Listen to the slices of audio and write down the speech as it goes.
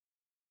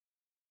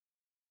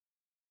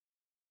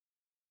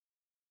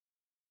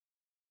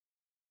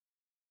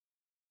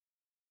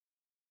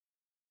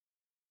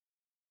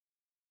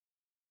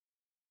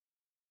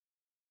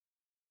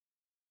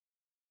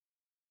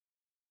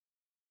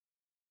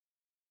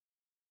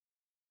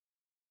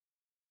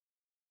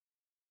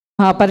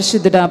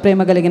పరిశుద్ధుడా, ప్రేమ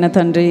కలిగిన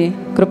తండ్రి,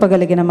 కృప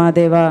కలిగిన మా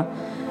దేవ,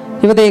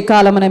 ఉదయ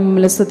కాలమున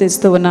మిమ్మల్ని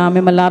స్తుతిస్తూ ఉన్నాం,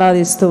 మిమ్మల్ని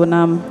ఆరాధిస్తూ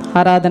ఉన్నాం.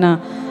 ఆరాధన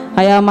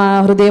అయా మా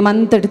హృదయం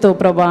అంతటితో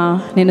ప్రభా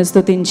నేను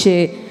స్తుతించే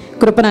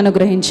కృపను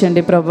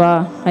అనుగ్రహించండి ప్రభా.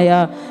 అయా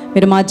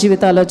మీరు మా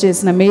జీవితాల్లో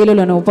చేసిన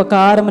మేలులను,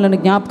 ఉపకారములను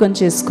జ్ఞాపకం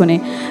చేసుకుని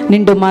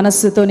నిండు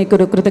మనస్సుతో నీకు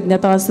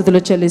కృతజ్ఞతాస్తుతులు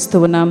చెల్లిస్తూ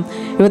ఉన్నాం.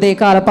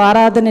 ఉదయకాల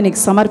ఆరాధన నీకు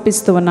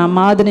సమర్పిస్తూ ఉన్నాం.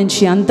 ఆది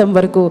నుంచి అంతం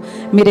వరకు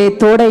మీరే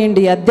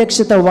తోడయండి,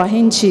 అధ్యక్షత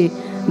వహించి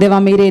దేవా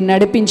మీరే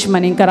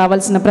నడిపించమని, ఇంకా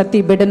రావాల్సిన ప్రతి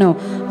బిడ్డను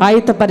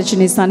ఆయుధపరిచి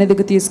నీ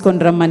సన్నిధికి తీసుకొని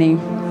రమ్మని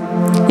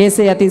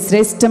యేసయ్య అతి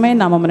శ్రేష్టమైన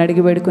నామమున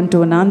అడిగి వేడుకుంటూ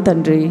ఉన్నాను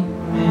తండ్రి.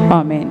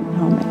 ఆమేన్.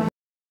 ఆమేన్.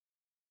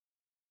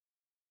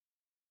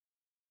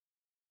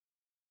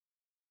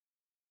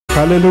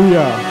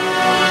 హల్లెలూయా.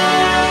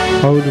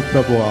 అవును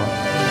ప్రభువా,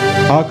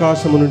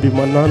 ఆకాశము నుండి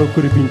మన్నాను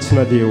కురిపించిన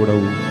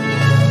దేవుడవు,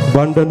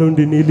 బండ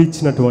నుండి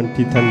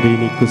నిలిచినటువంటి తండ్రి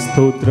నీకు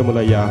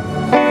స్తోత్రములయ్యా.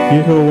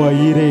 యెహోవా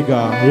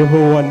ఈరేగా,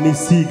 యెహోవా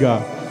నిస్సీగా,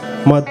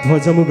 మా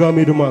ధ్వజముగా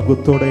మీరు మాకు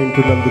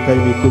తోడైంటున్నందుకై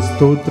మీకు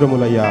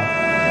స్తోత్రములయ్యా.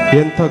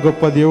 ఎంత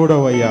గొప్ప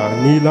దేవుడవయ్యా,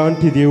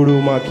 నీలాంటి దేవుడు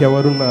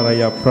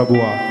మాకెవరున్నారయ్యా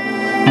ప్రభువా.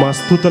 మా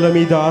స్తుతుల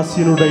మీద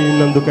ఆసీనుడై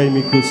ఉన్నందుకై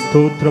మీకు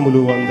స్తోత్రములు,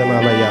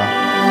 వందనాలయ్యా.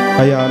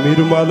 అయ్యా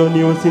మీరు మాలో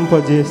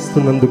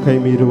నివసింపజేస్తున్నందుకై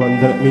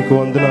మీకు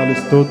వందనాలు,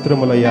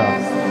 స్తోత్రములయ్యా.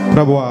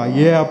 ప్రభువా,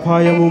 ఏ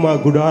అపాయము మా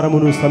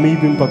గుడారమును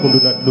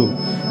సమీపింపకుండానట్లు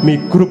మీ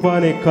కృప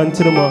అనే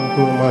కంచెను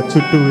మా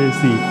చుట్టూ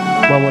వేసి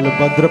మమ్మల్ని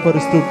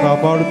భద్రపరుస్తూ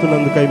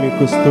కాపాడుతున్నందుకై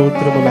మీకు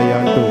స్తోత్రములయ్యా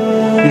అంటూ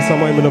ఈ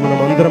సమయంలో మనం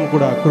అందరం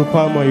కూడా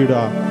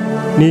కృపామయుడా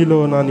నీలో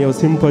నా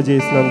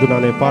నివసింపజేసినందున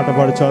అనే పాట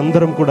పాడుచు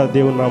అందరం కూడా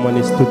దేవుని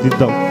నామాన్ని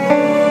స్తుతిద్దాం.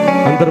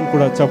 అందరం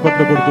కూడా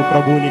చప్పట్లు కొడుతూ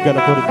ప్రభువుని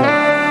కనపరుద్దాం.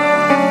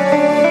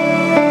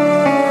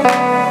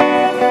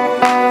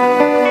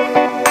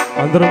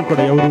 అందరం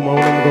కూడా ఎవరు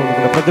మౌనంగా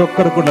ఉండకుండా ప్రతి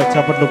ఒక్కరు కూడా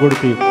చప్పట్లు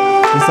కొడుతూ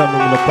ఈ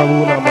సమయంలో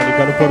ప్రభువు నామాన్ని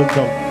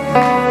కనపరుద్దాం.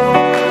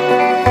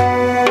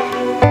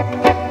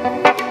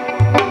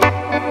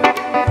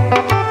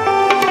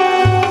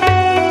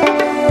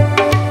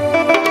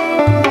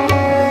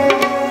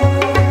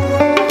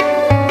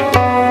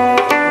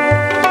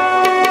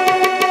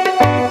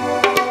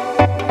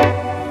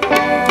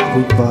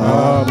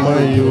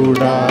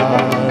 కృపామయుడా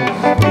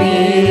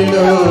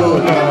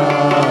నీలోనా,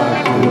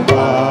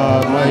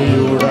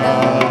 కృపామయుడా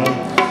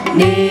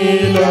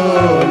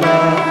నీలోనా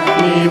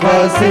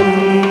నివసింపజేసినందునా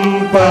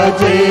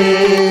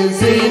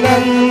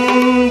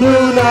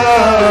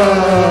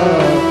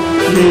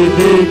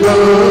ఇదిగో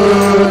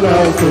నా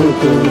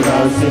స్తుతుల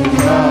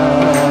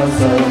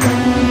సింహాసనం.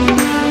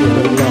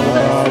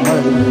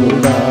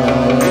 కృపామయుడా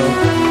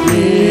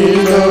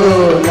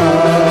నీలోనా,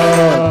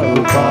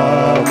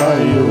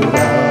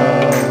 కృపామయుడా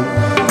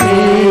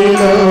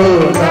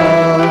నీలోనా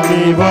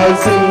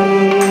నివసింపజేసినందునా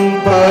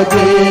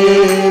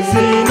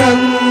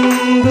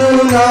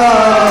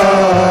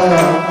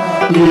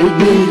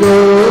ఇదిగో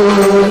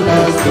నా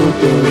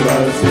స్తుతుల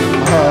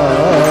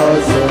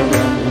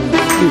సింహాసనం.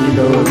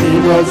 నీలో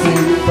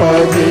నివసింపజేసినందునా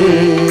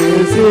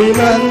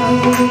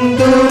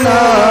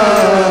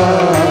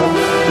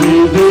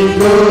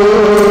ఇదిగో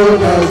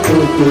నా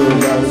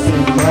స్తుతుల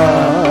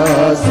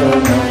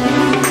సింహాసనం.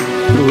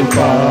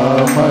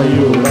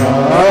 కృపామయుడా.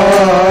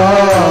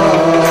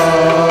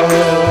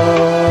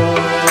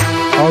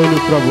 అవును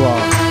ప్రభువా,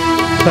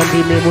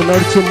 తండ్రి మేము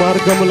నడుచు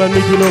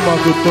మార్గములన్నిటిలో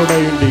మాకు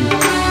తోడయండి,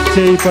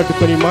 చేయి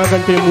పట్టుకొని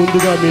మాకంటే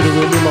ముందుగా మీరు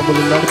వెళ్ళి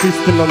మమ్మల్ని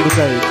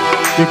నడిపిస్తున్నందుకై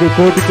మీకు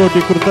కోటి కోటి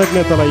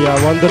కృతజ్ఞతలయ్యా,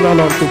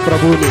 వందనాలు అంటూ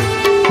ప్రభువుని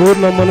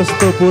పూర్ణ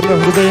మనసుతో పూర్ణ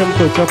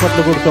హృదయంతో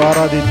చప్పట్లు కొడుతూ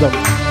ఆరాధిద్దాం.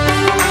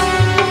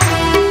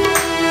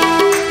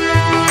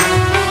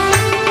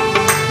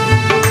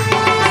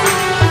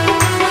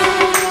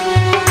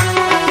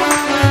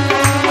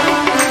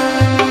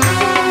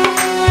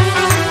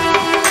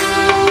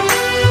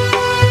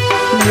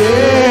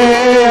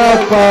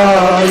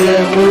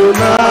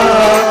 అపాయమునా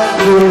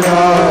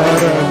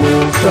గుడారము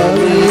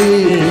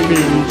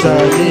సమీపించనీయక,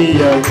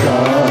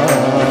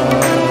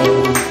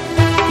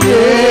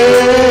 ఏ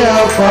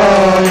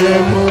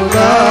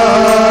అపాయమునా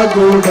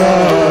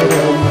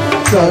గుడారము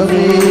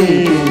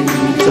సమీపించనీయక,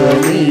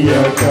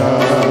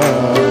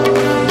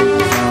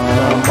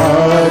 నా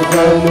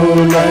మార్గములన్నిటిలో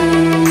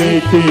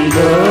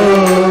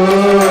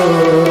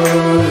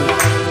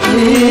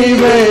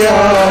నీవే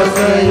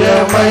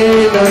ఆశ్రయమైనందునా,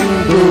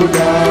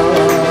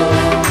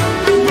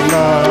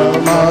 నా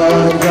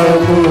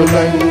మార్గములన్నిటిలో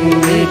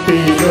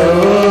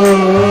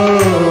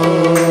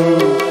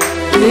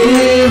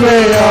నీవే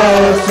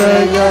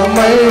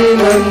ఆశ్రయమైనందునా.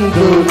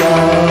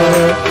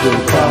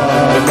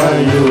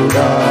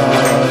 కృపామయుడా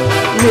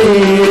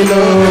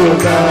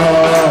నీలోనా,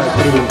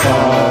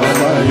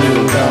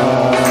 కృపామయుడా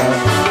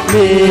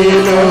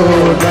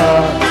నీలోనా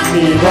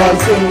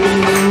నివసింపజేసినందునా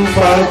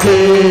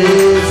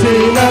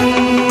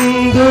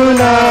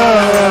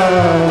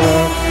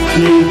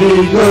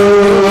ఇదిగో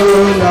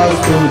నా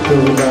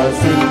స్తుతుల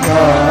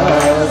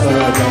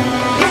సింహాసనం.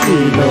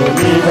 నీలో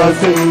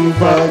నివసింపజేసినందునా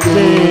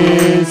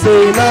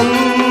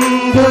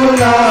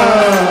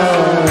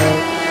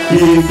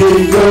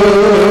ఇదిగో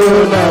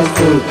నా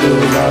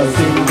స్తుతుల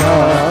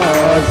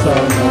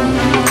సింహాసనం.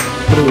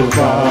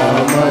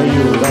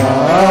 కృపామయుడా.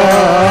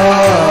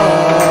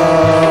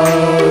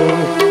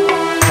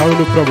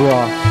 అవును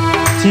ప్రభువా,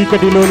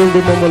 చీకటిలో నుండి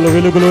మమ్మల్ని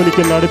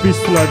వెలుగులోనికి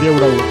నడిపిస్తున్న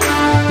దేవుడవు,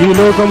 ఈ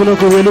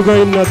లోకమునకు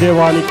వెలుగైన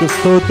దేవానికి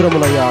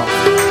స్తోత్రములయ్యా,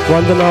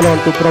 వందనాలు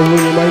అంటూ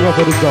ప్రభువుని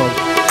మహిమపరుద్దాం.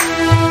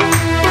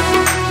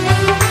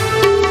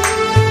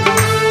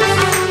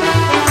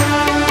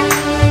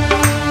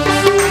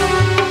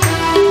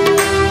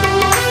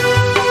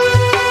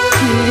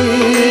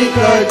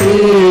 చీకటి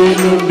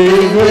నుండి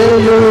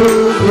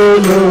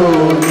వెలుగులోనికి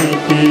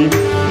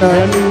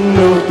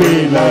నన్ను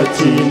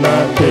పిలచిన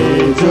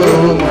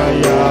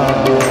తేజోమయా,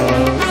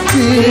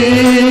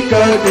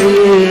 చీకటి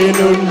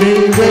నుండి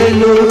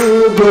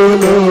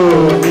వెలుగులోనికి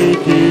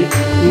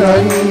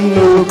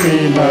నన్ను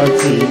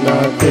పిలచిన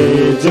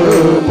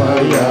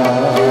తేజోమయా,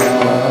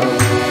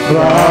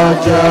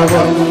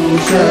 రాజవంశములో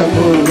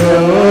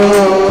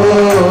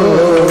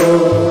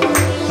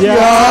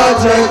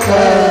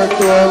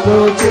యాజకత్వము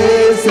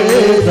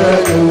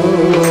చేసేదను,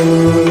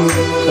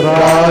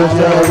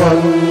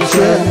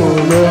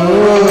 రాజవంశములో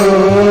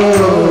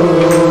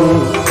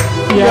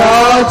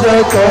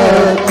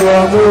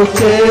యాజకత్వము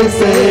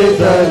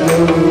చేసేదను.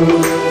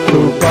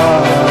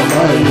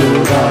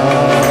 కృపామయుడా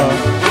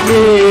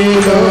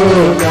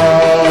నీలోనా,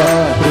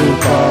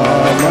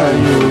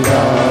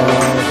 కృపామయుడా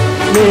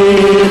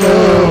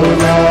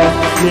నీలోనా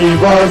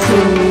నివసింపజేసినందునా,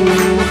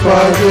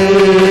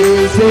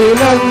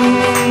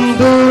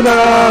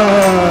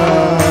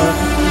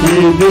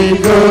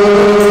 ఇదిగో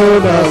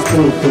నా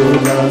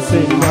స్తుతుల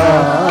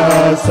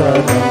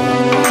సింహాసనం,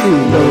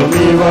 నీలో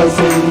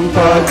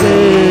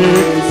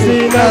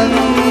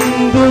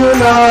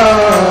నివసింపజేసినందునా,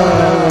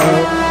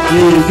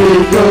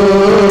 ఇదిగో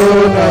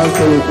నా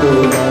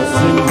స్తుతుల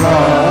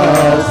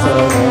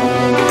సింహాసనం.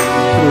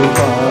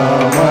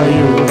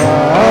 కృపామయుడా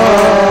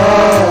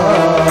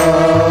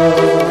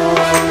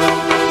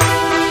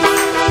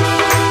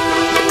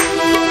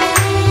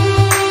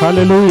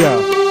హల్లెలూయా.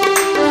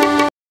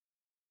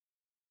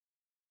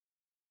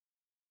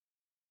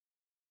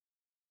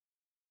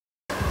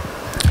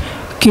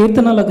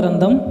 కీర్తనల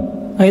గ్రంథం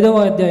 5వ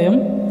అధ్యాయం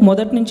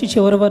మొదటి నుంచి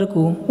చివరి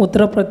వరకు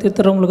ఉత్తర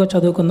ప్రత్యుత్తరములుగా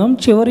చదువుకుందాం.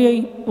 చివరి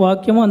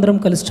వాక్యము అందరం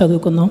కలిసి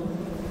చదువుకుందాం.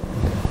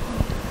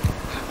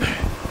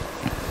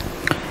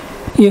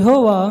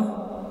 యెహోవా,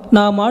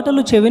 నా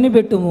మాటలు చెవిని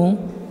పెట్టుము,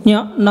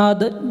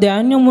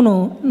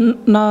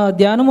 నా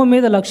ధ్యానము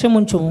మీద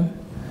లక్ష్యముంచుము.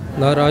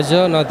 నా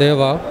రాజా, నా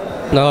దేవా,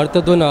 నా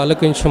అర్థధ్వని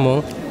ఆలకించము,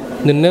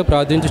 నిన్నే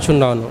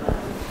ప్రార్థించుచున్నాను.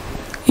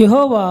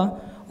 యెహోవా,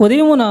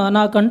 ఉదయమున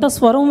నా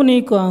కంఠస్వరము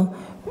నీకు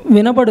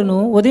వినబడును,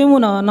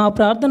 ఉదయమున నా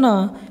ప్రార్థన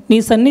నీ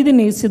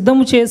సన్నిధిని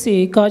సిద్ధము చేసి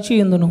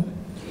కాచియుందును.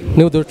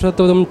 నీవు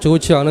దుష్టత్వం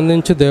చూచి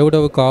ఆనందించి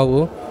దేవుడవు కావు,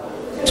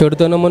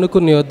 చెడుతనమునకు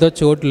నీ వద్ద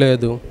చోటు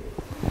లేదు.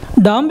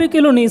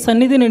 డాంబికులు నీ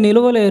సన్నిధిని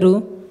నిలువలేరు,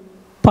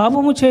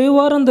 పాపము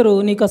చేయువారందరూ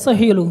నీకు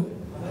అసహ్యులు.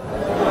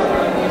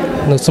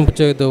 నశింపు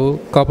చేయదవు,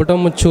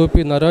 కపటము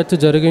చూపి నరహత్య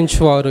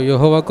జరిగించువారు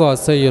యెహోవాకు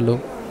అసహ్యులు.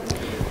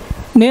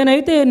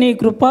 నేనైతే నీ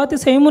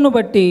కృపాతిశయమును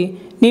బట్టి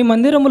నీ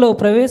మందిరములో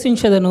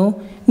ప్రవేశించదను,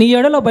 నీ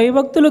ఎడల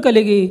భయభక్తులు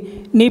కలిగి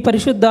నీ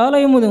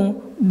పరిశుద్ధాలయమును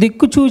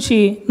దిక్కుచూచి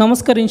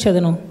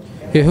నమస్కరించదను.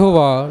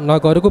 యెహోవా, నా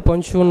కొరకు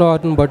పంచి ఉన్న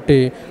వాటిని బట్టి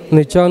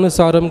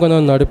నిత్యానుసారంగా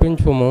నన్ను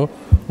నడిపించుము,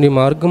 నీ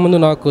మార్గమును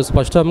నాకు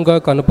స్పష్టంగా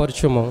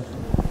కనపరచుము.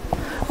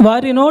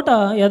 వారి నోట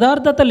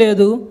యథార్థత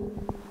లేదు,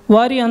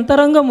 వారి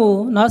అంతరంగము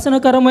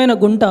నాశనకరమైన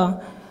గుంట,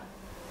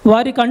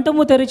 వారి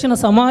కంఠము తెరిచిన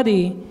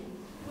సమాధి,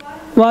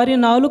 వారి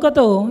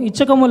నాలుకతో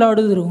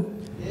ఇచ్చకములాడుదురు.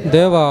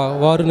 దేవా,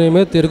 వారు నీ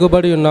మీద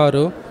తిరుగుబడి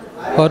ఉన్నారు,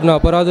 వారిని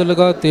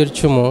అపరాధులుగా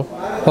తీర్చుము.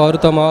 వారు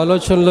తమ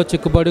ఆలోచనలో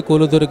చిక్కుబడి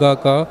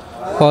కూలుదురుగాక,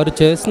 వారు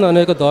చేసిన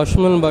అనేక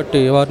దోషములను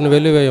బట్టి వారిని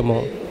వెలివేయము.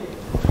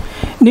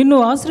 నిన్ను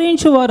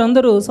ఆశ్రయించు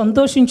వారందరూ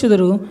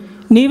సంతోషించుదురు,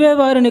 నీవే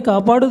వారిని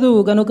కాపాడుదువు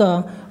గనుక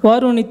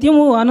వారు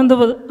నిత్యము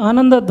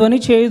ఆనంద ధ్వని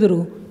చేయుదురు.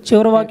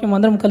 చివరి వాక్యం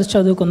అందరం కలిసి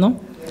చదువుకుందాం.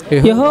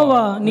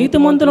 యెహోవా,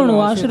 నీతిమంతులను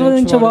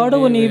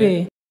ఆశీర్వదించేవాడవు నీవే.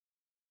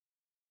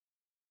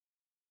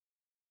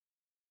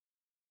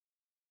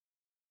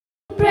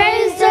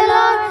 Praise the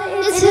Lord,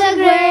 it's a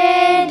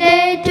great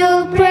day to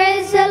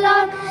praise the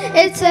Lord.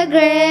 It's a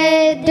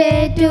great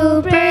day to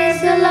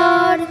praise the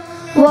Lord.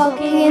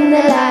 Walking in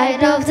the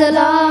light of the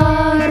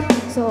Lord.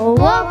 So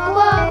walk,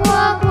 walk,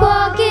 walk,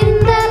 walk in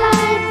the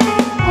light.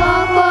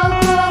 Walk, walk,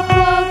 walk,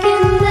 walk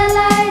in the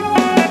light.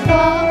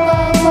 Walk,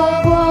 walk,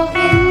 walk, walk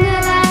in the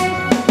light.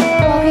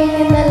 Walking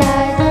in the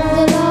light of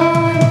the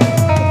Lord.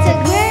 It's a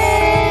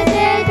great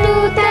day to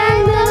thank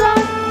the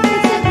Lord.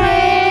 It's a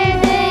great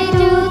day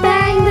to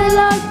thank the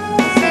Lord.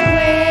 It's a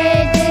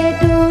great day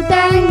to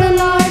thank the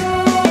Lord.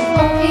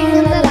 Walking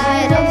in the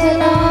light of the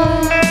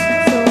Lord.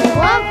 So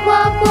walk,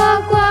 walk,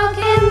 walk, walk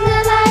in the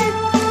light.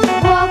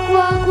 Walk,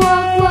 walk,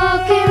 walk,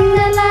 walk in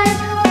the light.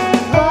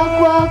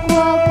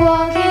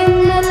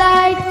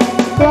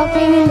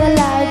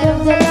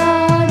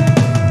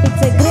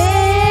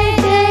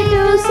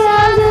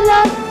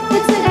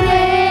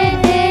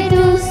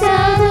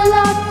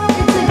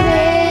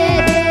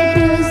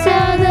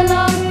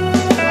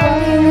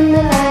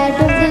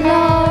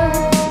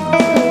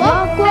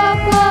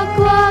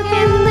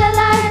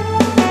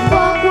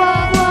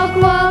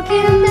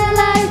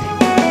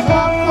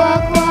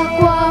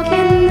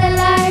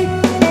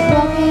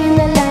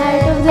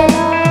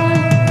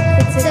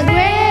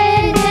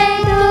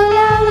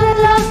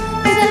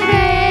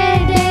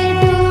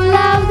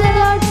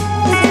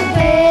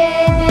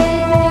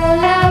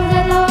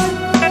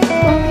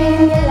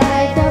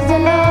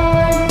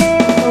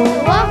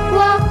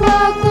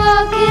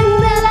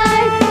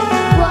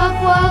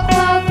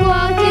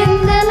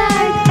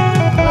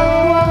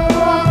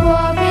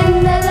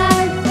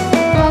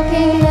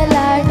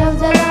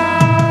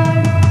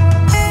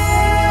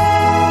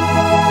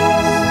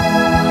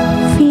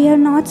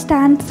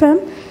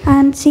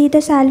 see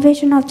the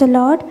salvation of the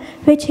Lord,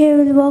 which He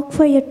will work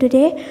for you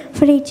today.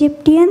 For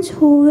Egyptians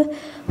who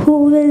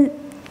will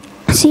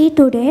see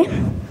today,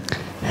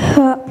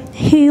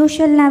 you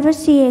shall never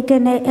see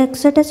again.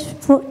 Exodus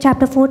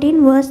chapter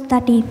 14, verse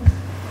 13.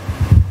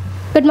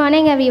 Good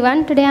morning,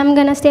 everyone. Today I'm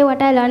going to say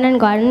what I learned in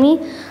God in me.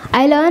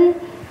 I learned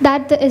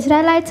that the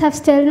Israelites have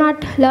still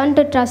not learned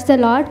to trust the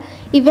Lord,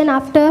 even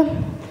after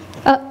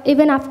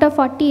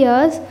 40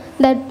 years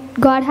that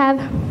God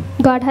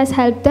has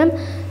helped them.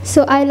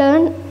 So I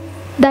learned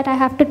that I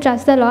have to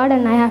trust the Lord,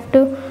 and I have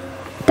to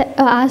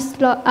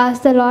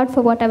ask the Lord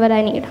for whatever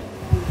I need.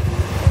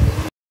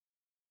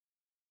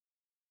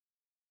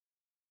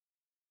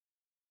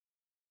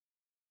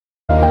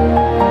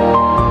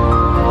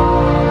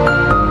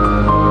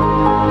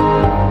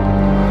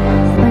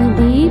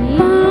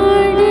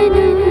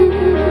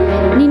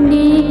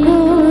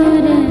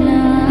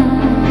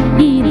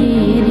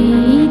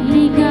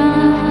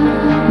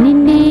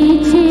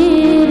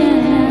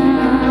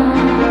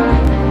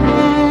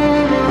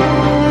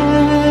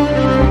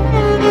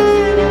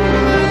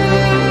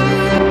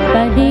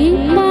 Padi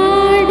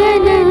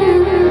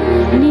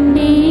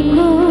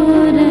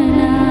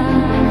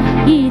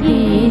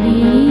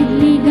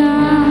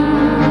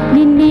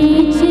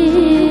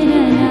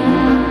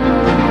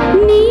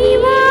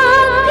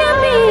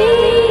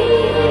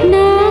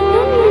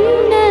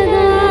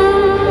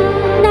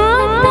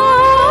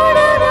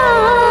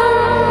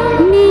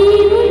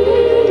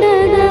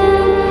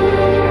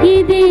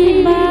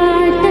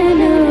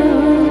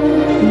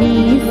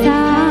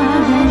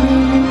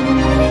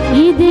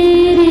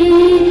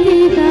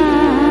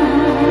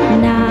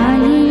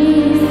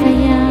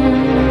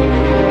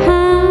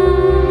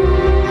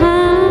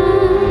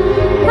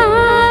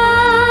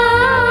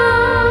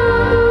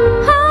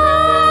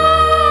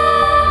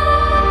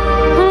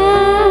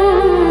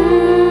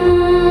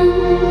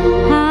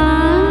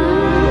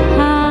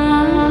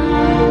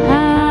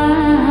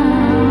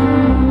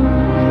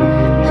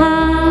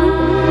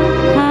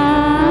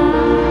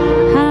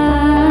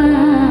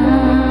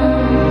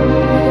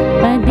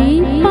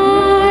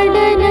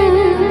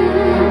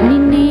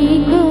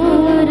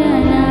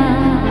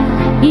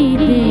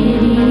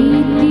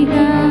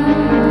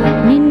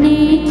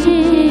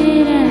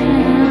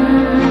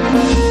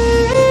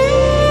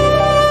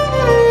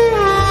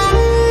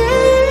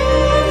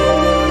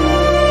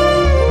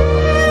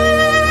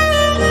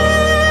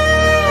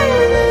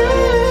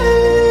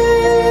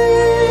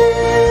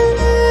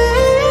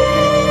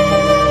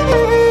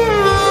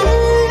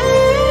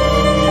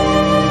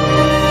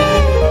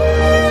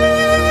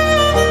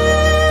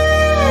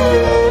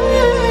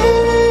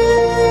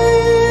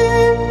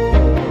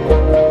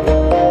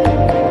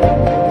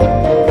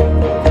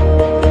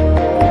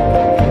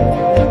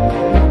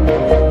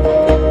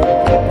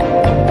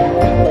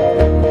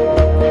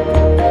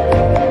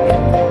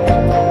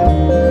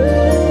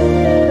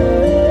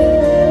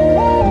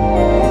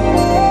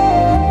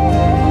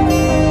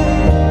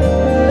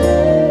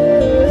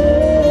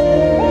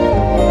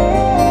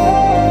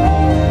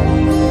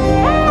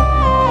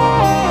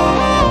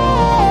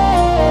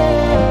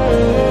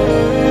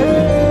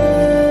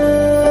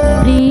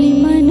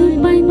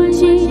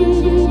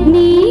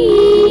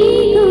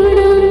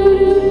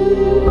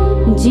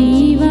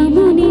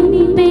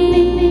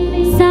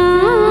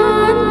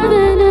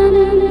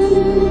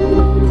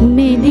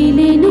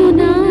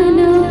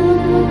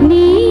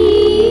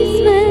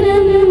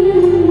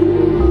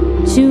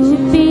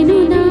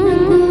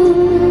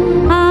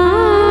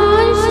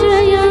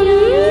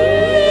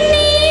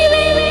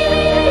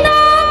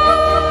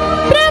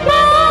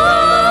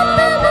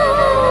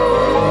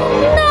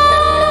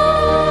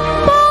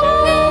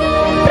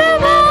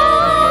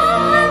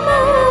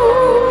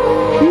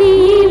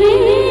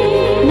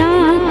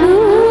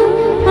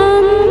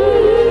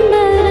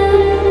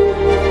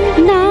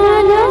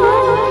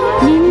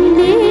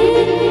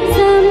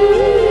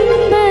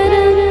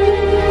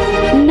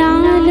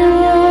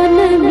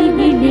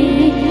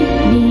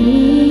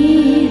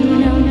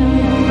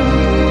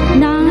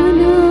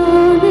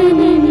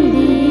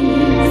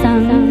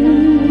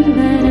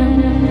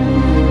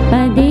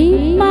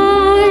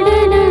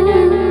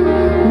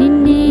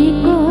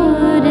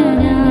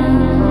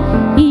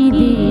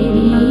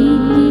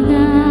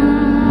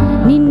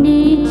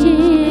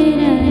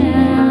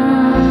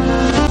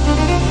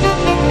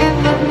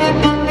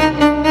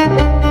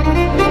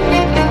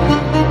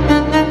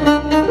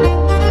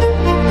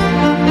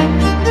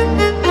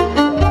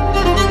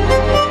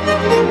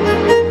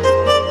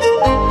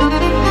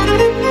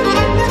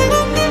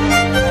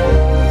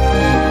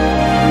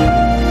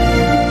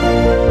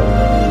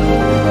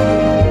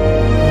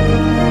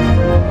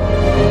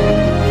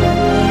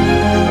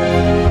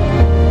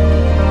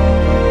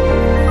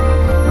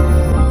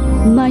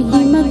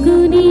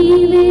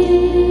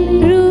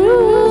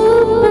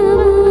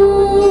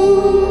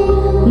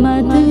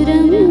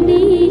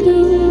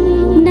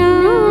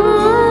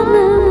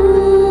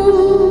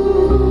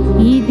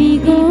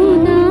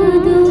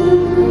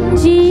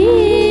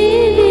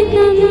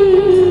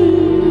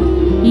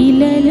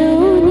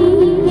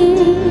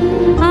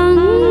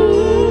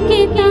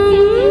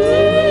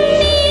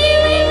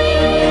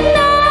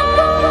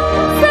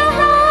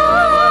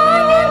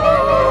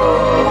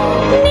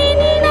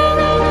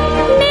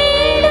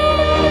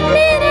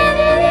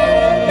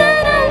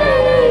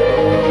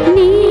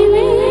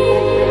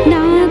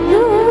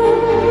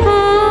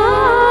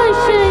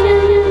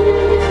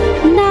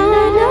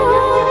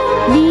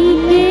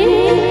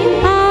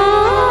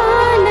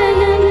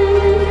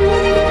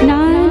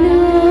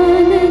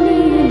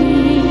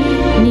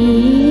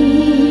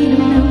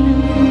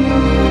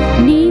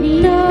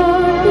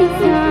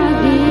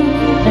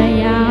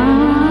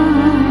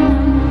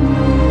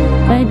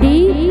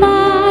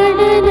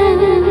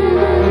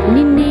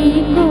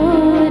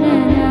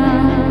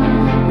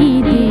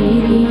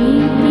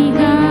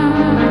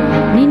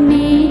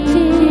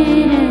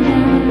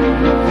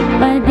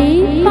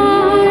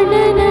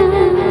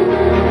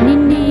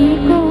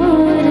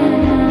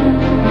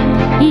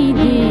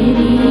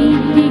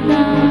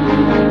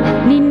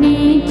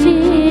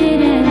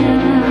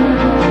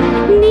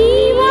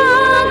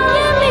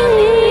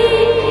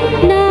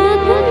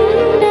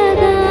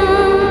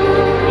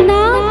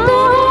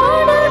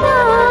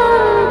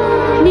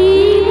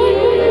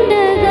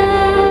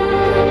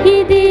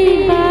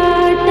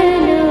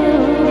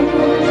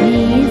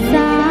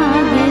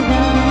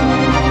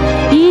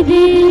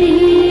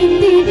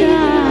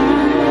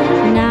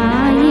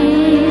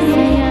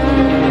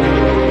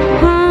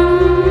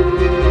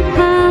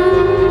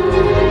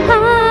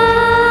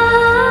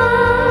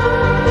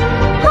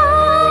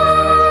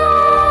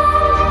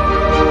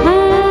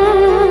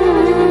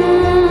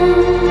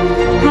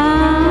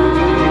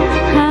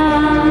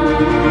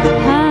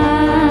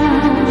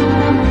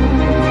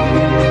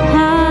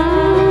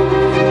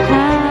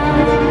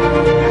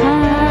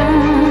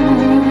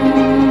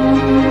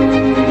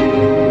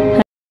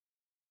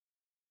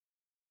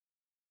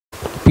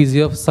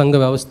PGF సంఘ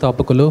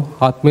వ్యవస్థాపకులు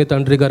ఆత్మీయ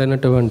తండ్రి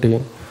గారైనటువంటి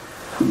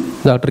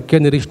doctor K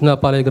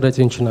నిరీక్షణాపాలయ్య గారు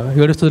రచించిన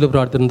 7 స్తుతుల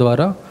ప్రార్థన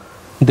ద్వారా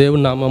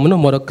దేవుని నామమును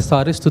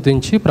మరొకసారి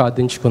స్తుతించి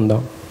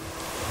ప్రార్థించుకుందాం.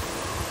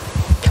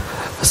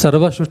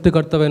 సర్వ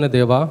సృష్టికర్తవైన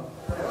దేవా,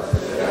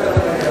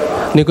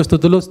 నీకు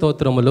స్తుతులు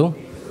స్తోత్రములు.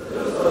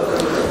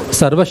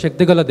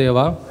 సర్వశక్తిగల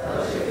దేవా,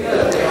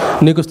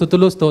 నీకు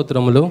స్తుతులు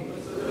స్తోత్రములు.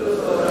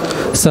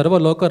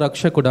 సర్వలోక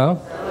రక్షకుడా,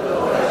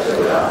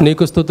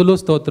 నీకు స్తుతులు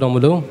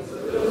స్తోత్రములు.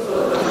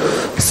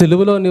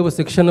 సిలువలో నీవు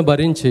శిక్షను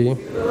భరించి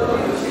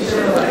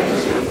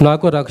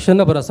నాకు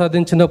రక్షణ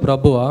ప్రసాదించిన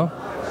ప్రభువా,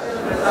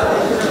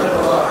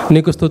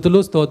 నీకు స్తుతులు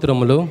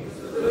స్తోత్రములు.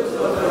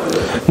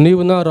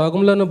 నీవు నా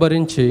రోగములను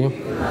భరించి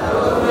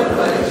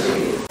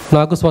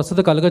నాకు స్వస్థత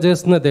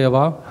కలుగజేసిన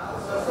దేవా,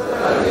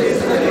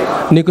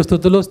 నీకు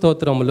స్తుతులు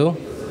స్తోత్రములు.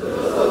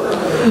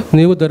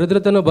 నీవు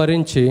దరిద్రతను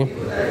భరించి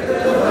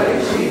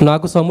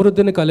నాకు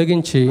సమృద్ధిని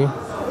కలిగించి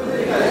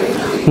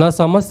నా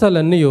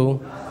సమస్యలన్నీ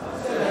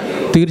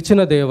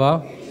తీర్చిన దేవా,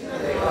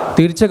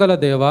 తీర్చగల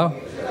దేవా,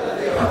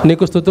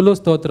 నీకు స్తుతులు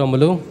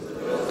స్తోత్రములు.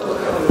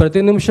 ప్రతి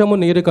నిమిషము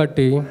నీరు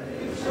కట్టి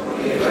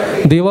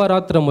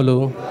దివారాత్రములు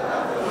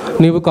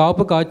నీవు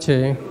కాపు కాచే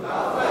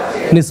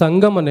నీ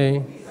సంగమనే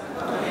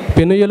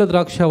పెనుయల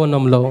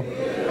ద్రాక్షవనంలో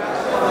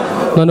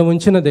నన్ను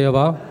ఉంచిన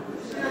దేవా,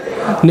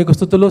 నీకు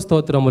స్తుతులు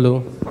స్తోత్రములు.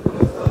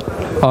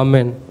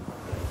 ఆమెన్.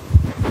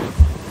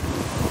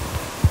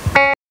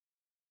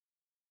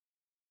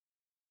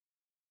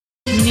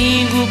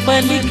 నీవు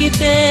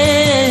పలికితే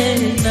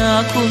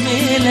నాకు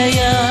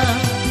మేలయా,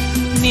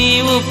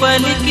 నీవు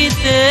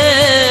పలికితే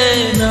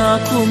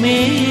నాకు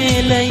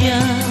మేలయా,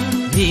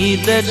 నీ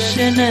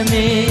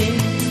దర్శనమే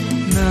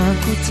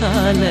నాకు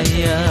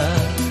చాలయా,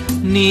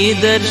 నీ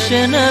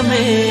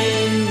దర్శనమే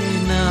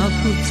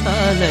నాకు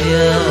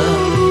చాలయా.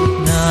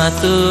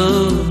 నాతో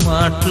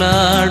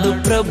మాట్లాడు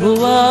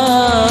ప్రభువా,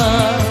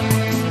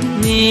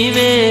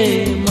 నీవే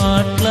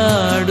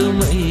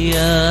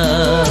మాట్లాడుమయ్యా.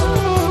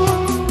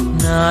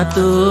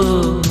 నాతో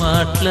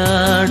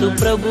మాట్లాడు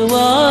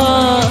ప్రభువా,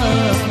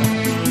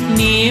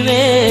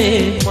 నీవే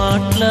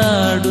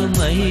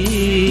మాట్లాడుమయ్యా.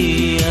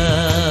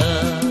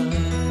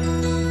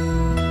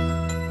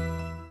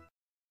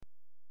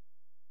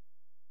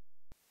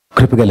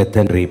 కృపగల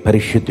తండ్రి,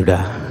 పరిశుద్ధుడా,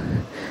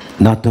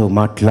 నాతో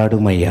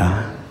మాట్లాడుమయ్యా.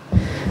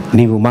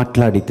 నీవు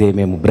మాట్లాడితే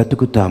మేము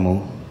బ్రతుకుతాము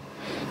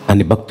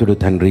అని భక్తుడు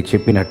తండ్రి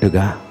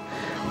చెప్పినట్టుగా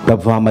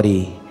ప్రభువా, మరి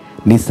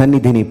నీ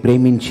సన్నిధిని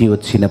ప్రేమించి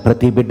వచ్చిన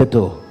ప్రతి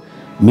బిడ్డతో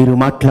మీరు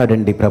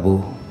మాట్లాడండి ప్రభు.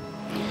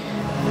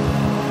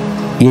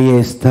 ఏ ఏ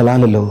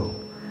స్థలాలలో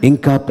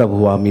ఇంకా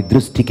ప్రభువా మీ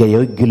దృష్టికి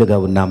యోగ్యులుగా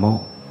ఉన్నామో,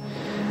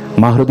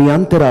 మా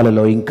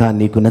హృదయాంతరాలలో ఇంకా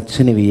నీకు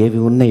నచ్చనివి ఏవి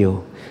ఉన్నాయో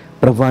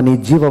ప్రభువా, నీ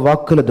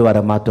జీవవాక్కుల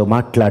ద్వారా మాతో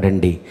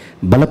మాట్లాడండి,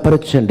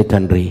 బలపరచండి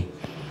తండ్రి.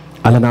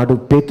 అలనాడు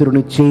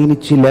పేతురుని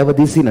చేయినిచ్చి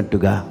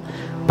లేవదీసినట్టుగా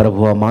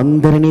ప్రభువా, మా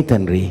అందరినీ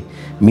తండ్రి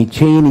మీ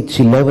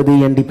చేయినిచ్చి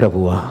లేవదీయండి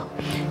ప్రభువా.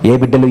 ఏ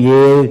బిడ్డలు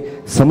ఏ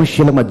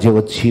సమస్యల మధ్య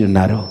వచ్చి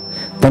ఉన్నారో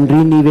తండ్రి,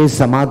 నీవే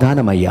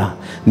సమాధానమయ్యా.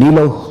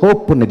 నీలో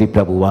హోప్ ఉన్నది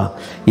ప్రభువా.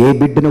 ఏ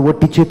బిడ్డను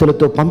ఒట్టి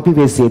చేతులతో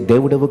పంపివేసే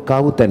దేవుడవు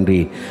కావు తండ్రి.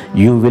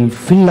 You will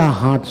fill our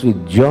hearts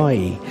with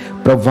Joy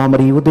ప్రభువా.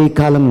 మరి ఈ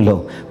ఉదయకాలంలో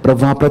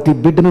ప్రభువా, ప్రతి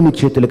బిడ్డను నీ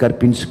చేతులకు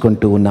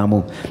అర్పించుకుంటూ ఉన్నాము.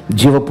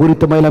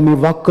 జీవపూరితమైన మీ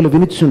వాక్కులు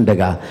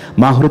వినుచుండగా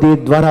మా హృదయ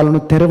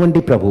ద్వారాలను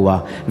తెరవండి ప్రభువా.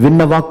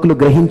 విన్న వాక్కులు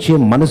గ్రహించే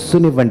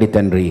మనస్సునివ్వండి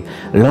తండ్రి.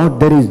 Lord,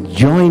 there is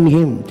Joy in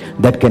him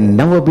that can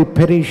never be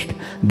perished.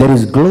 There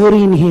is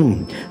glory in him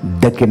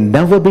that can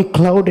never be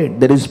clouded.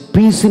 There is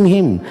piece in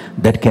him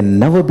that can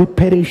never be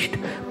perished.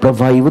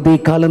 ప్రభువా, ఈ ఉదయ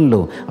కాలంలో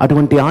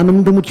అటువంటి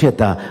ఆనందము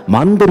చేత మా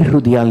అందరి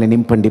హృదయాల్ని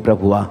నింపండి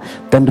ప్రభువా.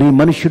 తండ్రి,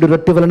 మనుష్యుడు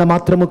రొట్టె వలన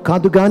మాత్రము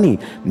కాదు కానీ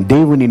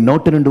దేవుని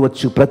నోటి నుండి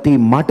వచ్చు ప్రతి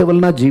మాట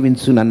వలన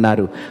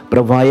జీవించునన్నారు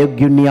ప్రభువా.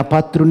 అయోగ్యుణ్ణి,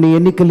 అపాత్రుణ్ణి,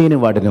 ఎన్నిక లేని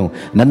వాడను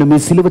నన్ను మీ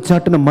సిలువ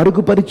చాటున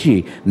మరుగుపరిచి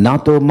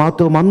నాతో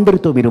మాతో మా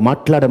అందరితో మీరు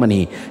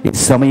మాట్లాడమని ఈ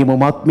సమయము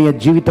ఆత్మీయ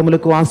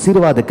జీవితములకు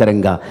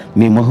ఆశీర్వాదకరంగా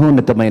మీ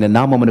మహోన్నతమైన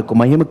నామమునకు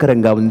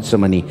మహిమకరంగా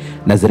ఉంచమని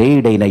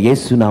నజరేయుడైన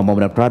యేసు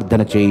నామమున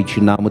ప్రార్థన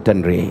చేయించున్నాము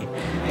తండ్రి.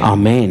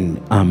 ఆమేన్,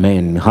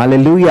 ఆమేన్.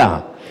 హల్లెలూయా.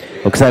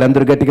 ఒకసారి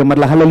అందరూ గట్టిగా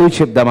మరలా హల్లెలూయా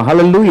చెప్దామా?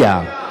 హల్లెలూయా.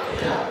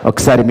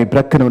 ఒకసారి మీ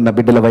ప్రక్కన ఉన్న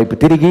బిడ్డల వైపు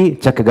తిరిగి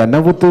చక్కగా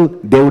నవ్వుతూ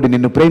దేవుడు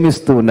నిన్ను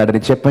ప్రేమిస్తూ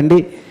ఉన్నాడని చెప్పండి.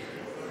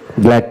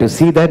 Glad to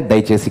see that.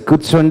 దయచేసి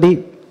కూర్చోండి.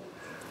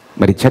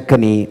 మరి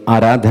చక్కని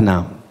ఆరాధన,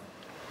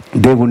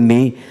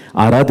 దేవుణ్ణి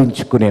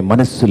ఆరాధించుకునే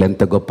మనస్సులు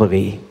ఎంత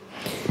గొప్పవి.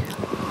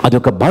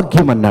 అదొక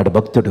భాగ్యం అన్నాడు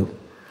భక్తుడు.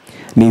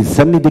 నీ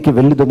సన్నిధికి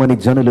వెళ్ళుదమని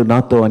జనులు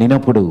నాతో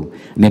అనినప్పుడు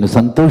నేను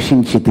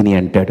సంతోషించి తిని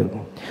అంటాడు.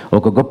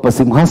 ఒక గొప్ప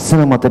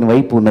సింహాసనం అతని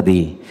వైపు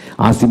ఉన్నది.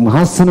 ఆ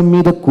సింహాసనం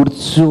మీద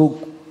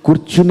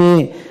కూర్చునే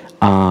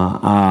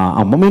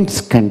ఆ మొమెంట్స్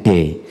కంటే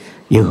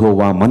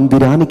యెహోవా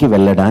మందిరానికి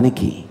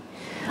వెళ్ళడానికి,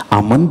 ఆ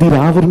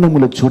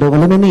మందిరావరణములు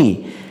చూడవలనని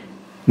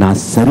నా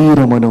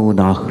శరీరమును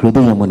నా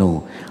హృదయమును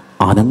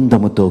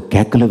ఆనందముతో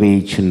కేకలు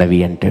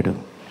వేయుచున్నవి అంటాడు.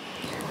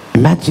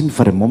 Imagine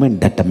for a moment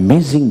that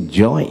amazing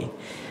Joy.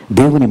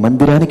 దేవుని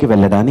మందిరానికి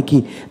వెళ్ళడానికి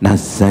నా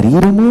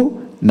శరీరము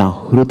నా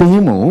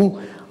హృదయము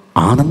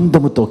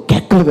ఆనందముతో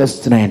కేకలు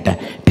వేస్తున్నాయంట.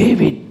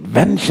 David,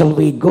 when shall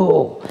we go?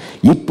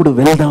 ఇప్పుడు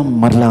వెళ్దాం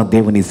మరలా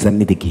దేవుని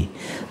సన్నిధికి.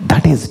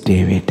 That is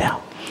David.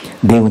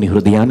 దేవుని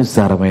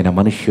హృదయానుసారమైన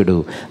మనుష్యుడు,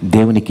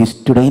 దేవునికి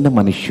ఇష్టడైన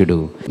మనుష్యుడు.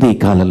 ఈ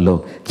కాలంలో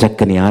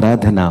చక్కని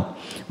ఆరాధన,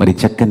 మరి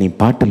చక్కని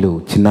పాటలు,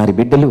 చిన్నారి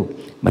బిడ్డలు,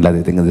 మళ్ళీ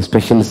అదేవిధంగా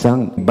స్పెషల్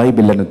సాంగ్.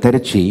 బైబిళ్లను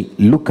తెరచి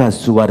లూకా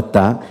సువార్త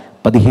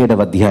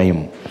 17వ అధ్యాయం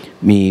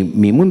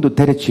మీ ముందు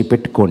తెరచి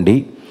పెట్టుకోండి.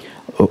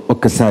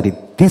 ఒక్కసారి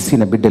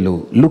తీసిన బిడ్డలు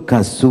లూకా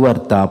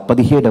సువార్త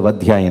 17వ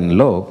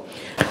అధ్యాయంలో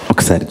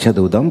ఒకసారి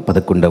చదువుదాం.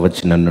 11వ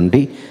వచనం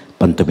నుండి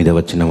 19వ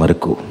వచనం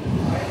వరకు.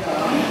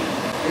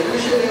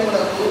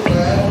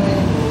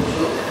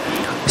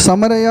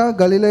 సమరయ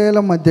గలిలయల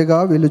మధ్యగా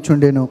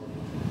వెలుచుండెను.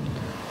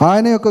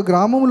 ఆయన యొక్క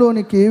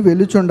గ్రామంలోనికి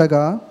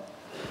వెలుచుండగా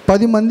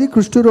 10 మంది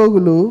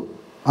కుష్ఠరోగులు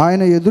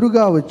ఆయన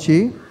ఎదురుగా వచ్చి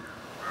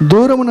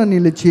దూరమున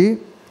నిలిచి,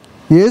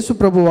 యేసు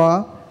ప్రభువా,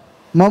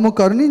 మమ్ము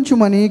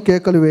కరుణించుమని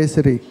కేకలు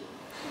వేసిరి.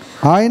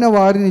 ఆయన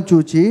వారిని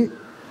చూచి,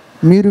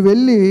 మీరు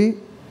వెళ్ళి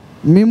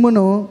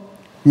మిమ్మును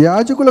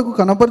యాజకులకు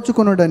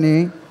కనపరుచుకొనుడని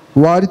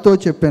వారితో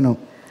చెప్పెను.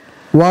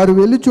 వారు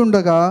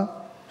వెలుచుండగా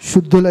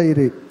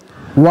శుద్ధులైరి.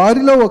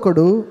 వారిలో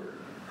ఒకడు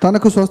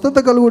తనకు స్వస్థత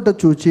కలుగుట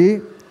చూచి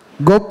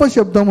గొప్ప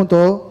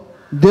శబ్దముతో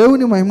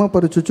దేవుని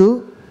మహిమపరచుచు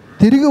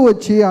తిరిగి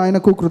వచ్చి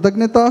ఆయనకు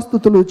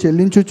కృతజ్ఞతాస్తుతులు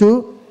చెల్లించుచు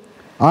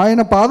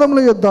ఆయన పాదముల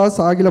యొద్ద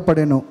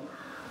సాగిలపడెను.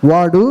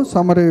 వాడు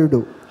సమరయుడు.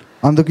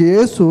 అందుకు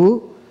యేసు,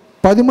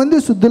 10 మంది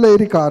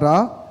శుద్ధులైరి కారా?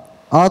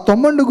 ఆ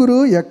 90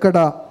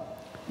 ఎక్కడా?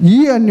 ఈ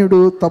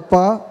అన్యుడు తప్ప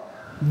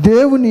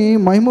దేవుని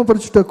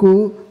మహిమపరచుటకు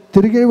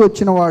తిరిగి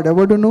వచ్చిన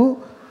వాడెవడును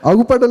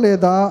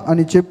అగుపడలేదా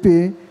అని చెప్పి,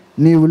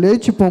 నీవు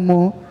లేచి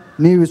పొమ్ము,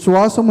 నీ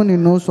విశ్వాసము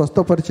నిన్ను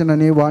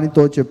స్వస్థపరిచినని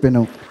వానితో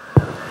చెప్పెను.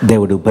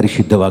 దేవుడు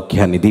పరిశుద్ధ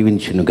వాక్యాన్ని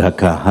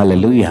దీవించునుగాక.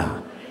 హల్లెలూయా.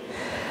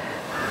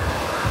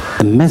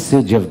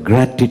 మెసేజ్ ఆఫ్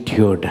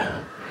గ్రాటిట్యూడ్,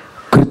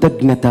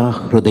 కృతజ్ఞత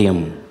హృదయం.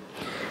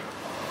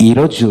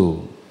 ఈరోజు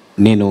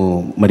నేను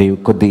మరి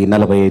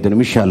 45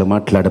 నిమిషాలు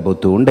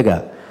మాట్లాడబోతూ ఉండగా,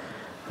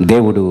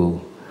 దేవుడు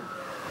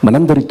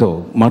మనందరితో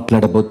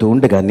మాట్లాడబోతూ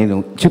ఉండగా నేను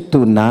చెప్తూ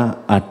ఉన్న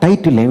ఆ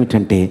టైటిల్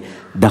ఏమిటంటే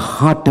ద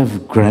హార్ట్ ఆఫ్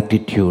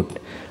గ్రాటిట్యూడ్,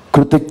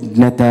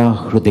 కృతజ్ఞత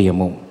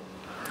హృదయము.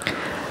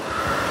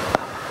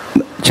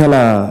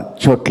 చాలా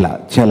చోట్ల,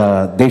 చాలా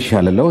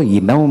దేశాలలో ఈ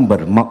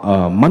నవంబర్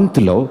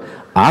మంత్లో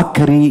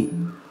ఆఖరి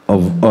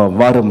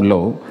వారంలో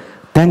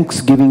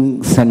థ్యాంక్స్ గివింగ్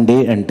సండే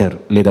అంటారు,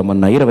 లేదా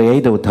మొన్న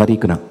 25వ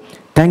తారీఖున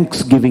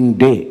థ్యాంక్స్ గివింగ్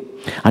డే.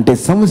 అంటే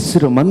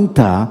సంవత్సరం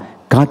అంతా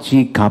కాచి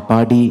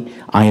కాపాడి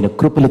ఆయన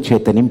కృపల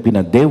చేత నింపిన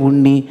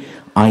దేవుణ్ణి,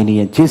 ఆయన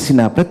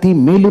చేసిన ప్రతి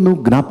మేలును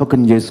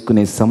జ్ఞాపకం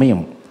చేసుకునే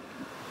సమయం.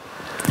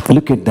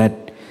 Look at that.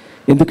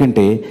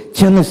 ఎందుకంటే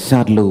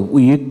చాలాసార్లు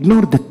వీ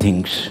ఇగ్నోర్ ద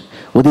థింగ్స్.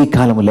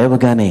 ఉదయకాలము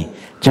లేవగానే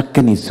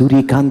చక్కని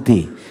సూర్యకాంతి,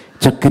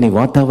 చక్కని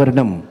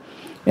వాతావరణం,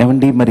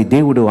 ఏమండి మరి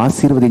దేవుడు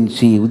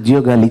ఆశీర్వదించి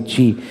ఉద్యోగాలు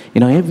ఇచ్చి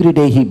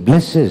ఎవ్రీడే హీ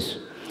బ్లెస్సెస్.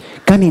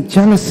 కానీ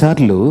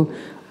చాలాసార్లు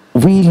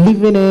we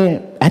live in a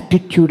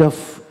attitude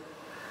of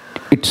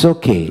it's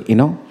okay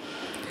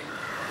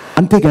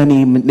అంతేగాని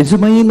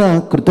నిజమైన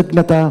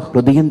కృతజ్ఞత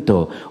హృదయంతో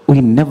వీ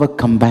నెవర్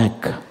కమ్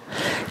బ్యాక్.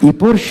 ఈ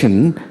పోర్షన్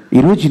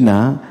ఈ రోజున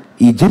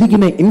ఈ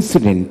జరిగిన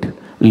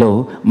ఇన్సిడెంట్లో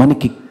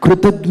మనకి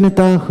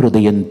కృతజ్ఞత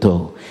హృదయంతో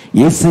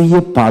యేసయ్య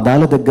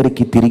పాదాల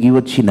దగ్గరికి తిరిగి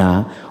వచ్చిన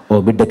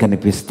ఓ బిడ్డ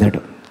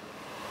కనిపిస్తాడు.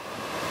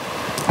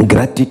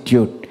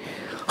 Gratitude,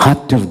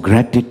 heart of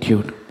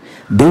gratitude.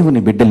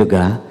 దేవుని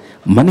బిడ్డలుగా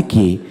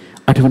మనకి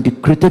అటువంటి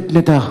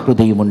కృతజ్ఞత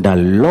హృదయం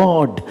ఉండాలి.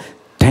 Lord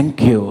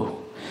thank you,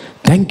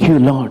 thank you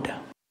lord.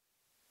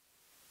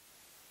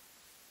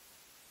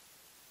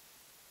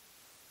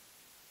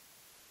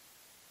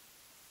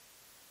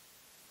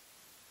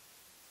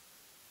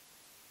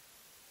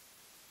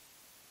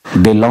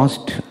 They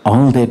last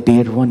all there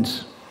dear ones.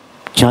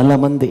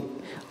 చాలామంది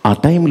ఆ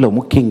టైంలో,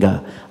 ముఖ్యంగా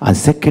ఆ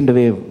సెకండ్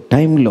వేవ్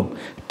టైంలో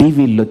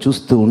టీవీల్లో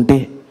చూస్తూ ఉంటే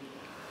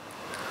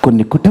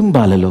కొన్ని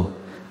కుటుంబాలలో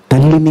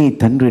తల్లిని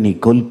తండ్రిని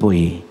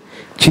కోల్పోయి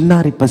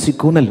చిన్నారి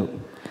పసికూనలు,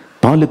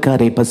 పాలు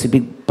కారే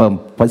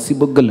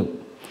పసిబుగ్గలు,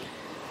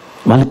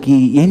 వాళ్ళకి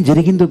ఏం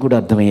జరిగిందో కూడా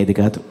అర్థమయ్యేది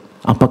కాదు.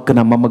 ఆ పక్కన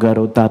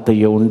అమ్మమ్మగారు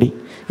తాతయ్య ఉండి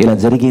ఇలా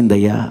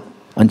జరిగిందయ్యా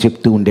అని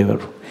చెప్తూ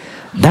ఉండేవారు.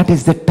 That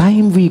is the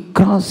time we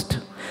crossed.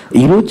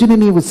 ఈ రోజున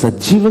నీవు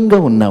సజీవంగా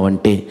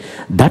ఉన్నావంటే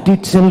that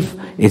it self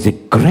is a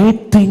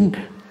great thing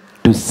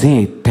to say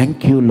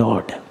thank you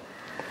lord.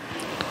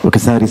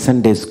 ఒకసారి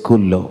సండే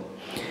స్కూల్లో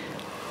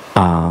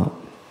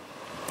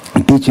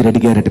టీచర్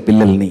అడిగారట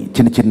పిల్లల్ని,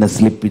 చిన్న చిన్న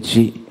స్లిప్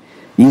ఇచ్చి,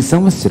 ఈ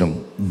సంవత్సరం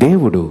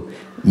దేవుడు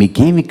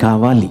మీకేమి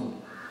కావాలి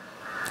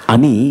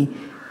అని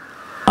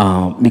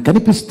మీకు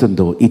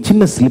అనిపిస్తుందో ఈ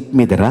చిన్న స్లిప్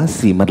మీద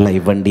రాసి మరలా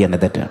ఇవ్వండి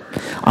అన్నదట.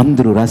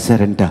 అందరూ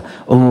రాశారంట,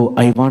 ఓ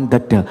I want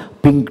that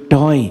pink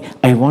toy,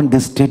 I want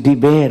this teddy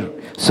bear,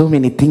 so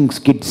many things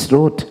kids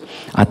wrote.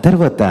 ఆ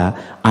తర్వాత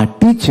ఆ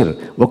టీచర్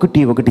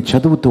ఒకటి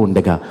చదువుతూ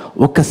ఉండగా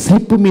ఒక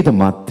స్లిప్ మీద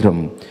మాత్రం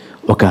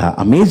ఒక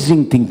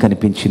అమేజింగ్ థింగ్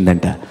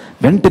కనిపించిందంట.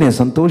 వెంటనే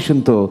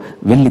సంతోషంతో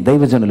వెళ్ళి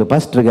దైవజనులు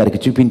పాస్టర్ గారికి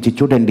చూపించి,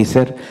 చూడండి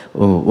సార్,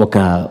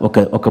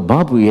 ఒక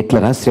బాబు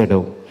ఎట్లా రాశాడో.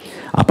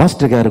 ఆ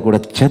పాస్టర్ గారు కూడా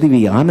చదివి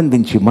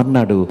ఆనందించి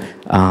మర్నాడు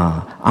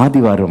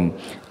ఆదివారం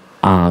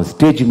ఆ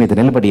స్టేజ్ మీద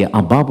నిలబడి ఆ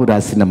బాబు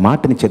రాసిన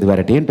మాటని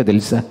చదివారట. ఏంటో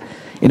తెలుసా?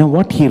 You know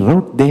what he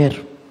wrote there?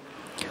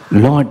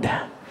 Lord,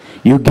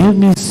 you gave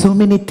me so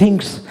many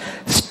things,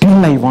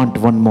 still I want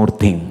one more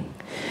thing.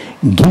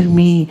 Give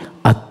me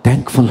a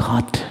thankful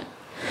heart.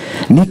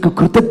 నీకు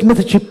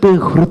కృతజ్ఞత చెప్పే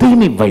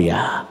హృదయం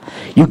ఇవ్వయ్యా.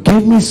 You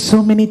gave me so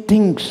many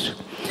things,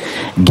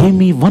 give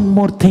me one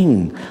more thing,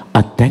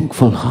 a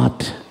thankful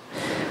heart.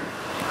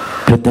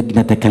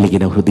 కృతజ్ఞత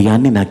కలిగిన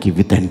హృదయాన్ని నాకు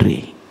ఇవ్వి తండ్రి.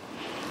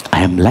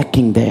 I'm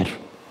lacking there.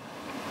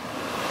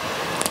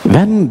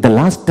 When the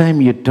last time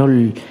you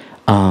told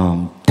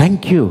thank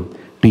you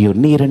to your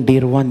near and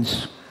dear ones?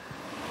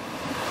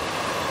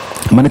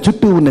 మన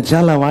చుట్టూ ఉన్న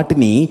చాలా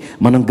వాటిని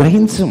మనం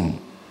గ్రహించం.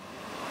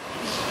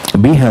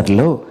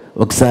 బీహార్లో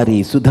ఒకసారి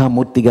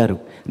సుధామూర్తి గారు,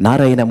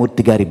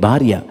 నారాయణమూర్తి గారి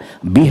భార్య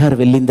బీహార్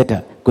వెళ్ళిందట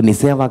కొన్ని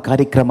సేవా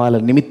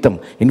కార్యక్రమాల నిమిత్తం.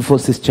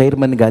 ఇన్ఫోసిస్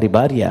చైర్మన్ గారి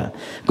భార్య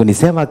కొన్ని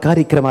సేవా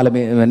కార్యక్రమాల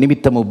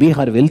నిమిత్తము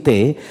బీహార్ వెళ్తే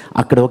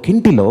అక్కడ ఒక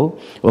ఇంటిలో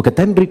ఒక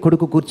తండ్రి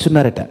కొడుకు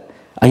కూర్చున్నారట.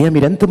 అయ్యా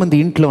మీరు ఎంతమంది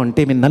ఇంట్లో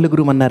అంటే మేము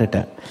 4 అన్నారట.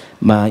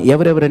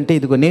 ఎవరెవరంటే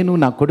ఇదిగో నేను,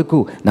 నా కొడుకు,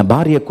 నా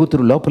భార్య,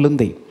 కూతురు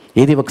లోపలుంది,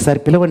 ఏది ఒకసారి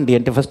పిలవండి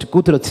అంటే ఫస్ట్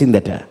కూతురు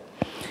వచ్చిందట.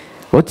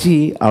 వచ్చి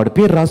ఆవిడ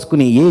పేరు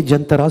రాసుకుని ఏజ్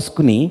అంతా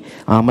రాసుకుని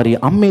మరి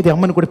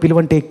అమ్మని కూడా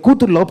పిలవంటే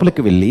కూతురు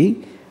లోపలికి వెళ్ళి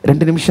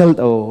 2 నిమిషాలు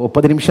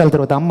 10 నిమిషాల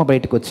తర్వాత అమ్మ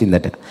బయటకు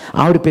వచ్చిందట.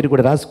 ఆవిడ పేరు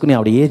కూడా రాసుకుని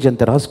ఆవిడ ఏజ్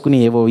అంతా రాసుకుని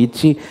ఏవో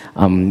ఇచ్చి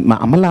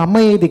మళ్ళీ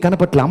అమ్మాయి ఏది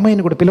కనపట్ల,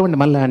 అమ్మాయిని కూడా పిలవండి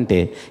మళ్ళీ అంటే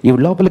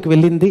ఈవిడ లోపలికి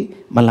వెళ్ళింది.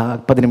 మళ్ళీ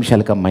 10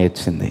 నిమిషాలకు అమ్మాయి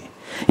వచ్చింది.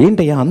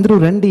 ఏంటయ్యా అందరూ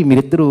రండి,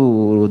 మీరిద్దరూ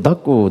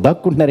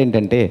దాక్కుంటున్నారు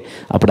ఏంటంటే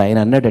అప్పుడు ఆయన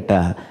అన్నాడట,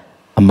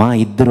 అమ్మా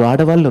 2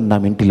 ఆడవాళ్ళు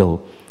ఉన్నాం ఇంటిలో,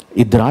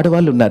 2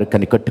 ఆడవాళ్ళు ఉన్నారు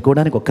కానీ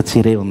కట్టుకోవడానికి ఒక్క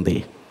చీరే ఉంది.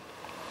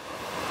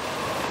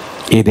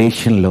 ఏ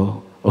దేశంలో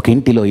ఒక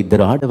ఇంటిలో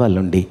 2 ఆడవాళ్ళు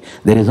ఉండి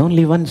there is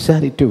only one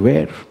saree to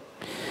wear.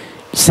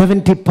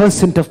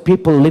 70% of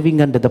people living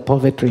under the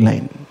poverty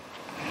line.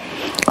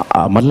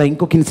 మళ్ళీ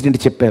ఇంకొక ఇన్సిడెంట్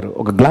చెప్పారు.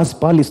 ఒక గ్లాస్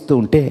పాలు ఇస్తూ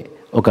ఉంటే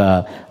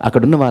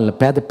అక్కడున్న వాళ్ళ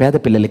పేద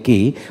పిల్లలకి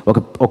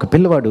ఒక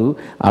పిల్లవాడు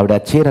ఆవిడ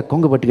చీర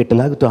కొంగబట్టుగట్టి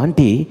లాగుతూ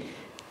ఆంటీ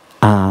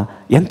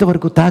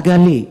ఎంతవరకు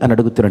తాగాలి అని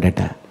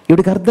అడుగుతున్నాడట.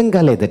 ఇవిడికి అర్థం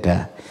కాలేదట.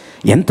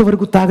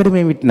 ఎంతవరకు తాగడం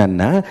ఏమిటి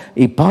నాన్న,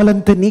 ఈ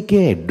పాలంతా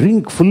నీకే,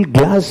 డ్రింక్ ఫుల్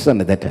గ్లాస్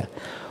అన్నదట.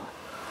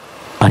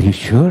 ఆర్ యు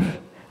ష్యూర్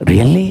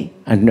రియల్లీ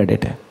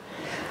అన్నాడట.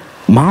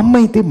 మా అమ్మ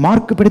అయితే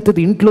మార్కు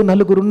పెడుతుంది, ఇంట్లో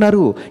 4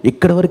 ఉన్నారు,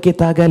 ఇక్కడ వరకే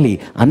తాగాలి,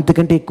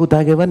 అంతకంటే ఎక్కువ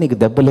తాగేవా నీకు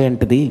దెబ్బలే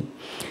అంటది.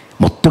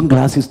 మొత్తం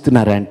గ్లాస్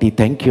ఇస్తున్నారా ఆంటీ,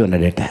 థ్యాంక్ యూ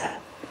అన్నాడట.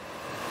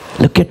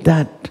 Look at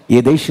that. ఏ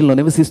దేశంలో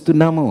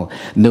నివసిస్తున్నామో.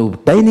 నువ్వు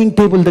డైనింగ్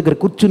టేబుల్ దగ్గర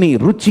కూర్చుని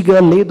రుచిగా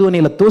లేదు అని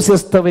ఇలా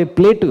తోసేస్తావే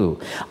ప్లేటు,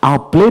 ఆ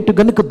ప్లేటు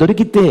కనుక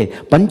దొరికితే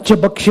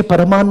పంచభక్ష్య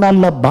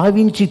పరమాన్నాల్లా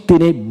భావించి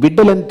తినే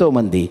బిడ్డలెంతో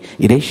మంది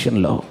ఈ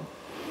దేశంలో.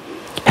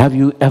 Have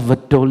you ever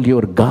told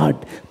your God,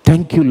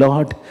 thank you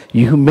Lord,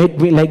 you made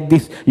me like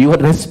this, you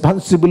are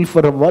responsible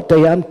for what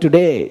I am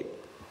today?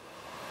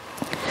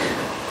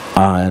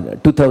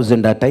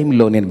 2000 ఆ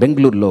టైంలో నేను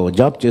బెంగళూరులో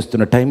జాబ్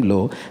చేస్తున్న టైంలో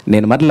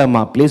నేను మరలా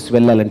మా ప్లేస్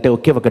వెళ్ళాలంటే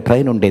ఒకే ఒక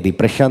ట్రైన్ ఉండేది,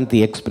 ప్రశాంతి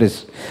ఎక్స్ప్రెస్.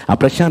 ఆ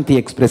ప్రశాంతి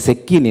ఎక్స్ప్రెస్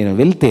ఎక్కి నేను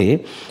వెళ్తే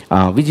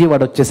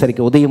విజయవాడ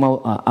వచ్చేసరికి ఉదయం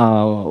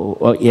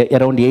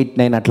అరౌండ్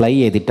 8-9 అట్లా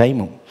అయ్యేది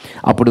టైము.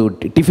 అప్పుడు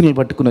టిఫిన్లు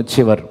పట్టుకుని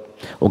వచ్చేవారు.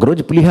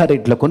 ఒకరోజు పులిహార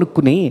ఇట్లా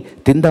కొనుక్కుని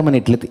తిందామని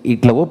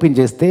ఇట్లా ఓపెన్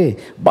చేస్తే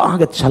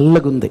బాగా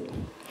చల్లగుంది,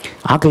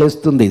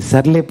 ఆకలేస్తుంది.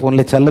 సర్లే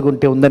పోన్లే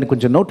చల్లగుంటే ఉందని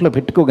కొంచెం నోట్లో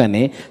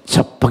పెట్టుకోగానే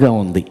చప్పగా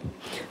ఉంది,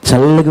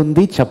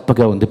 చల్లగుంది,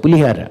 చప్పగా ఉంది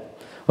పులిహార.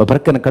 ఒక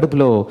ప్రక్కన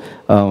కడుపులో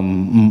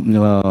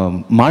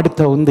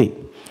మాడుతూ ఉంది.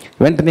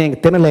 వెంటనే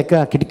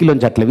తినలేక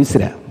కిటికీలోంచి అట్లా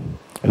విసిరా.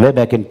 Way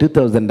back in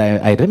 2000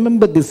 I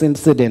remember this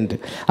incident.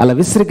 అలా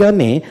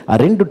విసిరిగానే ఆ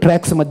 2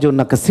 ట్రాక్స్ మధ్య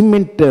ఉన్న ఒక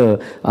సిమెంట్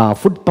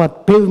ఫుట్పాత్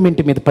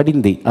పేవ్మెంట్ మీద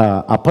పడింది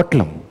ఆ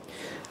పొట్లం.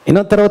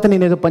 తర్వాత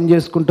నేను ఏదో పని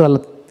చేసుకుంటూ అలా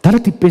తల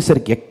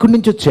తిప్పేసరికి ఎక్కడి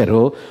నుంచి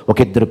వచ్చారో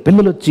ఒక 2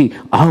 పిల్లలు వచ్చి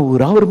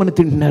ఆవురావురమని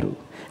తింటున్నారు.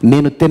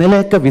 నేను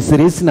తినలేక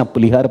విసిరేసిన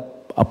పులిహార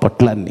ఆ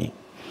పొట్లాన్ని.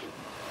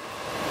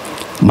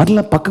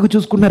 మరలా పక్కకు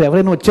చూసుకున్నారు,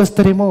 ఎవరైనా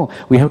వచ్చేస్తారేమో,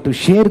 we have to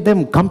share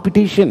them,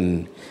 competition.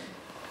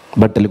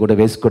 బట్టలు కూడా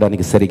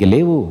వేసుకోవడానికి సరిగా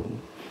లేవు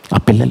ఆ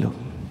పిల్లలు.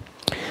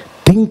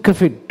 Think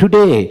of it.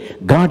 Today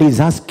God is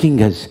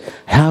asking us,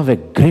 have a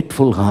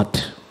grateful heart.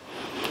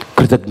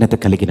 కృతజ్ఞత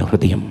కలిగిన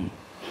హృదయం.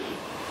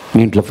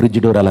 మీ ఇంట్లో ఫ్రిడ్జ్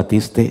డోర్ అలా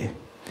తీస్తే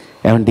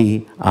ఏమండి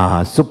ఆ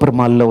సూపర్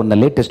మాల్లో ఉన్న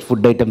లేటెస్ట్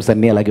ఫుడ్ ఐటమ్స్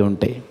అన్నీ అలాగే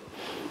ఉంటాయి.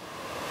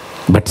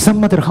 But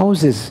some other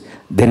houses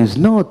there is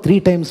no 3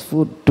 times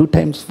food, 2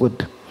 times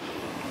food.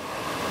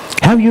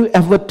 Have you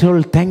ever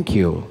told thank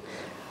you?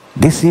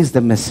 This is the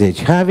message,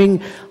 having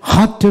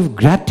heart of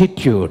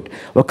gratitude.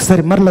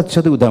 ఒకసారి మరలా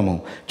చదువుదాము.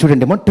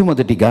 చూడండి,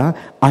 మొట్టమొదటిగా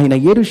ఆయన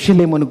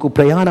యెరూషలేమునకు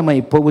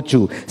ప్రయాణమైపోవచ్చు,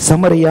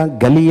 సమరయ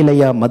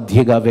గలిలయ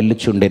మధ్యగా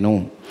వెళ్ళుచుండెను.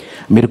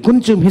 మీరు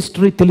కొంచెం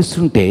హిస్టరీ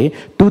తెలుసుంటే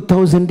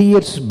 2000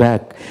 years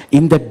back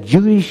in the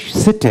Jewish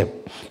setup,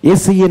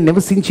 యేసయ్య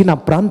నివసించిన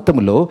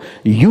ప్రాంతంలో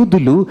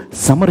యూదులు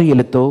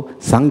సమరయులతో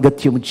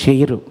సాంగత్యం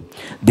చేయరు.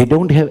 They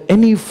don't have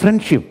any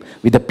friendship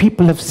with the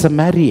people of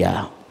Samaria.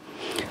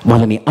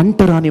 వాళ్ళని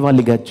అంటరాని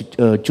వాళ్ళుగా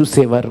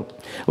చూసేవారు,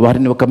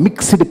 వారిని ఒక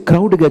మిక్స్డ్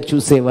క్రౌడ్గా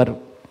చూసేవారు.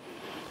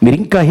 మీరు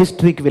ఇంకా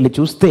హిస్టరీకి వెళ్ళి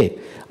చూస్తే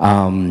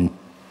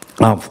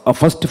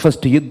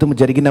ఫస్ట్ యుద్ధం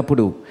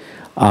జరిగినప్పుడు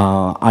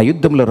ఆ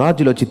యుద్ధంలో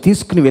రాజులు వచ్చి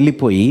తీసుకుని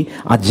వెళ్ళిపోయి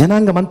ఆ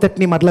జనాంగం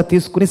అంతటినీ మరలా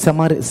తీసుకుని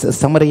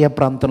సమరయ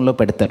ప్రాంతంలో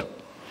పెడతారు.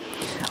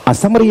 ఆ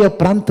సమరయ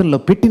ప్రాంతంలో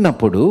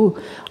పెట్టినప్పుడు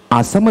ఆ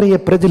సమరయ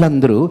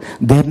ప్రజలందరూ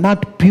they are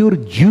not pure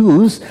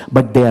juice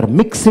but they are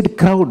mixed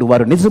crowd.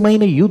 వారు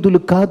నిజమైన యూదులు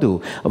కాదు,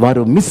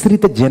 వారు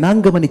మిశ్రిత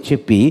జనాంగం అని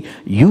చెప్పి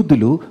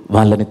యూదులు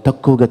వాళ్ళని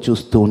తక్కువగా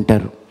చూస్తూ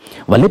ఉంటారు.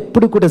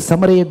 వాళ్ళెప్పుడు కూడా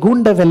సమరయ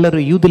గుండా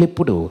వెళ్ళరు యూదులు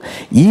ఎప్పుడు.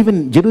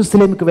 ఈవెన్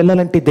జెరూసలేంకి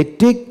వెళ్ళాలంటే they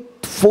take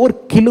 4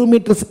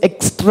 kilometers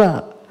extra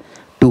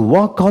to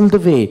walk all the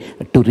way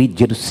to reach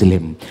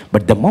Jerusalem.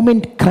 But the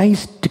moment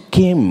Christ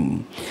came,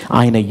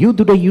 ఆయన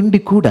యూదుడయ్యుండి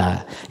కూడా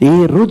ఏ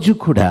రోజు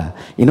కూడా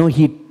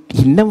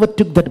he never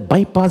took that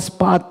bypass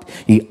path.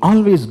 He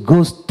always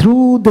goes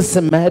through the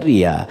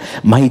Samaria.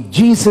 My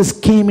Jesus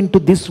came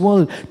into this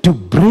world to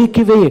break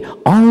away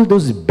all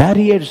those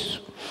barriers.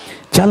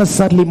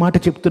 చాలాసార్లు ఈ మాట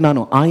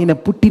చెప్తున్నాను. ఆయన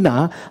పుట్టిన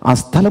ఆ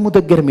స్థలము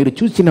దగ్గర మీరు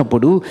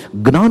చూసినప్పుడు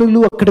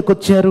జ్ఞానులు అక్కడికి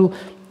వచ్చారు,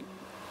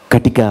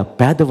 కటిక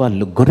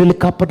పేదవాళ్ళు గొర్రెల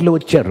కాపర్లు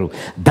వచ్చారు.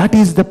 That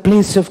is the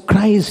place of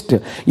Christ.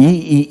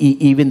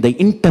 Even the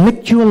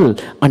intellectual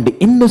and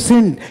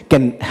innocent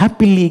can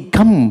happily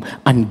come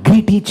and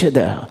greet each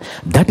other.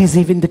 That is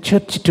even the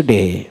church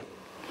today.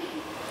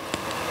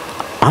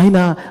 ఆయన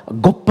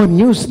గొప్ప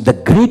న్యూస్, ద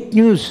గ్రేట్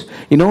న్యూస్,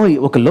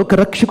 ఒక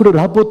లోకరక్షకుడు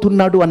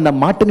రాబోతున్నాడు అన్న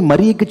మాటని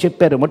మరియకి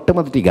చెప్పారు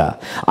మొట్టమొదటిగా.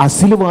 ఆ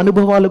సిలువ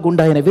అనుభవాల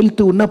గుండా ఆయన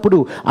వెళ్తూ ఉన్నప్పుడు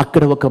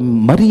అక్కడ ఒక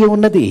మరియ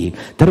ఉన్నది.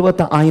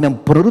 తర్వాత ఆయన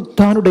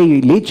పునరుత్థానుడై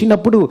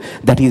లేచినప్పుడు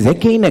that is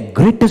again a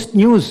greatest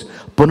news.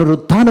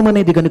 పునరుత్థానం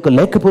అనేది కనుక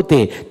లేకపోతే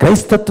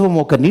క్రైస్తత్వం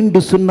ఒక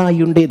నిండు సున్నా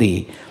అయి ఉండేది.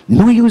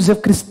 No use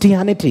of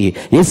Christianity.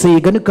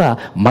 యేసయ్య గనుక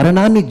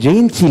మరణాన్ని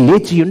జయించి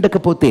లేచి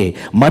ఉండకపోతే,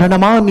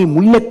 మరణమా నీ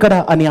ముల్లెక్కడ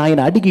అని ఆయన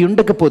అడిగి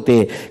ఉండకపోతే,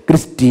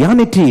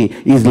 Christianity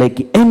is like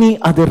any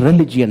other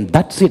religion.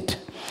 That's it.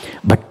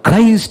 But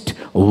Christ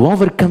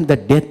overcome the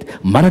death.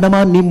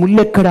 మరణమా నీ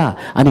ముల్లెక్కడా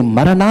అని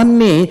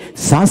మరణాన్నే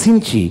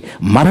శాసించి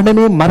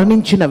మరణమే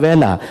మరణించిన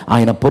వేళ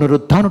ఆయన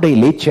పునరుత్థానుడై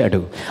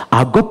లేచాడు.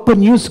 ఆ గొప్ప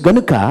న్యూస్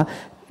గనుక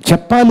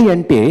చెప్పాలి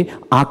అంటే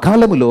ఆ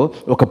కాలంలో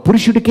ఒక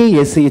పురుషుడికే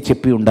యేసయ్య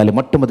చెప్పి ఉండాలి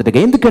మొట్టమొదటిగా.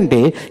 ఎందుకంటే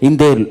ఇన్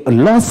దేర్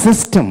లా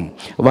సిస్టమ్,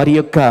 వారి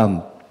యొక్క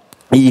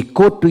ఈ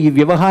కోర్టు ఈ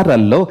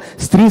వ్యవహారాల్లో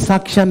స్త్రీ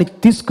సాక్ష్యాన్ని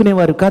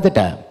తీసుకునేవారు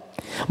కాదట.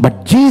 But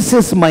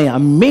Jesus, my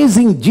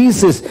amazing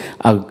Jesus,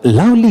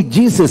 lovely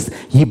Jesus,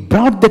 he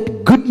brought that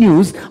good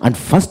news and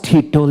first he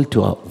told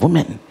to a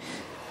woman.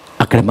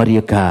 అక్కడ మరి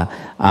యొక్క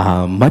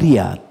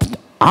మరియా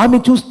ఆమె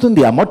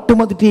చూస్తుంది ఆ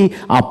మొట్టమొదటి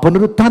ఆ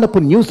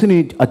పునరుత్థానపు న్యూస్ని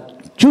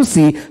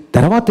చూసి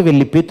తర్వాత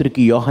వెళ్ళి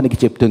పేతురికి యోహానికి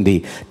చెప్తుంది.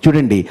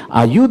 చూడండి,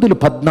 ఆ యూదులు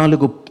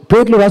 14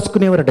 పేర్లు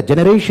రాసుకునేవారట.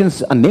 జనరేషన్స్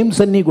ఆ నేమ్స్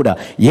అన్నీ కూడా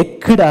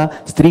ఎక్కడ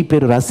స్త్రీ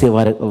పేరు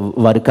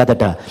రాసేవారు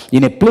కాదట.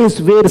 In a place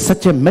where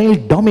such a male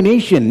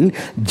domination,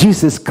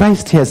 Jesus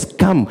Christ Hess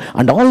come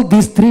and all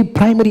these 3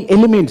 primary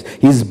elements,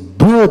 his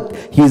birth,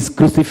 his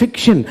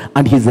crucifixion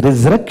and his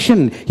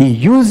resurrection, he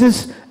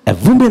uses a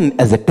woman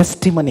as a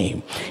testimony.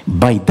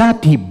 By that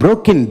he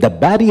broke in the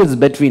barriers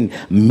between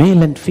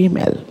male and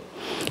female,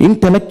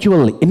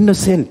 intellectual,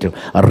 innocent,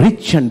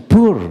 rich and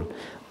poor.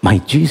 My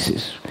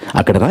Jesus.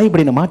 అక్కడ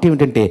రాయబడిన మాట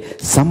ఏమిటంటే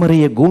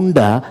సమరయ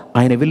గుండా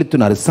ఆయన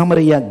వెళుతున్నారు.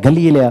 సమరయ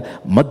గలీల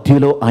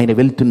మధ్యలో ఆయన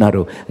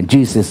వెళ్తున్నారు.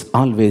 Jesus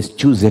always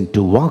chosen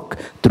to walk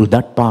through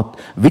that path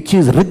which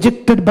is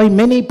rejected by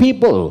many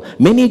people,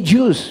 many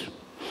juice.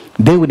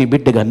 దేవుని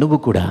బిడ్డగా నువ్వు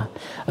కూడా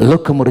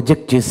లోకము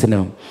రిజెక్ట్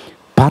చేసిన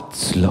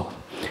పాత్స్లో,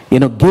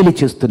 గేలి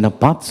చేస్తున్న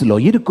పాత్స్లో,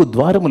 ఇరుకు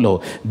ద్వారములో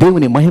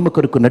దేవుని మహిమ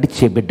కొరకు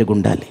నడిచే బిడ్డగా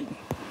ఉండాలి.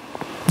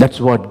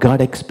 That's what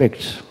God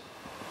expects.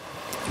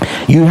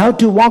 You have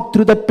to walk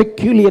through that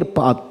peculiar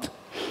path.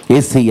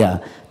 యేసయ్య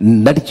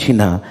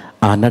నడిచిన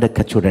ఆ నడక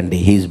చూడండి.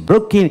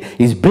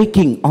 He's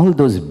breaking all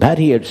those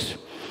barriers.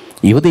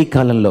 ఈ ఉదయ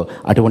కాలంలో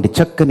అటువంటి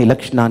చక్కని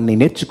లక్షణాన్ని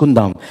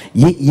నేర్చుకుందాం.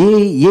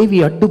 ఏవి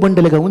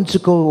అడ్డుబండలుగా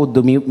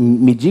ఉంచుకోవద్దు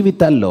మీ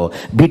జీవితాల్లో.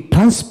 Be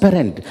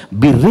transparent,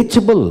 B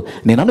reachable.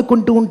 నేను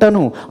అనుకుంటూ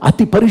ఉంటాను,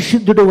 అతి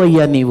పరిశుద్ధుడు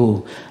అయ్యా నీవు.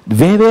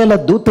 వేవేల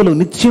దూతలు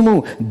నిత్యము,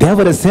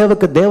 దేవర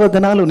సేవక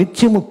దేవగణాలు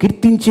నిత్యము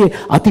కీర్తించే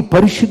అతి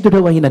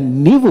పరిశుద్ధుడు అయిన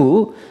నీవు.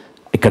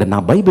 ఇక్కడ నా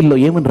బైబిల్లో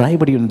ఏమని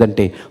రాయబడి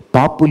ఉందంటే,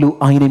 పాపులు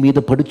ఆయన మీద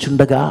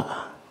పడుచుండగా.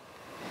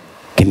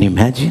 Can you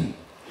imagine?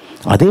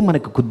 అదే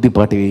మనకు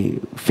కొద్దిపాటి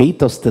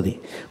ఫెయిత్ వస్తుంది.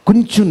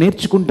 కొంచెం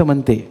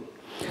నేర్చుకుంటామంతే.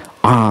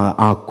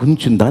 ఆ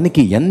కొంచెం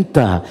దానికి ఎంత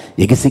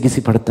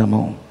ఎగిసిగిసి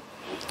పడతామో.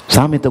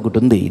 సామెత ఒకటి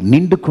ఉంది,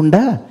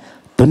 నిండుకుండా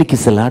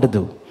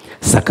తొనికిసలాడదు,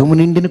 సగము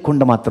నిండిన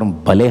కుండ మాత్రం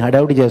భలే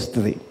హడావుడి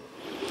చేస్తుంది.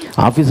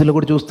 ఆఫీసులో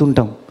కూడా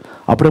చూస్తుంటాం.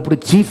 అప్పుడప్పుడు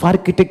చీఫ్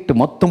ఆర్కిటెక్ట్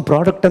మొత్తం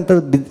ప్రోడక్ట్ అంతా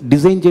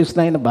డిజైన్ చేసిన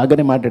ఆయన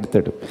బాగానే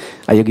మాట్లాడతాడు.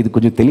 అయ్యో ఇది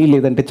కొంచెం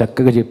తెలియలేదంటే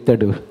చక్కగా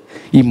చెప్తాడు.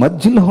 ఈ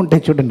మధ్యలో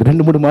ఉంటాయి చూడండి,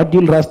 2-3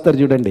 మాడ్యూల్ రాస్తారు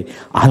చూడండి,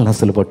 వాళ్ళని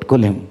అసలు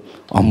పట్టుకోలేం.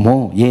 అమ్మో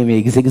ఏమి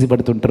ఎగిసెగిసి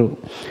పడుతుంటారు.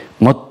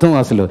 మొత్తం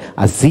అసలు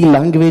ఆ సి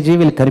లాంగ్వేజే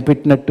వీళ్ళు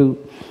కనిపెట్టినట్టు.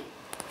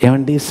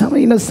 ఏమండి,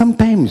 some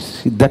times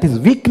that is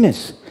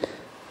weakness.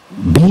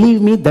 Believe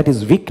me, that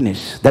is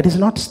weakness, that is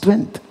not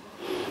strength.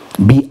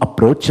 Be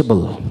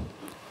approachable,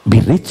 be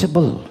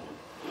reachable.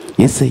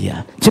 యేసయ్య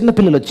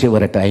చిన్నపిల్లలు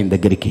వచ్చేవారట ఆయన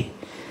దగ్గరికి.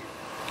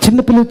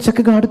 చిన్నపిల్లలు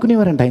చక్కగా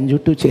ఆడుకునేవారంట ఆయన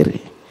చుట్టూ చేరి.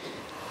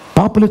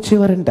 పాపలు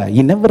వచ్చేవారంట.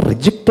 ఈ నెవర్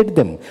రిజెక్టెడ్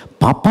దెమ్.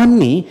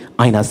 పాపాన్ని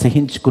ఆయన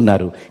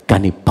అసహించుకున్నారు,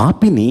 కానీ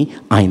పాపిని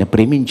ఆయన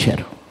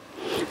ప్రేమించారు.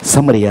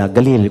 సమరయ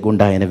గలిలయ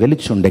గుండా ఆయన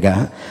వెలుచుండగా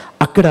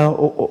అక్కడ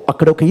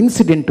ఒక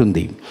ఇన్సిడెంట్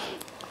ఉంది.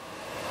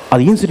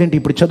 అది ఇన్సిడెంట్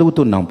ఇప్పుడు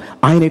చదువుతున్నాం.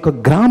 ఆయన యొక్క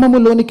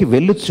గ్రామములోనికి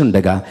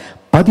వెళ్ళుచుండగా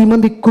 10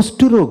 మంది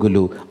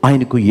కుష్ఠరోగులు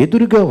ఆయనకు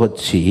ఎదురుగా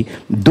వచ్చి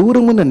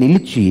దూరమున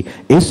నిలిచి,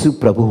 యేసు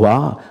ప్రభువా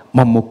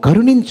మమ్ము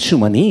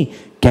కరుణించుమని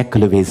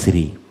కేకలు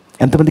వేసిరి.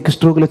 ఎంతమంది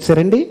కుష్ఠరోగులు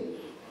వచ్చారండి?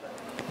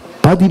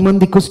 10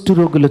 మంది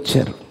కుష్ఠరోగులు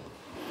వచ్చారు.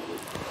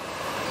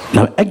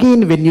 Now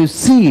again when you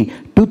see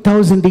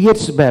 2000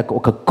 years back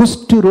ఒక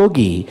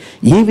కుష్ఠరోగి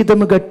ఏ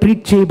విధముగా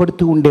ట్రీట్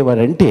చేయబడుతూ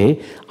ఉండేవారంటే,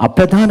 ఆ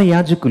ప్రధాన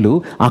యాజకులు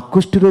ఆ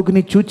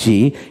కుష్ఠరోగిని చూచి,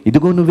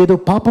 ఇదిగో నువ్వేదో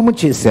పాపము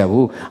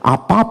చేశావు, ఆ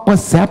పాప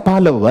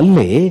శాపాల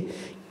వల్లే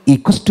ఈ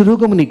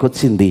కుష్ఠరోగము నీకు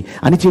వచ్చింది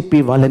అని చెప్పి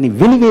వాళ్ళని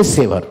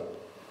వెలివేసేవారు.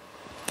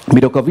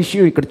 మీరు ఒక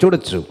విషయం ఇక్కడ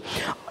చూడొచ్చు.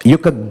 ఈ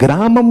యొక్క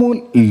గ్రామము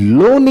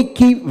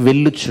లోనికి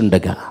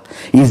వెళ్ళుచుండగా,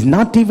 is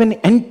not even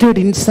entered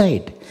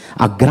inside.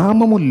 ఆ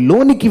గ్రామము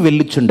లోనికి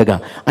వెళ్ళుచుండగా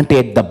అంటే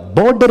at the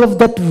border of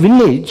that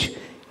village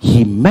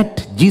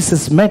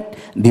Jesus met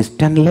this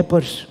 10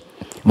 lepers.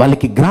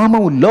 వాళ్ళకి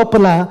గ్రామము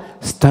లోపల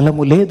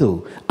స్థలము లేదు,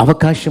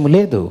 అవకాశము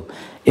లేదు.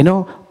 యూనో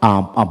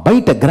ఆ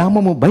బయట,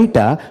 గ్రామము బయట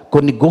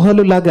కొన్ని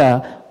గుహలు లాగా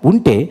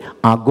ఉంటే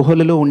ఆ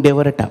గుహలలో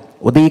ఉండేవారట.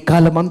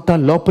 ఉదయకాలం అంతా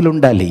లోపల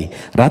ఉండాలి,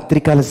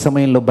 రాత్రికాల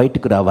సమయంలో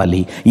బయటకు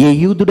రావాలి. ఏ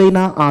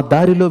యూదుడైనా ఆ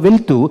దారిలో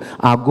వెళ్తూ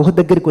ఆ గుహ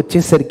దగ్గరికి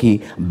వచ్చేసరికి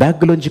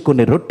బ్యాగ్లోంచి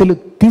కొన్ని రొట్టెలు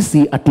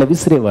తీసి అట్లా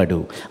విసిరేవాడు,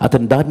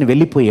 అతని దారిని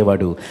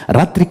వెళ్ళిపోయేవాడు.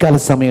 రాత్రికాల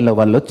సమయంలో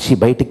వాళ్ళు వచ్చి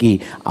బయటికి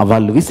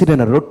వాళ్ళు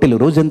విసిరిన రొట్టెలు,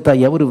 రోజంతా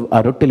ఎవరు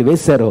ఆ రొట్టెలు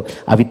వేశారో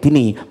అవి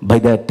తిని,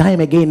 by the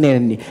time again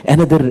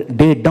another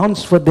day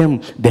dance for them,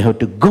 they have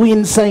to go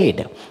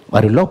inside.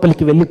 వారు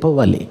లోపలికి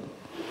వెళ్ళిపోవాలి.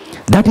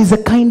 That is the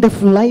kind of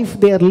life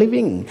they are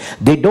living.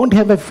 They don't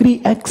have a free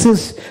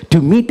access to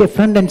meet a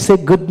friend and say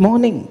good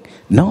morning.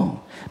 No,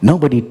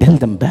 nobody tell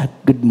them back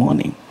good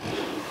morning.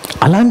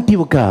 అలాంటి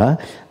ఒక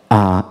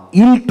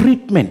ఇల్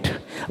treatment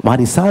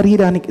వారి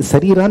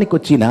శరీరానికి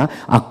వచ్చిన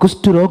ఆ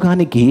కుష్ఠ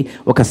రోగానికి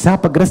ఒక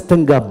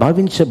శాపగ్రస్తంగా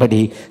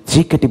భావించబడి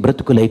చీకటి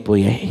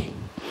బ్రతుకులైపోయాయి.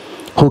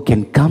 Who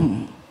can come?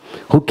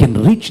 Who can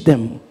reach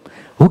them?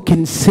 Who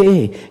can say,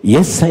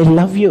 yes, I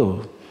love you?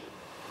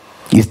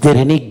 Is there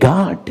any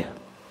God?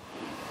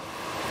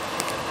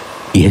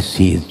 Yes,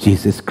 he is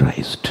Jesus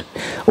Christ.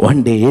 One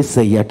day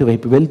యేసయ్య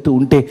అటువైపు వెళ్తూ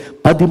ఉంటే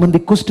 10 మంది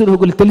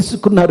కుష్ఠరోగులు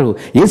తెలుసుకున్నారు,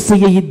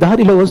 యేసయ్య ఈ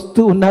దారిలో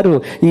వస్తూ ఉన్నారు.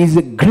 Is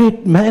a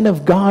great man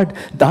of God,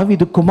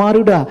 దావీదు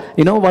కుమారుడా.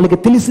 వాళ్ళకి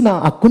తెలిసిన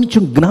ఆ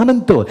కొంచెం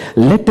జ్ఞానంతో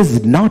let us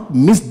not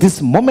miss this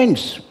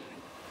moments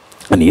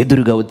అని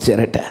ఎదురుగా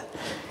వచ్చారట.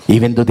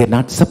 Even though they're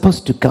not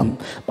supposed to come,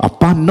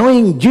 upon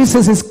knowing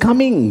Jesus is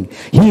coming,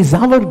 he is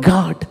our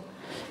God,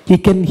 he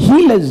can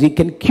heal us, he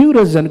can cure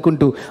us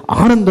అనుకుంటూ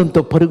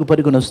ఆనందంతో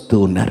పరుగున వస్తూ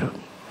ఉన్నారు.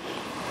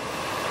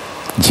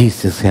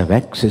 Jesus have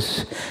access.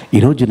 ఈ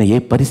రోజున ఏ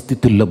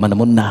పరిస్థితుల్లో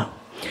మనమున్నా,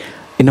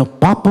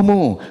 పాపము,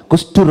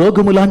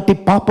 కుష్ఠరోగము లాంటి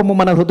పాపము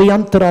మన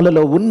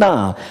హృదయాంతరాలలో ఉన్నా,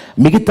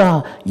 మిగతా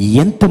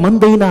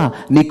ఎంతమందైనా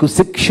నీకు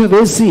శిక్ష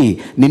వేసి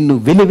నిన్ను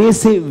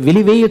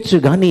వెలివేయచ్చు,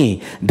 కానీ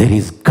there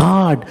is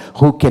God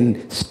who can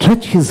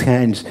stretch his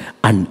hands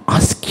and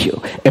ask you,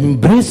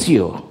 embrace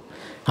you,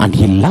 and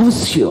he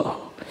loves you.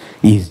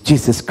 Is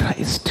Jesus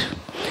Christ.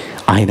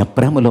 ఆయన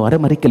ప్రేమలో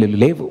అరమరికలు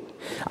లేవు,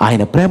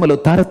 ఆయన ప్రేమలో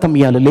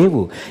తారతమ్యాలు లేవు.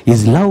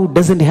 His love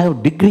doesn't have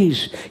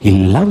degrees. He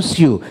loves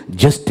you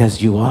just as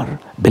you are.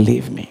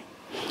 Believe me.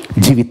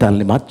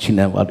 జీవితాలని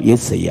మార్చిన వారు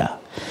యేసయ్య.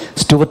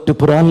 స్టువర్ట్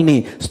పురాల్ని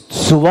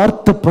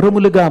సువార్త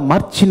పురములుగా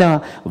మార్చిన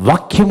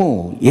వాక్యము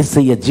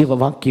యేసయ్య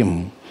జీవవాక్యం.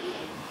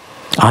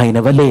 ఆయన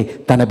వలె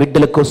తన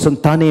బిడ్డల కోసం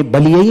తానే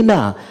బలి అయిన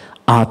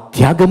ఆ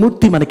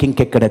త్యాగమూర్తి మనకి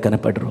ఇంకెక్కడ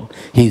కనపడరు.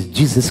 He is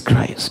Jesus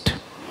Christ.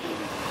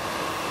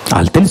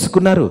 వాళ్ళు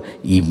తెలుసుకున్నారు,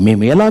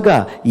 మేము ఎలాగా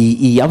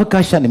ఈ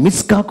అవకాశాన్ని మిస్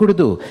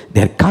కాకూడదు. They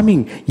are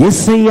coming.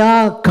 యేసయ్యా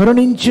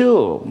కరుణించు.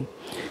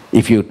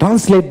 If you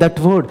translate that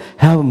word,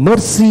 have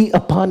mercy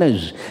upon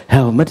us,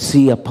 have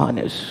mercy upon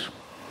us.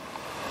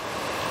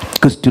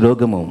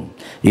 కుష్ఠరోగము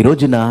ఈ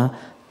రోజున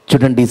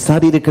చూడండి,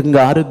 శారీరకంగా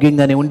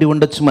ఆరోగ్యంగానే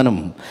ఉండొచ్చు మనం,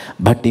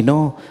 బట్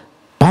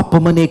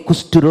పాపమనే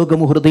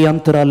కుష్ఠరోగము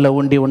హృదయాంతరాల్లో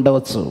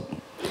ఉండవచ్చు.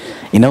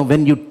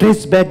 when you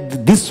trace back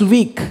this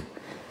week,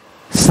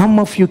 some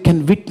of you can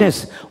witness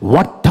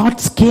what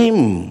thoughts came.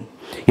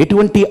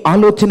 ఎటువంటి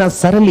ఆలోచన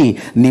సరళి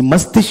నీ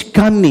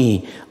మస్తిష్కాన్ని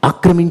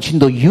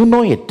ఆక్రమించిందో. You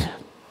know it.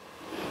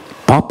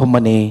 పాపం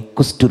అనే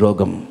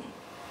కుష్ఠరోగం.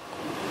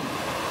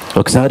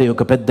 ఒకసారి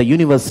ఒక పెద్ద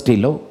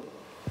యూనివర్సిటీలో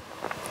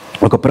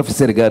ఒక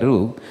ప్రొఫెసర్ గారు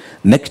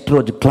నెక్స్ట్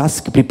రోజు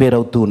క్లాస్కి ప్రిపేర్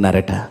అవుతూ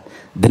ఉన్నారట.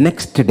 ద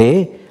నెక్స్ట్ డే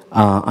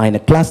ఆయన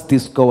క్లాస్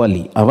తీసుకోవాలి,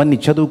 అవన్నీ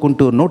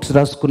చదువుకుంటూ నోట్స్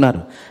రాసుకున్నారు.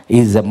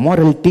 Is a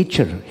moral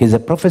teacher, is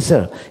a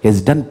professor, is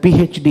done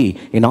PhD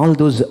in all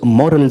those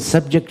moral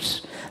subjects.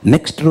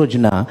 Next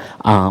రోజున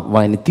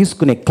ఆయన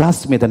తీసుకునే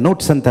క్లాస్ మీద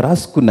నోట్స్ అంతా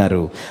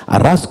రాసుకున్నారు. ఆ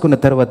రాసుకున్న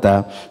తర్వాత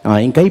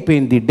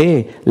ఇంకైపోయింది day,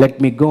 let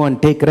me go and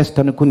take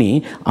rest అనుకుని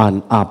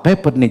ఆ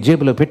పేపర్ని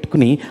జేబులో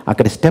పెట్టుకుని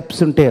అక్కడ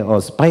స్టెప్స్ ఉంటే,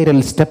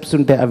 స్పైరల్ స్టెప్స్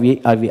ఉంటే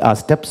అవి ఆ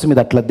స్టెప్స్ మీద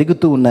అట్లా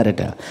దిగుతూ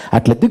ఉన్నారట.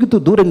 అట్లా దిగుతూ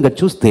దూరంగా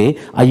చూస్తే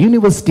ఆ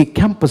యూనివర్సిటీ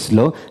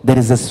క్యాంపస్లో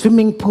there is a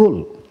swimming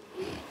pool.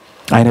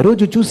 ఆయన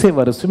రోజు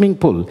చూసేవారు స్విమ్మింగ్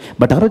పూల్,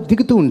 బట్ ఆ రోజు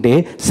దిగుతూ ఉంటే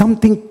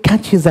సంథింగ్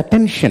క్యాచ్ హిస్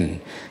అటెన్షన్.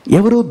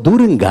 ఎవరో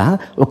దూరంగా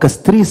ఒక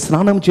స్త్రీ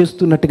స్నానం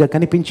చేస్తున్నట్టుగా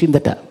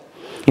కనిపించిందట.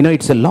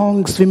 It's a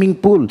long swimming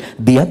pool.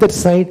 The other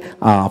side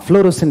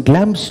fluorescent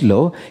ల్యాంప్స్లో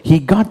he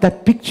got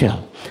that picture.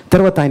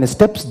 తర్వాత ఆయన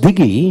స్టెప్స్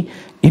దిగి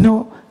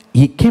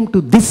he came to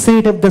this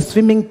side of the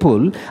swimming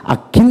pool.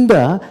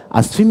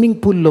 ఆ స్విమ్మింగ్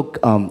పూల్లో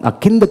ఆ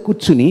కింద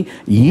కూర్చుని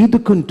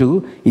ఈదుకుంటూ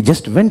he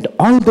just went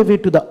all the way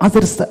to the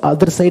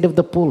other side of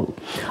the pool.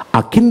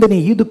 ఆ కిందని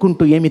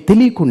ఈదుకుంటూ ఏమి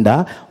తెలియకుండా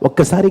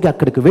ఒక్కసారిగా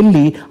అక్కడికి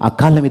వెళ్ళి ఆ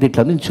కాళ్ళ మీద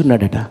ఇట్లా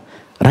నుంచున్నాడట,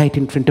 right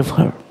in front of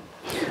her.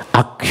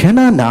 ఆ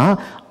క్షణాన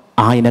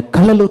ఆయన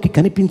కళ్ళలోకి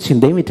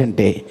కనిపించింది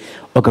ఏమిటంటే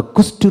ఒక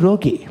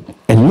కుష్ఠరోగి,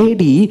 a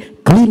lady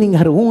cleaning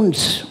her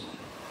wounds.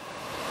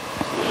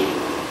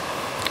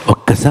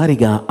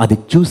 ఒక్కసారిగా అది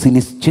చూసి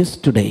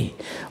నిశ్చేష్టుడై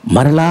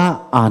మరలా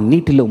ఆ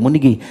నీటిలో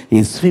మునిగి ఈ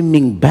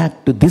swimming back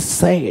to this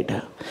side.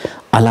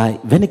 అలా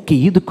వెనక్కి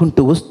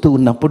ఈదుకుంటూ వస్తూ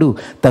ఉన్నప్పుడు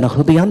తన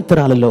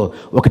హృదయాంతరాలలో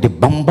ఒకటి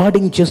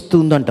బంబార్డింగ్ చేస్తూ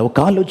ఉందంట, ఒక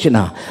ఆలోచన.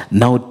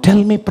 Now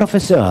tell me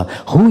professor,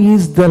 who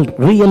is the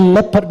real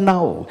leopard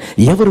now?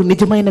 ఎవరు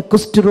నిజమైన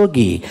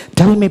కుష్ఠరోగి?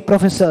 టెల్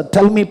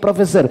మీ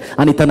ప్రొఫెసర్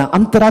అని తన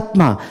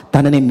అంతరాత్మ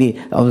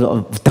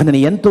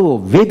తనని ఎంతో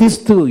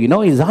వేధిస్తూ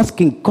is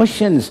asking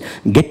questions,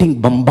 getting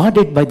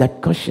bombarded by that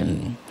question.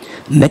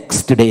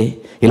 Next day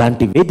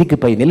ఇలాంటి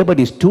వేదికపై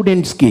నిలబడి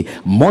స్టూడెంట్స్కి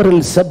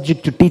మోరల్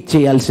సబ్జెక్ట్ టీచ్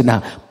చేయాల్సిన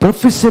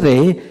ప్రొఫెసరే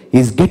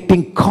is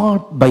getting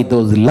cot by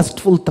those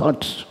lustful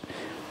thoughts.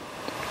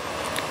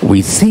 We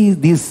see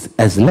these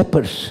as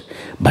lepers,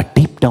 but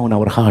deep down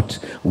our hearts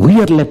we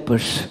are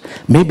lepers.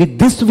 Maybe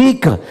this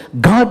week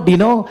God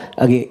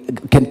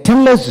can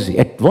tell us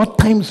at what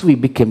times we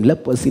became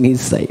lepers in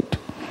his sight.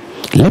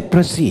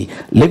 Leprosy.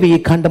 లేవియీ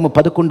కాండము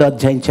 11వ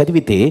అధ్యాయం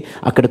చదివితే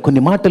అక్కడ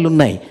కొన్ని మాటలు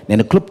ఉన్నాయి.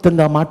 నేను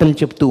క్లుప్తంగా మాటలు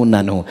చెప్తూ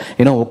ఉన్నాను.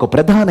 ఒక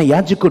ప్రధాన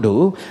యాజకుడు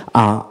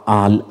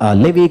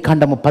లేవియీ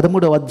కాండము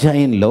 13వ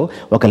అధ్యాయంలో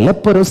ఒక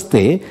లెప్పర్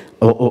వస్తే,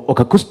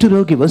 ఒక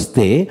కుష్ఠరోగి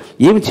వస్తే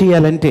ఏమి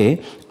చేయాలంటే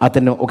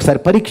అతను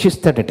ఒకసారి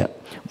పరీక్షిస్తాడట,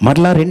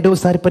 మరలా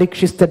రెండవసారి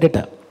పరీక్షిస్తాడట.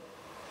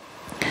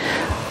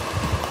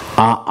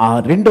 ఆ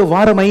రెండో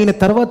వారం అయిన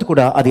తర్వాత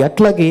కూడా అది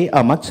అట్లాగే ఆ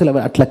మచ్చలు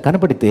అట్లా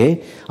కనబడితే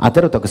ఆ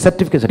తర్వాత ఒక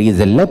సర్టిఫికేట్,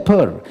 ఈజ్ ఎ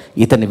లెపర్,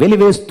 ఇతన్ని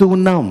వెలివేస్తూ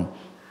ఉన్నాం.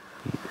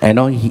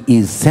 He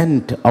is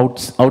cent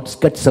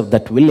outskirts of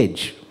that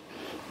village.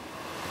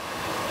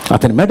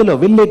 అతని మెడలో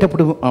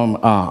వెళ్ళేటప్పుడు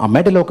ఆ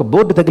మెడలో ఒక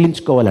బోర్డు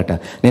తగిలించుకోవాలట,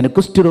 నేను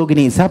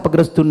కుష్ఠరోగిని,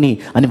 శాపగ్రస్తుని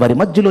అని వారి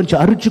మధ్యలోంచి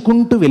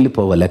అరుచుకుంటూ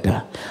వెళ్ళిపోవాలట.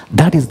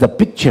 That is the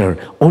picture,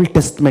 old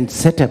testament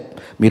setup.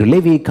 మీరు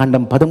లేవి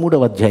కాండం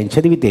 13వ అధ్యాయం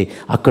చదివితే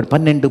అక్కడ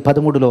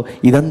 12-13లో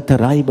ఇదంతా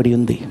రాయబడి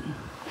ఉంది.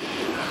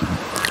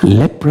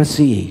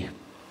 లెప్రసీ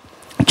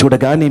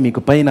చూడగానే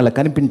మీకు పైన అలా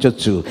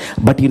కనిపించవచ్చు,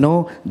 but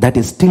that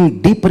is still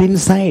deeper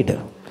inside.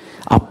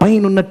 ఆ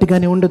పైన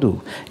ఉన్నట్టుగానే ఉండదు.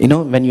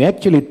 When you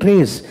actually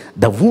trace,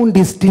 the wound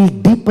is still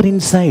deeper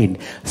inside.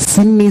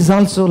 Sin is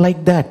also like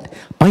that.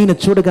 పైన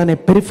చూడగానే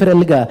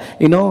పెరిఫెరల్గా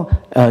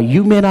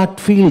you may not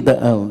feel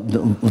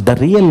the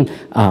real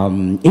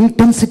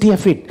intensity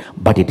of it,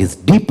 but it is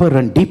deeper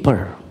and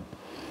deeper.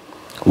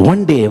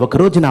 One day ఒక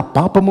రోజు నా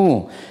పాపము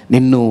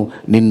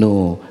నిన్ను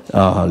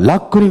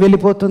లాక్కుని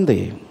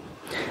వెళ్ళిపోతుంది.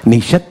 నీ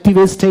శక్తి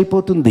వేస్ట్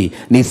అయిపోతుంది,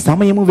 నీ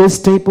సమయము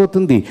వేస్ట్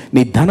అయిపోతుంది,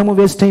 నీ ధనము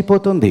వేస్ట్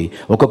అయిపోతుంది.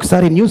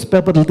 ఒక్కొక్కసారి న్యూస్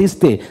పేపర్లు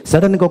తీస్తే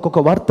సడన్గా ఒక్కొక్క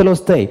వార్తలు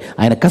వస్తాయి.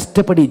 ఆయన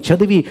కష్టపడి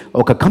చదివి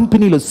ఒక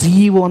కంపెనీలో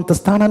CEO అంత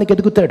స్థానానికి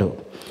ఎదుగుతాడు.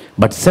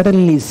 But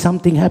suddenly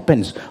something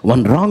happens,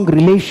 one wrong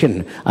relation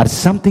or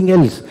something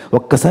else.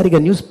 ఒక్కసారిగా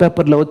న్యూస్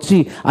పేపర్లో వచ్చి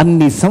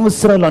అన్ని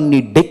సంవత్సరాలు,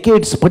 అన్ని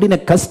డెకేడ్స్ పడిన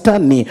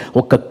కష్టాన్ని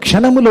ఒక్క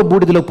క్షణములో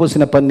బూడిదలో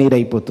పోసిన పన్నీరు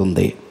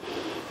అయిపోతుంది.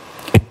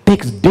 It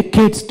takes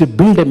decades to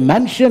build a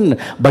mansion,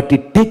 but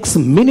it takes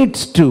minutes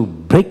to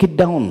break it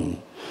down.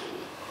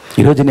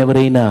 ఈరోజు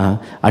ఎవరైనా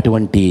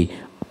అటువంటి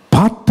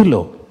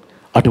పాత్తులో,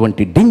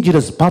 అటువంటి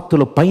డేంజరస్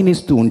పాత్తులో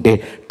పయనిస్తూ ఉంటే,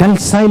 tell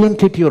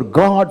silently to your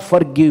God,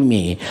 forgive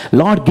me,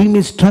 lord give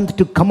me strength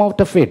to come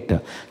out of it.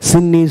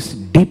 Sin is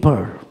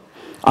deeper,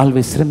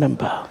 always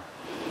remember.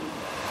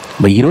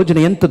 ఈ రోజున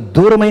ఎంత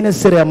దూరమైనా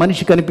సరే ఆ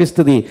మనిషికి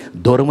అనిపిస్తుంది,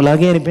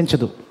 దూరంలాగే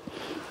అనిపించదు.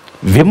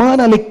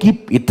 విమానాలకి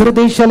ఇతర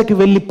దేశాలకి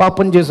వెళ్ళి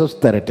పాపం చేసి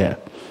వస్తారట.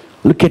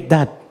 Look at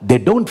that. They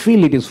don't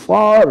feel it is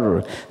far,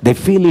 they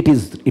feel it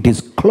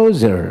is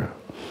closure.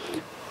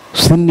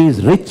 Sin is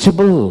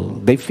reachable,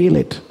 they feel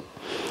it.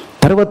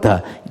 తర్వాత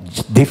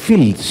they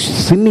feel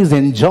sin is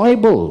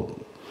enjoyable.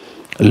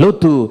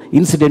 లోతు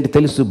ఇన్సిడెంట్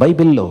తెలుసు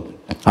బైబిల్లో.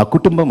 ఆ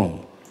కుటుంబము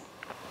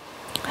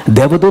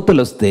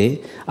దేవదూతలు వస్తే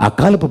ఆ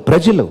కాలపు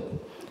ప్రజలు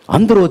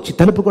అందరూ వచ్చి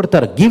తలుపు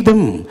కొడతారు. Give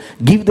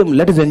them,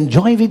 let us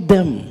enjoy with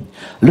them.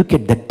 Look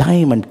at the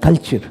time and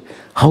culture,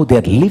 how they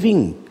are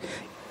living.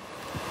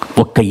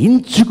 ఒక్క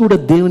ఇంచు కూడా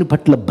దేవుని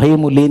పట్ల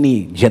భయము లేని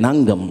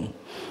జనాంగం.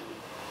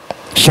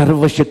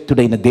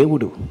 సర్వశక్తుడైన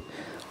దేవుడు,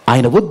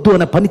 ఆయన వద్దు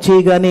అన్న పని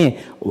చేయగానే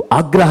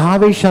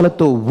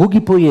ఆగ్రహావేశాలతో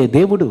ఊగిపోయే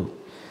దేవుడు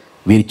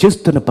వీరు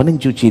చేస్తున్న పనిని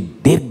చూచి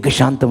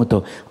దీర్ఘశాంతముతో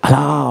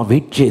అలా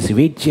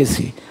వెయిట్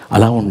చేసి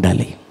అలా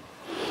ఉండాలి.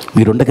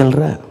 మీరు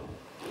ఉండగలరా?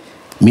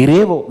 మీరే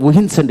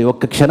ఊహించండి,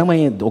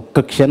 ఒక్క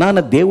క్షణాన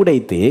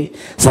దేవుడైతే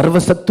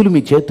సర్వశక్తులు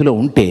మీ చేతిలో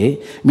ఉంటే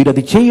మీరు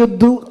అది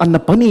చేయొద్దు అన్న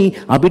పని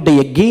ఆ బిడ్డ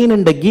అగైన్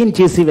అండ్ అగైన్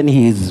చేసి when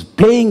he is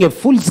playing a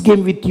fulls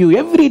game with you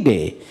every day,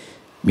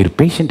 మీరు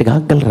పేషెంట్గా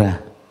ఆగలరా?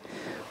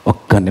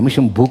 ఒక్క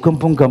నిమిషం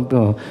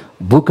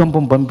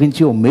భూకంపం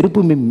పంపించి ఓ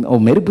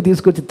మెరుపు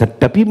తీసుకొచ్చి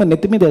టపీమ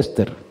నెత్తి మీద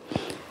వేస్తారు.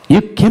 You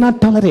cannot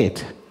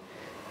tolerate.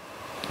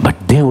 బట్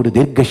దేవుడు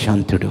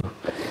దీర్ఘశాంతుడు.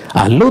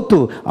 ఆ లోతు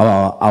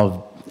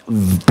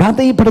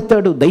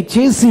ప్రాధేయపడతాడు,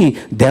 దయచేసి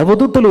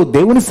దేవదూతలు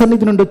దేవుని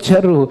సన్నిధి నుండి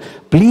వచ్చారు,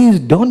 please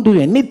don't do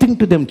anything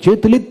to them,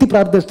 చేతులెత్తి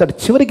ప్రార్థిస్తాడు.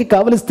 చివరికి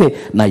కావలిస్తే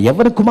నా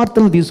ఎవరి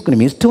కుమార్తెలను తీసుకుని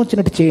మీ ఇష్టం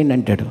వచ్చినట్టు చేయండి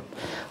అంటాడు.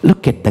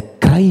 Look at the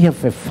cry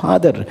of a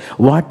father,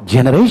 what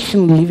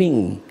generation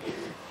living.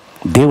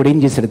 దేవుడు ఏం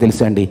చేశాడో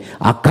తెలుసా అండి?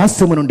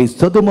 ఆకాశము నుండి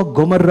సొదొమ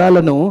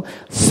గొమొర్రాలను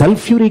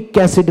సల్ఫ్యూరిక్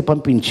యాసిడ్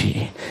పంపించి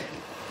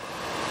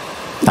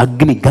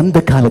అగ్ని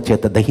గంధకాల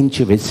చేత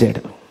దహించి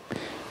వేశాడు.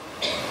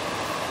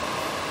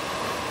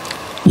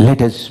 Let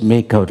us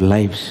make our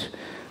lives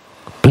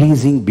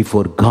pleasing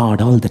before God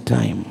all the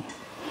time.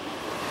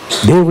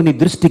 దేవుని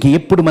దృష్టికి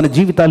ఎప్పుడు మన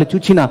జీవితాలు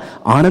చూచినా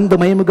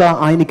ఆనందమయముగా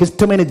ఆయనకి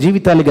ఇష్టమైన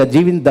జీవితాలుగా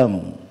జీవిద్దాం.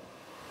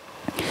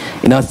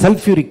 నా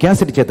సల్ఫ్యూరిక్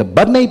యాసిడ్ చేత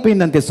బర్న్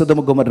అయిపోయిందంతే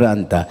సొదొమ గొమొర్రా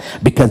అంతా.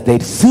 Because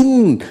there sin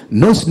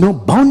nose no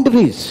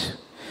boundaries.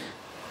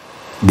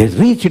 They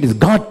reach it is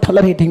God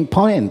tolerating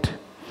point.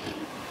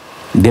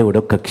 దేవుడు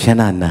ఒక్క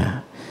క్షణాన్న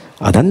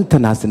అదంతా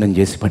నాశనం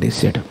చేసి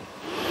పడేశాడు.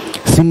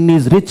 Sin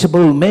is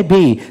reachable, maybe.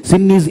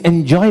 Sin is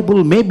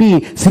enjoyable, maybe.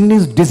 Sin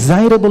is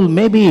desirable,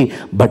 maybe.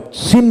 But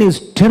sin is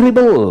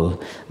terrible.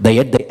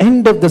 At the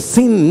end of the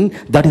sin,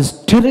 that is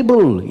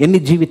terrible.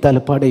 ఎన్ని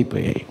జీవితాలు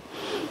పాడైపోయాయి.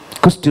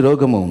 కుష్టి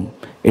రోగము,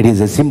 it is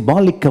a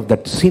symbolic of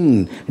that sin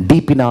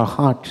deep in our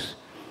hearts.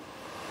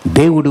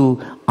 దేవుడు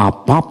ఆ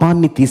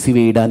పాపాన్ని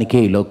తీసివేయడానికే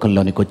ఈ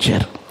లోకంలోనికి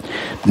వచ్చారు.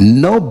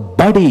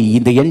 Nobody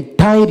in the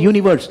entire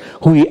universe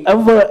who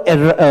ever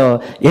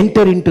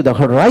enter into the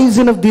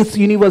horizon of this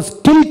universe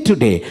till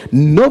today,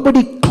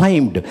 nobody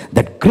claimed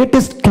that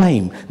greatest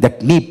claim that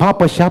నీ పాప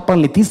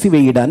శాపాల్ని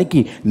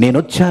తీసివేయడానికి నేను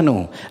వచ్చాను,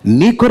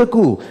 నీ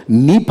కొరకు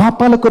నీ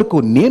పాపాల కొరకు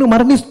నేను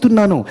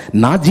మరణిస్తున్నాను,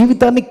 నా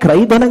జీవితాన్ని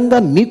క్రయధనంగా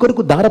నీ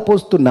కొరకు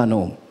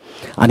ధారపోస్తున్నాను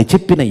అని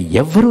చెప్పిన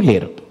ఎవ్వరూ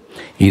లేరు.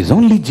 Is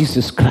only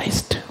Jesus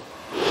Christ.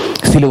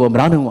 శిలువ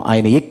మ్రాను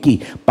ఆయన ఎక్కి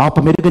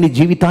పాపమెరుగని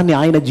జీవితాన్ని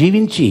ఆయన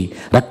జీవించి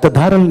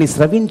రక్తధారల్ని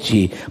స్రవించి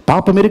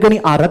పాపమెరుగని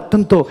ఆ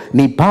రక్తంతో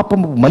నీ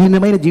పాపము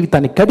మలినమైన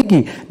జీవితాన్ని కడిగి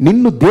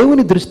నిన్ను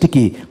దేవుని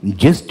దృష్టికి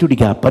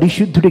జ్యేష్ఠుడిగా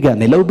పరిశుద్ధుడిగా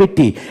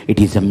నిలవబెట్టి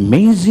it is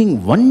amazing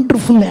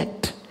wonderful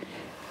act,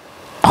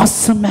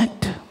 awesome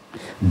act.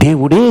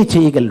 దేవుడే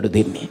చేయగలడు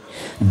దీన్ని.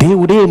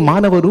 దేవుడే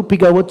మానవ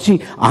రూపిగా వచ్చి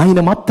ఆయన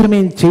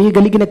మాత్రమే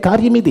చేయగలిగిన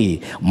కార్యం ఇది.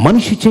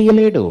 మనిషి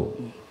చేయలేడు.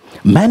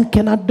 Man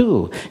cannot do.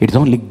 It's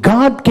only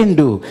God can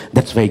do.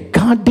 That's why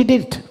God did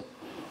it.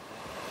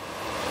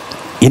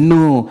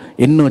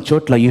 ఎన్నో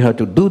చోట్ల you have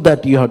to do that,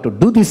 you have to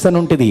do this అని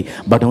ఉంటుంది.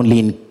 But only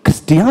in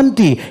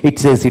Christianity it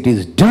says it is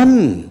done.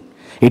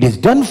 It is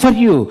done for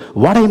you.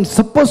 What I am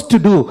supposed to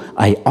do,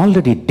 I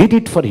already did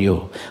it for you.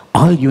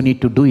 All you need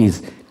to do is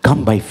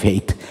come by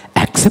faith.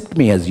 Accept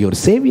me as your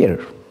savior.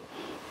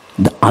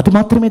 అది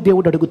మాత్రమే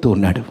దేవుడు అడుగుతూ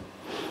ఉన్నాడు.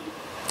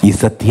 ఈ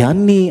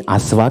సత్యాన్ని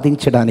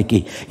ఆస్వాదించడానికి,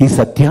 ఈ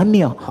సత్యాన్ని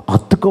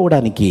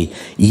హత్తుకోవడానికి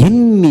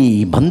ఎన్ని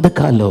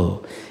బంధకాలో,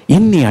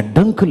 ఎన్ని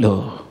అడ్డంకులో.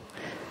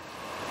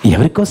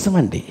 ఎవరి కోసం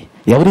అండి?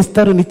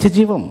 ఎవరిస్తారు నిత్య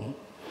జీవం?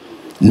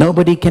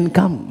 Nobody can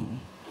come.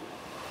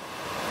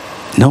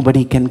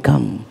 Nobody can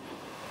come.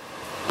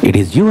 It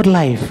is your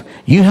life.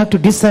 You have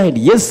to decide,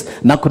 yes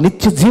నాకు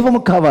నిత్య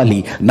జీవము కావాలి,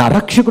 నా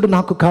రక్షకుడు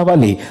నాకు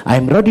కావాలి,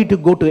 I'm ready to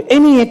go to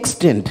any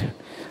extent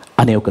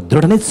అనే ఒక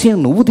దృఢ నిశ్చయం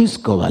నువ్వు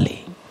తీసుకోవాలి.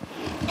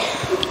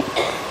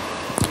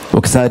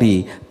 ఒకసారి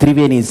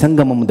త్రివేణి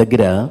సంగమం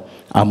దగ్గర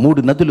ఆ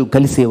 3 నదులు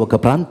కలిసే ఒక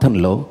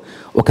ప్రాంతంలో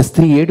ఒక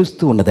స్త్రీ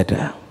ఏడుస్తూ ఉన్నదట.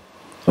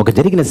 ఒక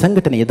జరిగిన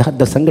సంఘటన,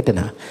 యథార్థ సంఘటన.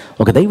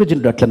 ఒక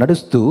దైవజనుడు అట్లా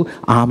నడుస్తూ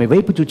ఆమె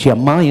వైపు చూచి,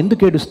 అమ్మా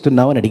ఎందుకు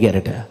ఏడుస్తున్నావు అని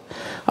అడిగారట.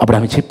 అప్పుడు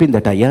ఆమె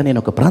చెప్పిందట, అయ్యా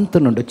నేను ఒక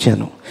ప్రాంతం నుండి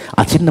వచ్చాను,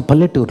 ఆ చిన్న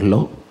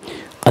పల్లెటూరులో.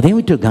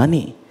 అదేమిటో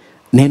కానీ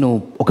నేను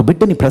ఒక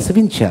బిడ్డని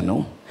ప్రసవించాను.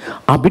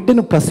 ఆ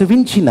బిడ్డను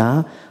ప్రసవించిన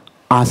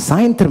ఆ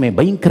సాయంత్రమే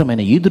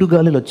భయంకరమైన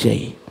ఈదురుగాలులు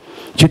వచ్చాయి,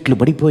 చెట్లు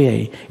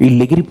పడిపోయాయి,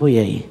 ఇళ్ళు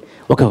ఎగిరిపోయాయి.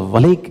 ఒక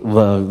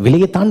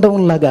విలయ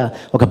తాండవంలాగా,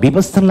 ఒక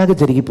బీభత్సంలాగా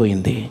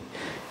జరిగిపోయింది.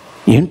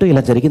 ఏంటో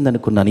ఇలా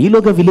జరిగిందనుకున్నాను.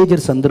 ఈలోగా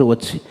విలేజర్స్ అందరూ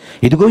వచ్చి,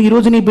 ఇదిగో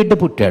ఈరోజు నీ బిడ్డ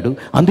పుట్టాడు,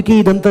 అందుకే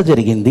ఇదంతా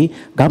జరిగింది,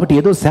 కాబట్టి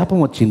ఏదో శాపం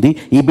వచ్చింది,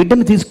 ఈ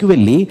బిడ్డను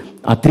తీసుకువెళ్ళి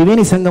ఆ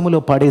త్రివేణి సంగములో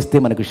పాడేస్తే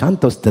మనకు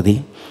శాంతి వస్తుంది,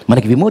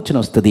 మనకి విమోచన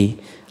వస్తుంది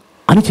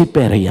అని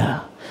చెప్పారయ్యా.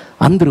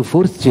 అందరూ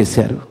ఫోర్స్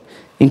చేశారు.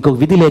 ఇంకొక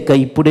విధి లేక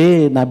ఇప్పుడే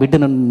నా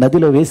బిడ్డను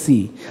నదిలో వేసి,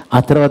 ఆ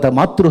తర్వాత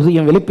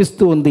మాతృహృదయం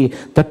వెలిపిస్తూ ఉంది,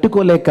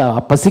 తట్టుకోలేక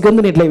ఆ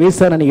పసిగందుని ఇట్లా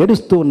వేశానని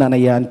ఏడుస్తూ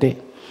ఉన్నానయ్యా అంటే,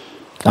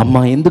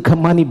 అమ్మా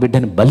ఎందుకమ్మా నీ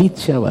బిడ్డను బలి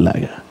ఇచ్చావు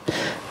అలాగా?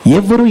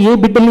 ఎవరు ఏ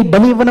బిడ్డల్ని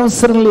బలి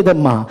ఇవ్వనవసరం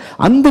లేదమ్మా.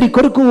 అందరి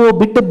కొరకు ఓ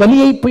బిడ్డ బలి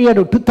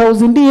అయిపోయాడు.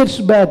 2000 years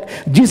back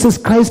Jesus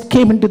Christ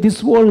came in to this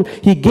world.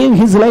 He gave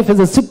his life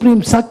as a supreme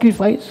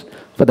sacrifice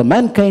for the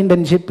man kind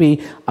అని చెప్పి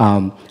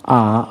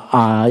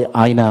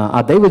ఆయన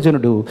ఆ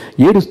దైవజనుడు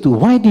ఏడుస్తూ,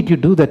 why did you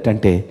do that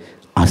అంటే,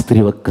 ఆ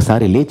స్త్రీ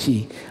ఒక్కసారి లేచి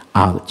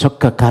ఆ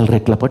చొక్క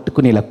కాలరెట్ల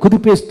పట్టుకుని ఇలా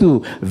కుదిపేస్తూ,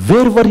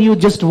 where were you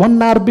just 1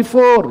 hour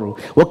before,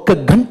 1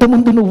 గంట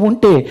ముందు నువ్వు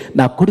ఉంటే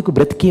నా కొడుకు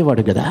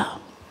బ్రతికేవాడు కదా.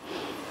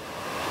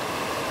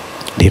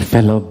 Dear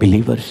fellow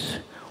believers,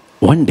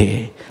 one day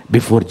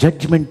before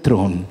judgment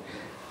throne,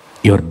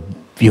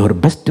 your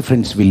best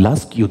friends will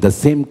ask you the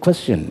same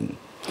question.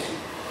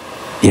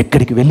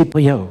 ఎక్కడికి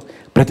వెళ్ళిపోయావు?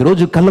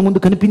 ప్రతిరోజు కళ్ళ ముందు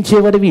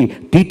కనిపించేవాడివి,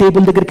 టీ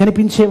టేబుల్ దగ్గర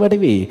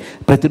కనిపించేవాడివి,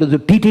 ప్రతిరోజు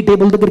టీ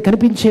టేబుల్ దగ్గర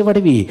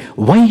కనిపించేవాడివి.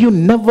 Why you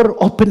never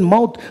open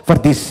mouth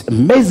for this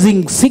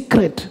amazing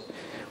secret,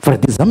 for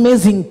this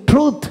amazing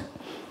truth?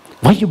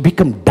 Why you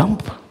become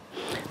dump?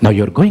 Now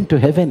you are going to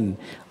heaven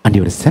and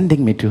you are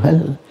sending me to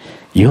hell.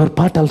 Your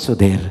part also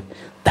there.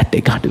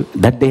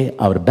 That day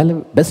our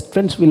best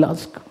friends will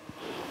ask.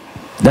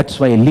 That's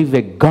why live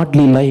a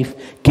godly life,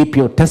 keep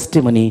your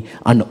testimony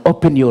and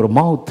open your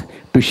mouth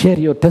to share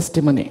your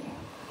testimony.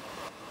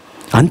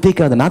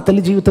 అంతేకాదు, నా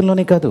తల్లి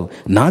జీవితంలోనే కాదు,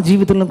 నా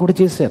జీవితంలో కూడా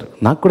చేశారు.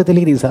 నాకు కూడా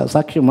తెలియదు ఈ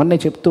సాక్ష్యం. మొన్నే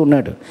చెప్తూ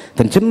ఉన్నాడు,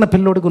 తను చిన్న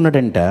పిల్లోడుగా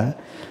ఉన్నాడంట,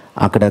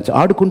 అక్కడ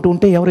ఆడుకుంటూ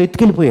ఉంటే ఎవరో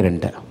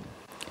ఎత్తుకెళ్ళిపోయారంట.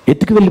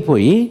 ఎత్తుకు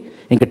వెళ్ళిపోయి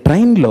ఇంకా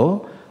ట్రైన్లో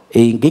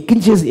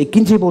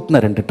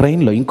ఎక్కించేయబోతున్నారంట.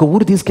 ట్రైన్లో ఇంకో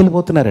ఊరు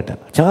తీసుకెళ్ళిపోతున్నారట.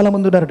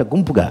 చాలామంది ఉన్నారట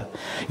గుంపుగా.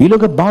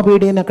 ఈలోగా బాబు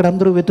ఏడి అని అక్కడ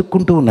అందరూ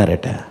వెతుక్కుంటూ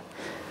ఉన్నారట.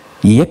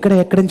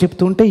 ఎక్కడని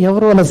చెప్తూ ఉంటే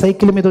ఎవరో అలా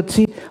సైకిల్ మీద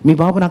వచ్చి, మీ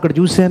బాబుని అక్కడ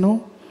చూశాను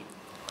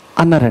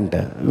అన్నారంట.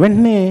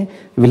 వెంటనే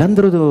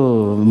వీళ్ళందరూ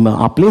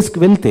ఆ ప్లేస్కి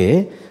వెళ్తే,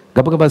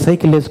 గబగబా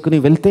సైకిల్ వేసుకుని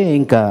వెళ్తే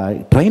ఇంకా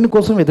ట్రైన్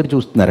కోసం ఎదురు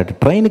చూస్తున్నారట.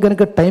 ట్రైన్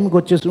కనుక టైంకి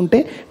వచ్చేస్తుంటే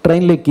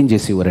ట్రైన్లో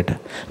ఎక్కించేసేవారట.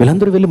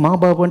 వీళ్ళందరూ వెళ్ళి మా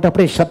బాబు అంటే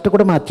అప్పుడే షర్ట్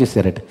కూడా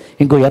మార్చేశారట.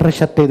 ఇంకో ఎర్ర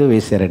షర్ట్ ఏదో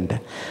వేశారంట.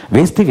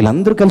 వేస్తే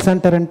వీళ్ళందరూ కలిసి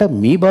అంటారంట,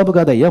 మీ బాబు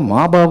కాదయ్యా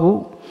మా బాబు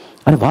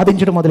అని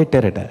వాదించడం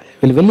మొదలెట్టారట.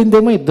 వీళ్ళు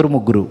వెళ్ళిందేమో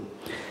 2-3.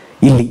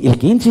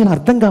 వీళ్ళకి ఏం చేయాలో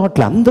అర్థం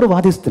కావట్లే, అందరూ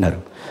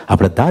వాదిస్తున్నారు.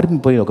 అప్పుడు దారిని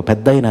పోయి ఒక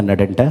పెద్ద ఆయన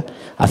అన్నాడంట,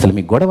 అసలు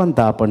మీ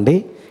గొడవంతా ఆపండి,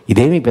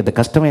 ఇదేమీ పెద్ద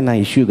కష్టమైన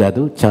ఇష్యూ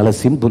కాదు, చాలా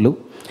సింపుల్.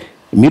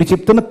 మీరు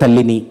చెప్తున్న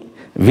తల్లిని,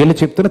 వీళ్ళు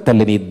చెప్తున్న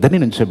తల్లిని ఇద్దరిని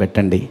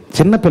నుంచోబెట్టండి.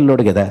 చిన్న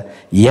పిల్లోడు కదా,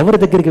 ఎవరి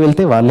దగ్గరికి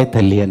వెళ్తే వాళ్ళే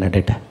తల్లి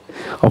అన్నాడట.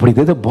 అప్పుడు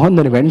ఇదేదో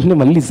బాగుందని వెంటనే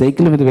మళ్ళీ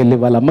సైకిల్ మీద వెళ్ళి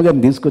వాళ్ళ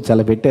అమ్మగారిని తీసుకొచ్చి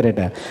అలా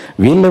పెట్టారట.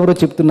 వీళ్ళెవరో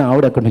చెప్తున్న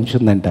ఆవిడ అక్కడ నుంచి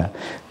ఉందంట.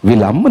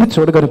 వీళ్ళ అమ్మని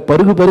చూడగానే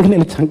పరుగు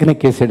నేను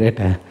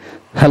చంకనెక్కేసాడట.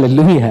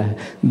 హల్లెలూయా.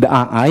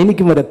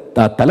 ఆయనకి మరి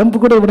ఆ తలంపు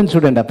కూడా ఇవ్వడం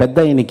చూడండి, ఆ పెద్ద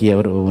ఆయనకి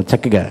ఎవరు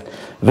చక్కగా.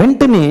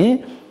 వెంటనే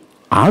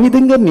ఆ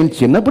విధంగా నేను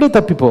చిన్నప్పుడే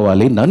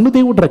తప్పిపోవాలి, నన్ను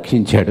దేవుడు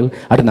రక్షించాడు,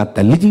 అటు నా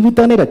తల్లి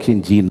జీవితాన్ని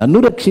రక్షించి నన్ను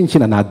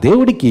రక్షించిన నా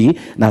దేవుడికి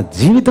నా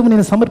జీవితం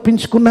నేను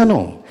సమర్పించుకున్నాను.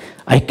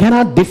 I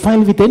cannot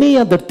define with any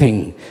other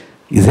thing,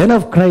 is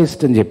enough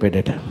Christ అని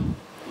చెప్పాడట.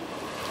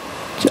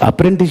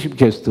 అప్రెంటిస్షిప్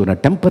చేస్తున్న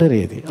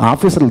టెంపరీ అది.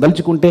 ఆఫీసర్లు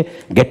తలుచుకుంటే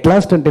గెట్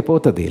లాస్ట్ అంటే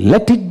పోతుంది,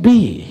 లెట్ ఇట్ బీ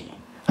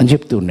అని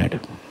చెప్తూ ఉన్నాడు.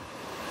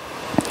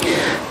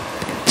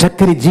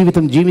 చక్కని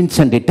జీవితం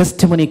జీవించండి,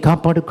 టెస్టిమనీ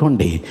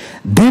కాపాడుకోండి.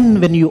 Then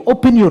when you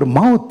open your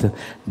mouth,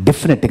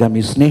 డెఫినెట్గా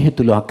మీ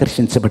స్నేహితులు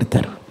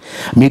ఆకర్షించబడతారు.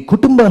 మీ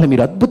కుటుంబాలు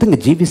మీరు అద్భుతంగా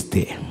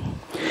జీవిస్తే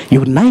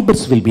your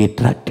neighbours will be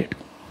attracted.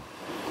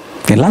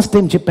 నేను లాస్ట్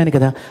టైం చెప్పాను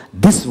కదా,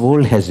 this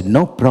world has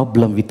no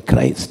problem with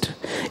Christ.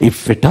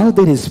 If at all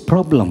there is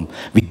problem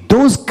with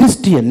those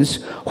Christians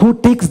who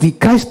takes the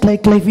Christ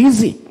like life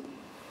easy.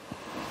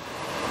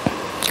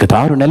 గత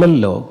 6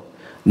 నెలల్లో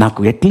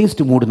నాకు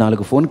అట్లీస్ట్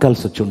 3-4 ఫోన్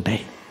కాల్స్ వచ్చి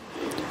ఉంటాయి.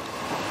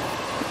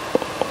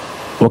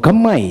 ఒక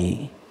అమ్మాయి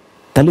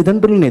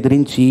తల్లిదండ్రులను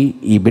ఎదిరించి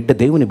ఈ బిడ్డ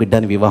దేవుని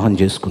బిడ్డని వివాహం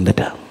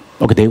చేసుకుందట.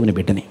 ఒక దేవుని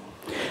బిడ్డని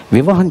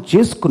వివాహం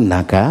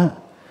చేసుకున్నాక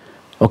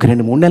ఒక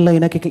 2-3 నెలలు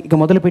అయినాక ఇక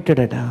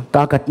మొదలుపెట్టాడట,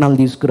 కట్నాలు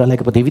తీసుకురా,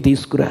 లేకపోతే ఇవి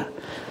తీసుకురా.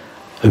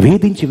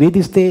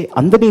 వేధిస్తే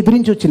అందరినీ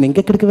ఎదిరించి వచ్చింది,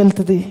 ఇంకెక్కడికి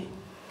వెళ్తుంది?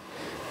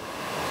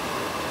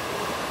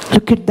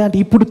 Look at that.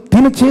 ఇప్పుడు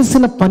తిన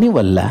చేసిన పని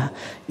వల్ల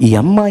ఈ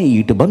అమ్మాయి,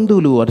 ఇటు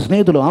బంధువులు, అటు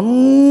స్నేహితులు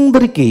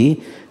అందరికీ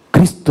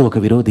క్రీస్తు ఒక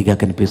విరోధిగా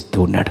కనిపిస్తూ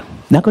ఉన్నాడు.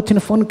 నాకు వచ్చిన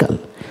ఫోన్ కాల్,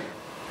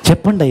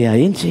 చెప్పండి అయ్యా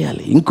ఏం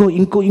చేయాలి?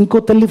 ఇంకో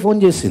తల్లి ఫోన్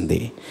చేసింది.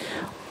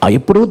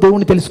 ఎప్పుడూ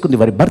దేవుని తెలుసుకుంది.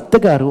 వారి భర్త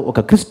గారు ఒక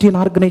క్రిస్టియన్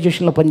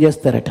ఆర్గనైజేషన్లో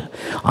పనిచేస్తారట.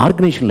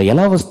 ఆర్గనైజేషన్లో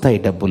ఎలా వస్తాయి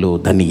డబ్బులు,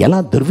 దాన్ని ఎలా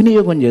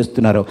దుర్వినియోగం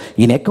చేస్తున్నారో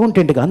ఈయన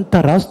అకౌంటెంట్గా అంతా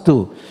రాస్తూ,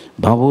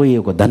 బాబోయ్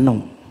ఒక దన్నం.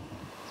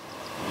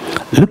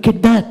 Look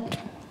at that.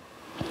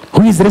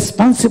 Who is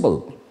responsible?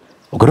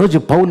 ఒకరోజు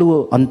పౌలు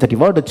అంతటి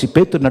వాడు వచ్చి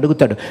పేతురుని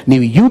అడుగుతాడు,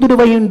 నీవు యూదుడు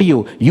అయ్యుండి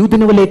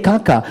యూదుని వలె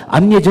కాక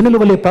అన్యజనుల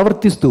వలె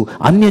ప్రవర్తిస్తూ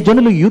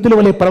అన్యజనులు యూదుల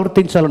వలె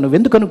ప్రవర్తించాలని నువ్వు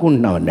ఎందుకు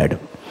అనుకుంటున్నావు అన్నాడు.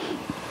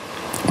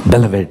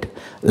 Beloved,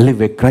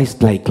 live a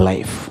Christ-like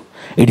life.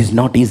 It is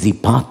not easy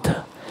path.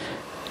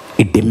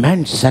 It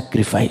demands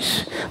sacrifice.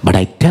 But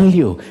I tell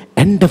you,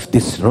 end of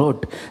this road.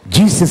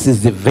 Jesus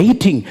is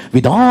waiting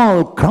with all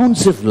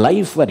crowns of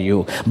life for you.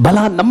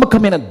 బలా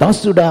నమ్మకమైన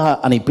దాసుడా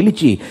అని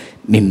పిలిచి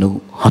నిన్ను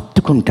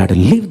హత్తుకుంటాడు.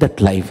 Live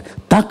that life.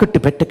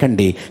 తాకట్టు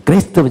పెట్టకండి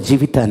క్రైస్తవ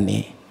జీవితాన్ని.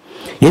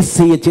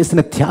 యేసయ్య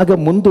చేసిన త్యాగం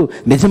ముందు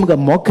నిజంగా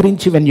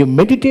మోకరించి, when you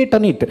meditate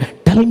on it,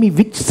 tell me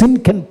which sin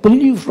can pull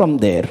you from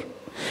there.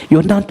 You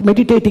are not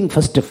meditating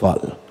first of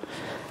all.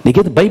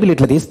 నీకైతే బైబిల్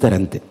ఇట్లా తీస్తారు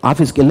అంతే.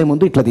 ఆఫీస్కి వెళ్ళే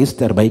ముందు ఇట్లా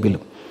తీస్తారు బైబిల్.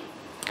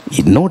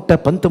 ఈ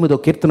 119వ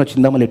కీర్తన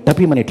వచ్చిందా మళ్ళీ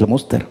టపీమని ఇట్లా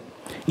మోస్తారు.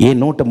 ఏ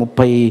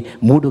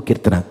 133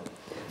 కీర్తన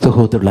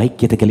సహోదరులు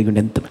ఐక్యత కలిగి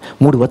ఉండి ఎంత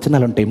 3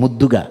 వచనాలు ఉంటాయి.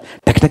 ముద్దుగా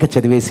టకటక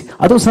చదివేసి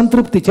అదో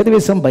సంతృప్తి,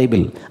 చదివేసాం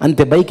బైబిల్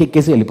అంతే, బైక్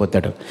ఎక్కేసి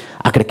వెళ్ళిపోతాడు.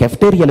 అక్కడ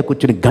కెఫ్టేరియాలో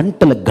కూర్చొని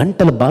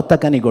గంటల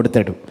బాతాకాని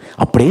కొడతాడు.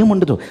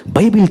 అప్పుడేముండదు.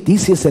 బైబిల్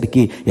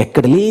తీసేసరికి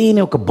ఎక్కడ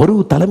లేని ఒక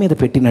బరువు తల మీద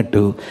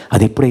పెట్టినట్టు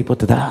అది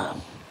ఎప్పుడైపోతుందా.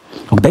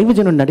 ఒక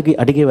దైవజనుడిని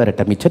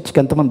అడిగేవారట, మీ చర్చికి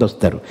ఎంతమంది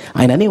వస్తారు?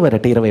 ఆయన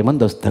అనేవారట 20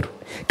 మంది వస్తారు.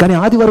 కానీ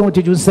ఆదివారం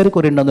వచ్చి చూసేసరికి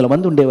 200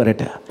 మంది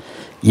ఉండేవారట.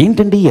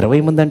 ఏంటండి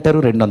 20 మంది అంటారు,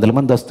 200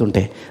 మంది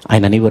వస్తుంటే?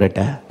 ఆయన అనేవారట,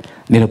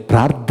 నేను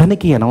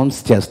ప్రార్థనకి అనౌన్స్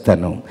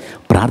చేస్తాను,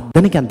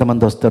 ప్రార్థనకి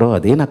ఎంతమంది వస్తారో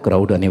అదే నా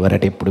క్రౌడ్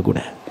అనేవారట ఎప్పుడు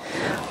కూడా.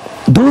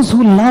 Those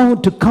who love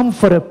to come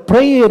for a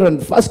prayer and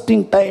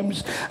fasting times,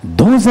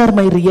 those are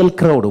my real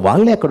crowd.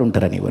 వాళ్ళే అక్కడ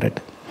ఉంటారు అనేవారట.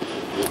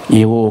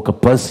 ఏవో ఒక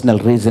పర్సనల్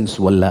రీజన్స్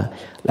వల్ల,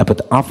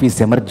 లేకపోతే ఆఫీస్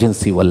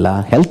ఎమర్జెన్సీ వల్ల,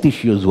 హెల్త్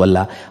ఇష్యూస్ వల్ల,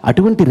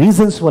 అటువంటి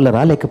రీజన్స్ వల్ల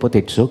రాలేకపోతే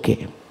ఇట్స్ ఓకే.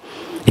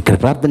 ఇక్కడ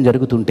ప్రార్థన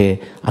జరుగుతుంటే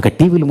అక్కడ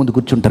టీవీల ముందు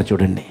కూర్చుంటారు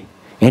చూడండి.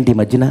 ఏంటి ఈ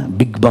మధ్యన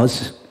బిగ్ బాస్,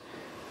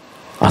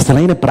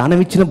 అసలైన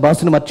ప్రాణం ఇచ్చిన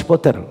బాస్ను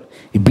మర్చిపోతారు.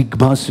 ఈ బిగ్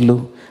బాస్లు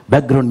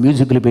బ్యాక్గ్రౌండ్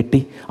మ్యూజిక్లు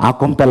పెట్టి ఆ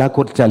కొంప ఎలా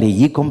కూర్చాలి,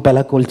 ఈ కొంప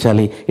ఎలా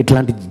కూల్చాలి,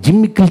 ఇట్లాంటి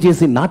జిమ్మిక్కులు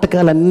చేసి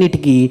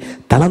నాటకాలన్నిటికీ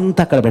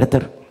తలంతా అక్కడ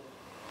పెడతారు.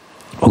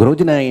 ఒక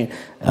రోజున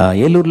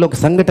ఏలూరులో ఒక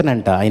సంఘటన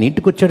అంట. ఆయన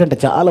ఇంటికి వచ్చాడంట,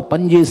 చాలా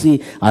పని చేసి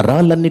ఆ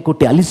రాళ్ళన్నీ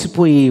కొట్టి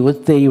అలిసిపోయి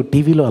వస్తే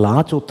టీవీలో అలా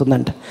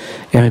చూస్తుందంట.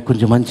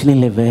 కొంచెం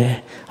మంచినీళ్ళు ఇవ్వే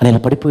అని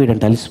ఇలా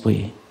పడిపోయాడంట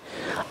అలిసిపోయి.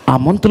 ఆ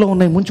మంతులో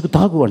ఉన్నాయి ముంచుకు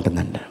తాగు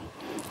అంటుందంట.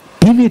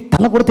 టీవీ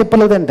తల కూడా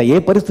తిప్పలేదంట, ఏ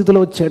పరిస్థితిలో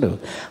వచ్చాడు.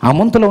 ఆ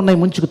మంతులో ఉన్నాయి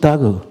ముంచుకు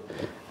తాగు.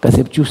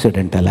 కాసేపు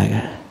చూశాడంట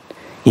అలాగా.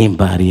 ఏం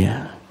భార్య,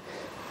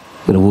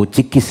 నువ్వు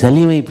చిక్కి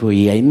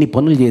సలీమైపోయి అన్ని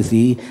పనులు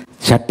చేసి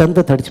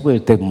చట్టంతా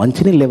తడిచిపోయి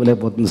మంచినీళ్ళు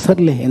ఇవ్వలేకపోతుంది.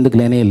 సర్లే ఎందుకు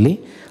లేనే వెళ్ళి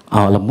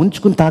అలా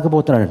ముంచుకుని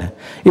తాగబోతున్నాడట.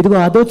 ఇదిగో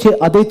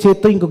అదే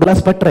చేత్తో ఇంకో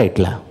గ్లాస్ పట్టరా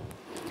ఇట్లా.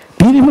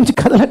 టీవీ నుంచి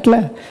కదలట్లా,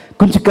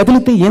 కొంచెం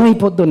కదిలితే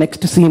ఏమైపోద్దో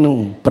నెక్స్ట్ సీను,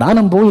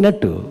 ప్రాణం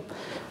పోయినట్టు.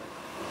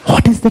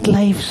 What is that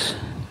life?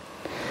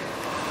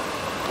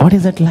 What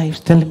is that life?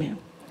 Tell me.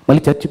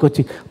 మళ్ళీ చర్చికి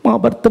వచ్చి మా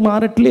భర్త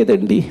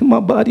మారట్లేదండి, మా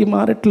భార్య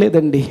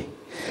మారట్లేదండి.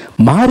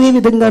 మారే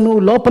విధంగా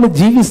నువ్వు లోపల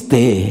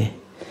జీవిస్తే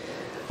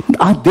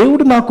ఆ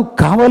దేవుడు నాకు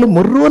కావాలి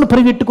మొర్రు అని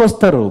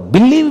పరిగెట్టుకొస్తారు.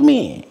 Believe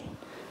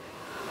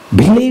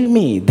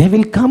me they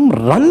will come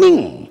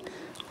running.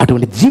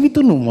 అటువంటి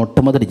జీవితం నువ్వు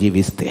మొట్టమొదటి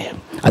జీవిస్తే,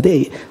 అదే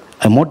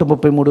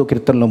 133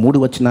 కీర్తనలో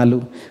 3 వచనాలు,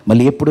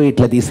 మళ్ళీ ఎప్పుడో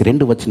ఇట్లా తీసి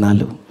 2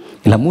 వచనాలు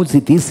ఇలా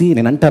తీసి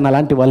నేను అంటాను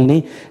అలాంటి వాళ్ళని,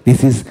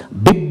 దిస్ ఈజ్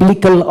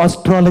బిబ్లికల్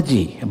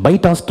ఆస్ట్రాలజీ.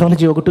 బయట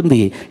ఆస్ట్రాలజీ ఒకటి ఉంది,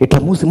 ఇట్లా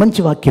మూసి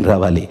మంచి వాక్యం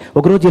రావాలి.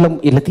 ఒకరోజు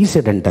ఇలా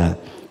తీసాడంట.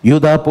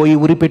 యూదా పోయి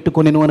ఉరి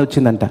పెట్టుకొనిను అని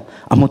వచ్చిందంట.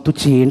 అమ్మ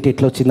తుచ్చి ఏంటి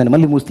ఎట్లా వచ్చిందని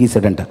మళ్ళీ మూసి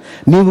తీసాడంట.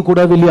 నీవు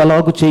కూడా వెళ్ళి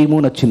అలాగూ చేయము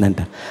అని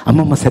వచ్చిందంట.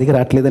 అమ్మమ్మ సరిగా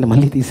రావట్లేదని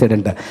మళ్ళీ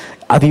తీసాడంట.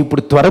 అది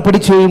ఇప్పుడు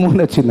త్వరపడి చేయము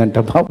అని వచ్చిందంట.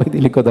 బాబాయ్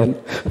తెలియకోదాన్ని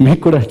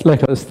మీకు కూడా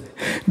అట్లాగే వస్తాయి.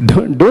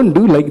 Don't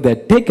do like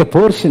that. Take a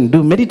portion,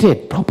 do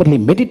meditate, properly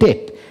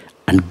meditate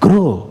and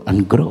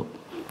grow.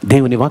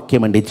 దేవుని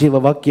వాక్యం అండి,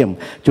 జీవవాక్యం.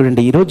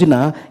 చూడండి, ఈ రోజున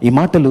ఈ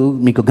మాటలు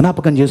మీకు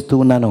జ్ఞాపకం చేస్తూ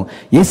ఉన్నాను.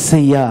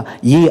 యేసయ్య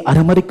ఏ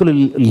అరమరికలు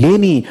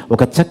లేని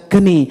ఒక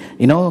చక్కని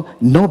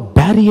no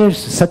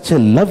barriers, such a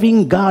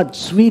loving God,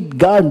 sweet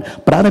God,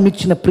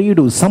 ప్రాణమిచ్చిన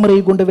ప్రియుడు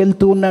సమరయ గుండా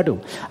వెళ్తూ ఉన్నాడు.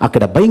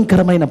 అక్కడ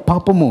భయంకరమైన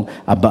పాపము,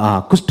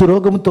 కుష్టు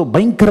రోగంతో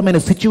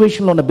భయంకరమైన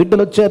సిచ్యువేషన్లో ఉన్న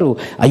బిడ్డలు వచ్చారు.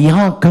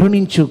 అయ్యా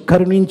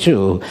కరుణించు.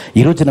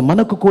 ఈ రోజున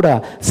మనకు కూడా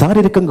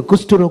శారీరకంగా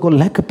కుష్టు రోగం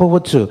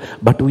లేకపోవచ్చు,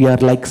 but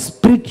we are like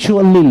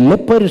spiritually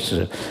lepers.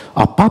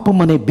 ఆ పాపం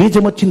అనే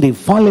బీజం వచ్చింది,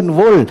 fallen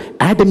world,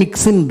 ఆడమిక్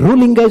sin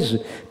ruling us.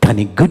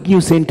 కానీ గుడ్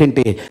న్యూస్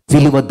ఏంటంటే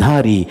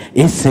సిలువధారి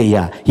యేసయ్య,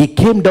 he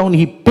came down,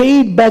 he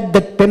paid back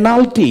that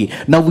penalty.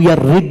 Now we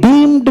are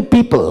redeemed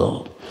people.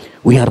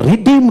 We are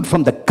redeemed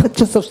from the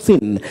clutches of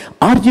sin.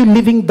 Are you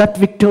living that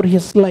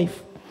victorious life?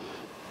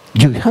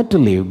 You have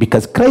to live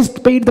because Christ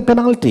paid the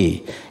penalty.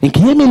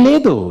 ఇంకేమీ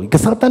లేదు,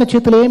 ఇక సాతాను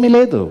చేతిలో ఏమీ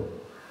లేదు.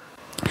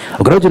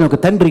 ఒక రోజున ఒక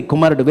తండ్రి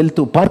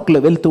కుమారుడు పార్కులో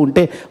వెళ్తూ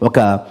ఉంటే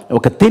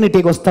ఒక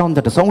తేనెటీగ వస్తూ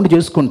ఉందట సౌండ్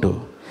చేసుకుంటూ.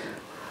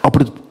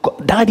 అప్పుడు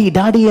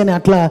డాడీ అని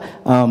అట్లా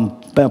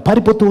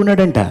పారిపోతూ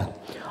ఉన్నాడంట.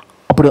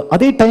 అప్పుడు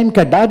అదే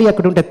టైంకి ఆ డాడీ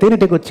అక్కడ ఉంటే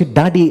తేనెటీగ వచ్చి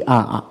డాడీ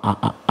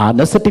ఆ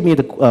నొసటి మీద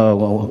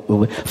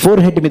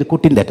ఫోర్ హెడ్ మీద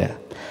కుట్టిందట.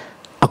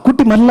 ఆ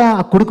కుట్టి మళ్ళా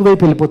ఆ కొడుకు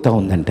వైపు వెళ్ళిపోతూ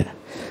ఉందంట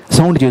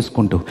సౌండ్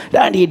చేసుకుంటూ.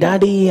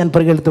 డాడీ అని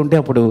పరిగెళ్తుంటే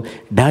అప్పుడు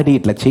డాడీ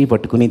ఇట్లా చేయి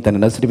పట్టుకుని తన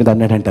నొసటి మీద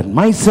అన్నాడంట,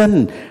 మై సన్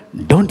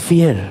డోంట్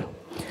ఫియర్.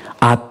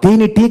 ఆ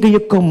తేనెటీగ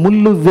యొక్క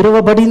ముళ్ళు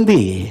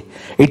విరవబడింది.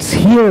 It's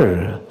here.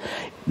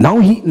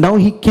 Now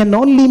he can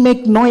only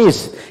make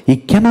noise, he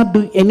cannot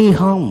do any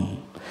harm.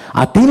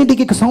 ఆ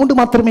తేనెటీగ సౌండ్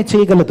మాత్రమే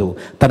చేయగలదు.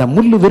 తన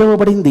ముళ్ళు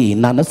విరవబడింది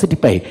నా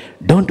నొసటిపై,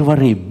 డోంట్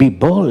వరీ, బీ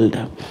బోల్డ్.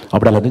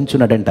 అప్పుడు అలా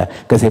నుంచున్నాడంట,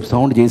 కాసేపు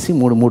సౌండ్ చేసి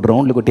మూడు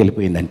రౌండ్లు కొట్టి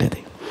వెళ్ళిపోయిందంట.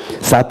 అది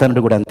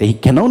సాతానుడు కూడా అంతే. He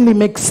can only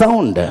make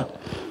sound,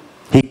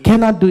 he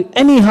cannot do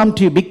any harm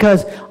to you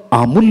because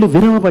ఆ ముళ్ళు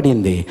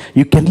విరవబడింది.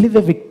 You can live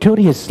a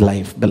victorious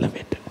life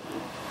beloved.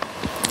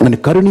 నన్ను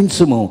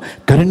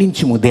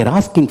కరుణించుము. They are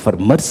asking for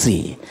mercy.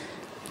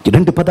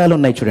 2 పదాలు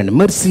ఉన్నాయి చూడండి,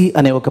 మెర్సీ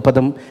అనే ఒక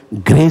పదం,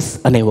 గ్రేస్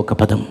అనే ఒక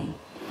పదం.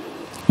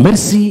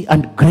 మెర్సీ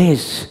అండ్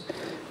గ్రేస్,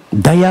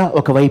 దయ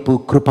ఒకవైపు,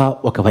 కృప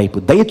ఒకవైపు.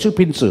 దయ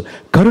చూపించు,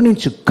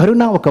 కరుణించు,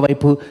 కరుణ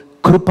ఒకవైపు,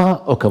 కృప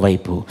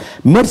ఒకవైపు.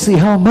 Mercy,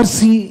 have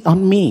mercy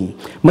on me.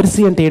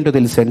 Mercy అంటే ఏంటో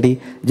తెలుసండి,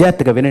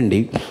 జాగ్రత్తగా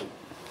వినండి.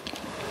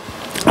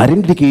 ఆ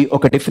రెండికి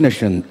ఒక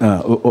డెఫినేషన్,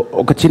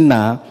 ఒక చిన్న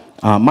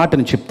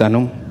మాటను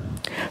చెప్తాను.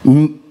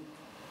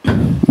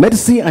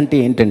 మెర్సీ అంటే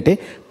ఏంటంటే,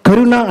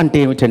 కరుణ అంటే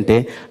ఏమిటంటే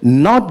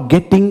not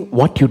getting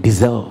what you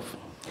deserve.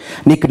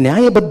 నీకు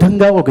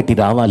న్యాయబద్ధంగా ఒకటి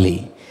రావాలి,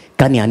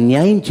 కానీ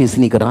అన్యాయం చేసి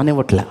నీకు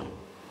రానివ్వట్లా.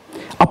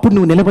 అప్పుడు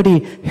నువ్వు నిలబడి,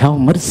 have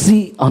mercy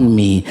on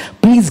me,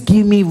 please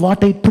give me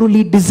what I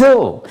truly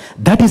deserve.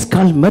 That is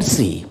called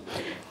mercy.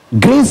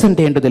 Grace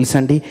అంటే ఏంటో తెలుసా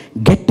అండి,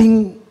 getting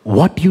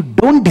what you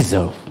don't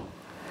deserve.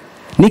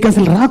 నీకు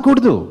అసలు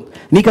రాకూడదు,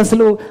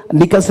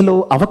 నీకు అసలు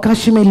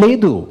అవకాశమే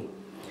లేదు,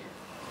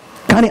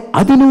 కానీ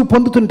అది నువ్వు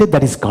పొందుతుంటే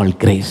that is called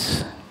grace.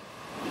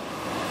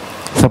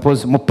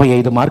 Suppose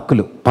 35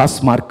 మార్కులు పాస్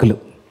మార్కులు,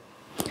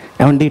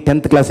 ఏమండి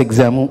 10th క్లాస్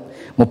ఎగ్జాము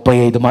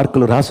 35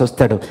 మార్కులు రాసి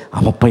వస్తాడు. ఆ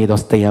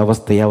 35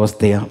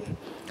 వస్తాయా?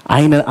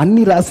 ఆయన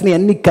అన్ని రాసినవి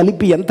అన్ని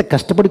కలిపి ఎంత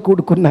కష్టపడి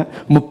కూడుకున్నా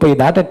 30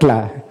 దాటట్లా.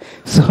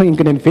 సో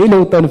ఇంక నేను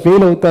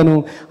ఫెయిల్ అవుతాను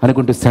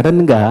అనుకుంటూ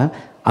సడన్గా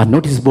ఆ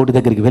నోటీస్ బోర్డు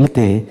దగ్గరికి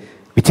వెళితే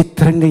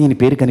విచిత్రంగా ఈయన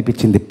పేరు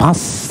కనిపించింది,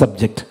 పాస్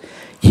సబ్జెక్ట్.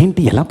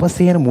 ఏంటి, ఎలా పాస్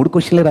అయ్యాను? 3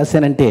 క్వశ్చన్లు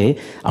రాశానంటే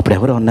అప్పుడు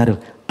ఎవరో అన్నారు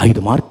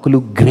 5 మార్కులు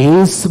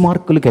గ్రేస్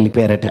మార్కులు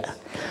కలిపారట.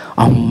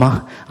 అమ్మ,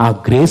 ఆ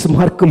గ్రేస్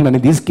మార్కులు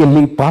నన్ను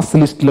తీసుకెళ్ళి పాస్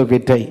లిస్టులో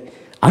పెట్టాయి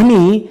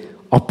అని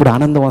అప్పుడు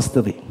ఆనందం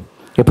వస్తుంది.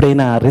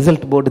 ఎప్పుడైనా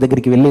రిజల్ట్ బోర్డు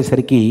దగ్గరికి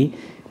వెళ్ళేసరికి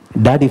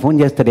డాడీ ఫోన్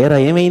చేస్తాడు, ఏరా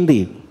ఏమైంది?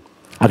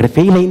 అక్కడ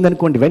ఫెయిల్ అయింది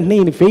అనుకోండి, వెంటనే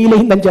ఈయన ఫెయిల్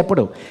అయిందని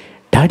చెప్పడం.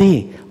 డాడీ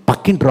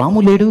పక్కింటి రాము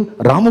లేడు,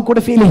 రాము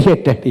కూడా ఫెయిల్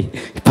అయ్యాడు. డాడీ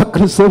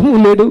పక్కన సోము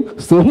లేడు,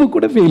 సోము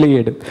కూడా ఫెయిల్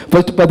అయ్యాడు.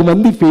 ఫస్ట్ 10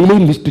 మంది ఫెయిల్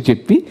అయిన లిస్టు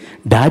చెప్పి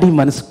డాడీ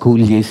మనసు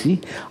కూల్ చేసి,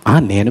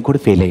 నేను కూడా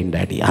ఫెయిల్ అయ్యాను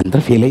డాడీ,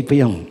 అందరూ ఫెయిల్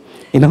అయిపోయాం,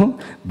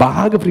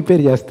 బాగా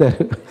ప్రిపేర్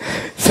చేస్తారు.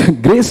 సో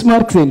గ్రేస్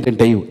మార్క్స్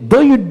ఏంటంటే, though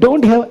you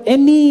don't have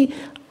any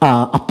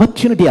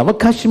opportunity,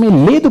 అవకాశమే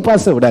లేదు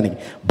పాస్ అవ్వడానికి,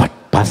 బట్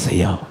పాస్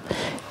అయ్యావు.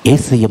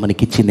 యేసయ్య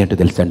మనకి ఇచ్చింది ఏంటో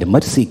తెలుసా అండి,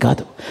 మర్సీ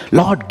కాదు.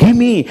 Lord give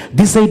me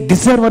this I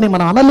deserve అని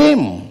మనం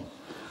అనలేం.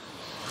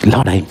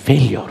 Lord, I am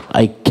failure.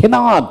 I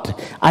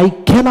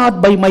cannot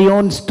by my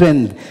own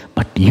strength,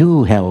 but you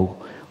have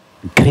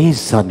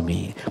grace on me.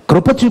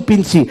 కృప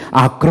చూపించి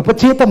ఆ కృప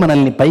చేత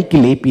మనల్ని పైకి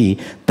లేపి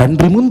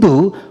తండ్రి ముందు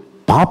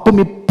పాపం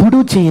ఎప్పుడూ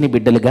చేయని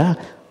బిడ్డలుగా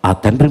ఆ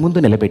తండ్రి ముందు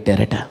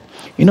నిలబెట్టారట.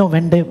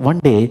 one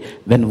day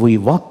when we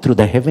walk through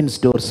the heavens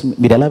doors,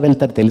 మీరు ఎలా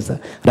వెళ్తారు తెలుసా?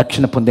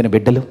 రక్షణ పొందిన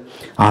బిడ్డలు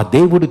ఆ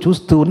దేవుడు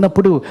చూస్తూ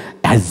ఉన్నప్పుడు,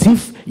 as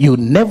if you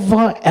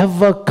never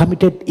ever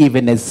committed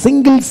even a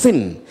single sin,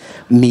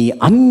 నీ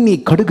అన్ని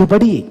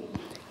కడుగబడి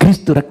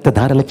క్రీస్తు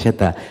రక్తధారల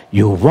చేత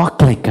you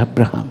walk like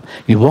Abraham,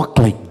 you walk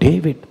like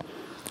David.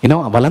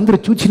 వాళ్ళందరూ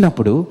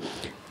చూచినప్పుడు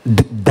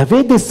the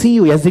way they see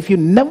you as if you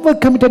never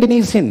committed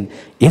any sin,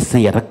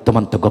 యేసయ్య రక్తం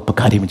అంత గొప్ప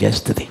కార్యం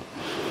చేస్తుంది.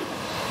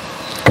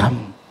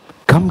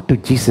 Come to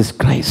Jesus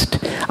Christ.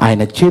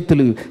 ఆయన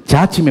చేతులు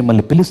చాచి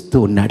మిమ్మల్ని పిలుస్తూ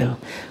ఉన్నాడు.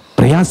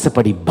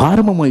 ప్రయాసపడి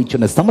భారము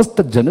మోయిచున్న సమస్త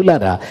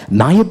జనులారా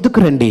నా యొద్దకు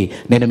రండి,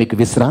 నేను మీకు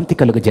విశ్రాంతి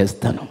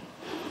కలుగజేస్తాను.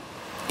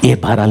 ఏ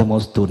భారాలు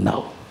మోస్తూ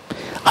ఉన్నావు?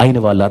 ఆయన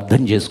వాళ్ళు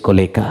అర్థం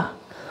చేసుకోలేక,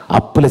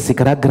 అప్పుల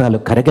శిఖరాగ్రాలు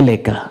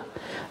కరగలేక,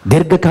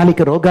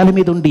 దీర్ఘకాలిక రోగాల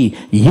మీద ఉండి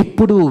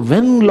ఎప్పుడు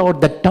when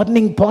lord the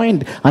turning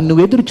point అని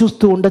నువ్వు ఎదురు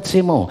చూస్తూ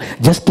ఉండొచ్చేమో.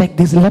 జస్ట్ లైక్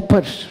దీస్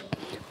లెపర్స్,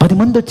 10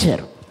 మంది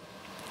వచ్చారు.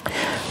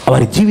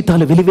 వారి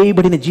జీవితాలు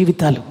వెలివేయబడిన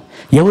జీవితాలు,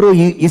 ఎవరో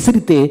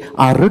ఇసిరితే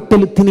ఆ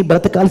రొట్టెలు తిని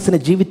బ్రతకాల్సిన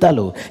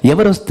జీవితాలు.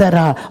 ఎవరు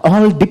వస్తారా?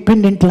 All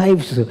dependent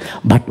lifes.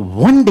 But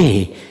one day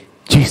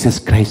Jesus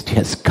Christ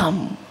Hess come.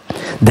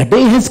 The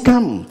day Hess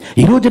come.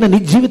 ఈ రోజున నీ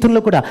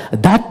జీవితంలో కూడా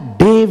that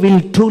day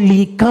will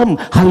truly come.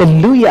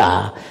 హల్లెలూయా.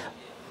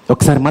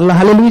 ఒకసారి మళ్ళా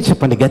హల్లెలూయా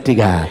చెప్పండి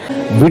గట్టిగా.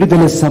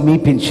 విడుదల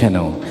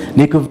సమీపించెను,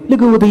 నీకు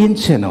వెలుగు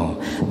ఉదయించెను.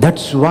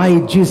 That's why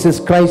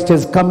Jesus Christ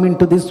Hess come in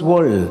to this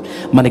world.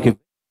 మనకి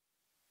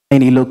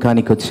ఆయన ఈ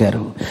లోకానికి వచ్చారు,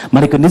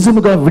 మనకు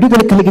నిజముగా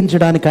విడుదల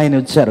కలిగించడానికి ఆయన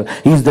వచ్చారు.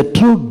 ఈజ్ ద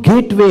ట్రూ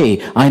గేట్ వే.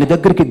 ఆయన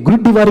దగ్గరికి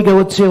గుడ్డి వారిగా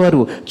వచ్చేవారు,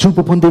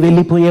 చూపు పొంది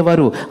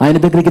వెళ్ళిపోయేవారు. ఆయన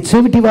దగ్గరికి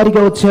చెవిటి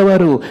వారిగా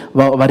వచ్చేవారు,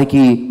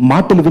 వారికి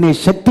మాటలు వినే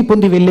శక్తి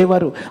పొంది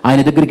వెళ్ళేవారు.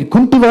 ఆయన దగ్గరికి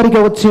కుంటి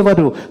వారిగా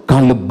వచ్చేవారు,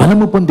 కాళ్ళు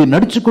బలము పొంది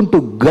నడుచుకుంటూ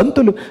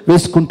గంతులు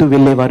వేసుకుంటూ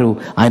వెళ్ళేవారు.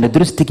 ఆయన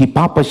దృష్టికి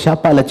పాప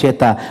శాపాల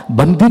చేత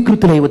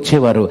బందీకృతులై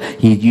వచ్చేవారు.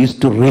 He use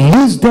to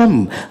release them.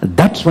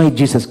 That's why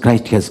Jesus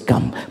Christ Hess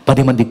come.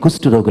 10 మంది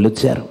కుష్ఠరోగులు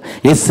వచ్చారు.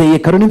 యేసయ్య యేసయ్య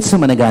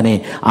కరుణించమనగానే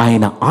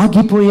ఆయన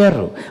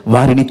ఆగిపోయారు,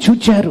 వారిని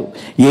చూచారు.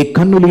 ఏ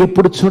కన్నులు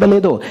ఎప్పుడు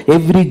చూడలేదో.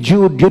 Every zoo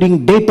during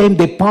day time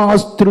they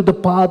pass through the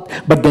path,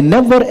 but they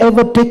never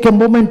ever take a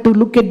moment to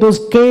look at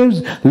those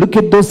caves, look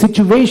at those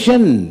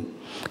situation.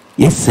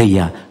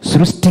 యేసయ్య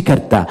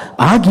సృష్టికర్త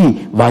ఆగి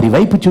వారి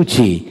వైపు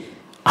చూచి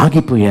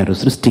ఆగిపోయారు.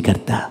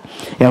 సృష్టికర్త.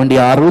 ఏమండి,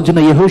 ఆ రోజున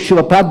యెహోషువ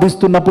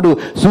ప్రార్థిస్తున్నప్పుడు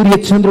సూర్య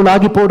చంద్రులు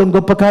ఆగిపోవడం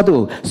గొప్ప కాదు.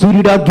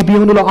 సూర్యుడా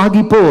గిబియోనులో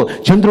ఆగిపో,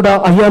 చంద్రుడా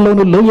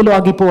అయ్యాలోను లోయలో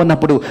ఆగిపో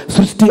అన్నప్పుడు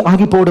సృష్టి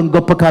ఆగిపోవడం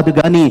గొప్ప కాదు.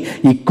 కానీ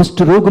ఈ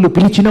కుష్ఠ రోగులు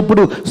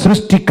పిలిచినప్పుడు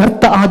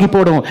సృష్టికర్త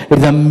ఆగిపోవడం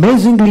ఇట్స్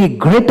అమేజింగ్లీ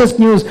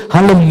గ్రేటెస్ట్ న్యూస్.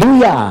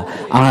 హల్లెలూయా.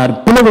 ఆ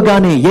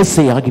పిలవగానే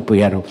యేసయ్య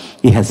ఆగిపోయారు.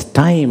 He has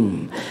time.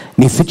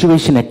 నీ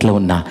సిచ్యువేషన్ ఎట్లా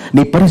ఉన్నా,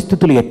 నీ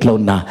పరిస్థితులు ఎట్లా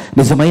ఉన్నా,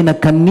 నిజమైన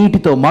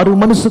కన్నీటితో మారు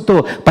మనసుతో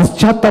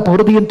పశ్చాత్తాప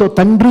హృదయంతో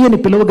తండ్రి అని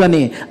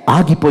పిలవగానే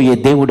ఆగిపోయే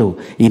దేవుడు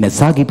ఈయన,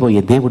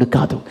 సాగిపోయే దేవుడు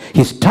కాదు.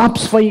 He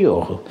stops for you,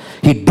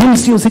 he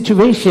deals your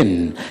situation,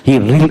 he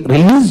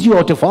release you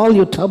out of all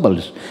your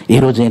troubles. ఏ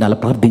రోజైనా అలా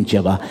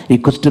ప్రార్థించావా? ఈ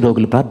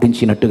కుష్ఠరోగులు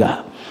ప్రార్థించినట్టుగా.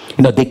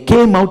 They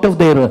came out of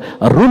their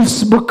rules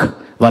book.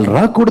 వాళ్ళు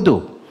రాకూడదు,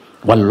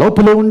 వాళ్ళు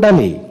లోపలే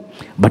ఉండాలి.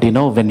 But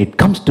when it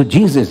comes to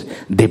Jesus,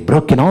 they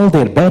broken all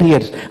their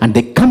barriers and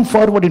they come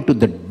forward into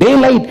the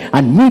daylight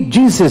and meet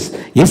Jesus.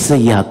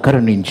 Yesayya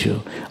karuninchu.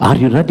 Are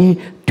you ready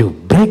to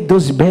break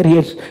those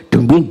barriers to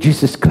meet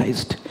Jesus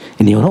Christ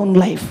in your own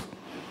life?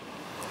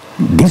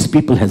 These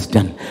people has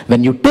done.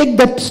 When you take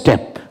that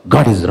step,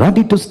 God is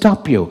ready to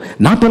stop you.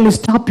 Not only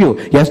stop you,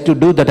 he has to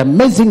do that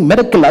amazing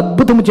miracle.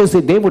 అద్భుతము చేసే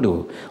దేవుడు.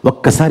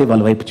 ఒక్కసారి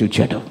వాళ్ళ వైపు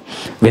చూచాడు.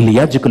 వెళ్ళి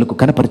యాజకులకు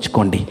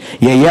కనపరుచుకోండి.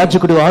 ఏ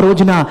యాజకుడు ఆ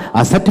రోజున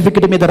ఆ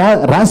సర్టిఫికెట్ మీద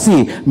రాసి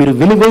మీరు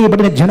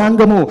వెలివేయబడిన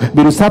జనాంగము,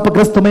 మీరు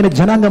శాపగ్రస్తమైన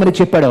జనాంగం అని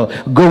చెప్పాడు.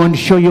 Go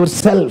and show your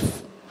self.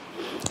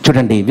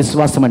 చూడండి,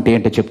 విశ్వాసం అంటే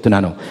ఏంటో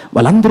చెప్తున్నాను.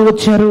 వాళ్ళందరూ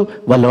వచ్చారు,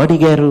 వాళ్ళు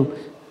అడిగారు.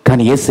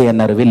 కానీ యేసయ్య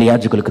అన్నారు, వెళ్ళి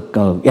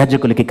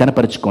యాజకులకి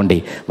కనపరుచుకోండి.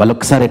 వాళ్ళు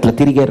ఒక్కసారి అట్లా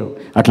తిరిగారు,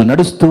 అట్లా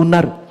నడుస్తూ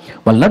ఉన్నారు.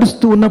 వాళ్ళు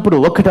నడుస్తూ ఉన్నప్పుడు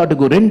 1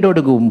 అడుగు, 2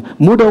 అడుగు,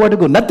 3వ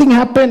అడుగు, నథింగ్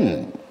హ్యాపెన్.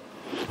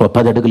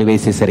 10 అడుగులు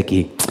వేసేసరికి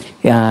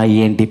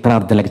ఏంటి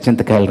ప్రార్థనలకి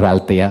చింతకాయలు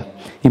రాలుతాయా,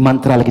 ఈ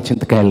మంత్రాలకి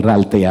చింతకాయలు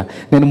రాలుతాయా,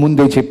 నేను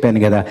ముందే చెప్పాను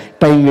కదా,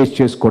 టైం వేస్ట్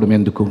చేసుకోవడం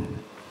ఎందుకు?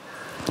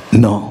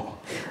 No,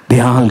 they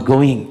all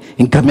going.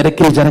 ఇంకా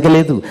మిరకిల్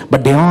జరగలేదు,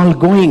 బట్ దే ఆల్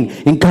గోయింగ్.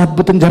 ఇంకా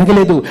అద్భుతం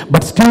జరగలేదు,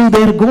 but still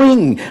they are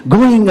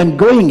going and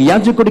going.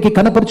 యాజకుడికి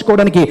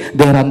కనపరుచుకోవడానికి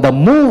they are on the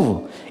move.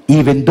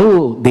 Even though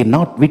they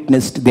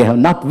have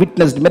not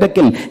witnessed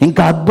miracle,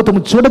 ఇంకా అద్భుతం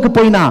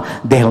చూడకపోయినా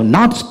they have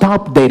not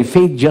stopped their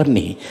faith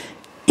journey.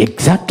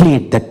 Exactly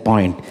at that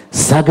point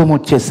సగం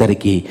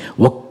వచ్చేసరికి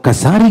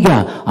ఒక్కసారిగా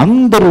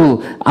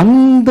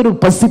అందరూ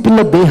పసిపిల్ల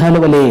దేహాల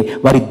వలె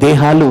వారి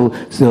దేహాలు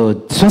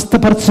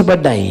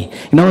స్వస్థపరచబడ్డాయి.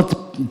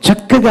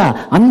 చక్కగా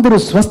అందరూ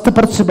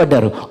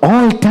స్వస్థపరచబడ్డారు.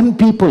 All 10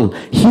 people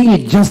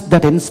healed just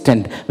that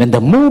instant when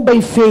they moved by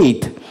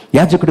faith.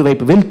 యాజకుడి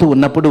వైపు వెళ్తూ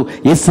ఉన్నప్పుడు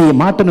యేసయ్య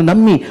మాటను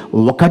నమ్మి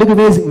 1 అడుగు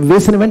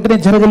వేసిన వెంటనే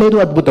జరగలేదు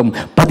అద్భుతం,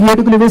 10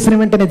 అడుగులు వేసిన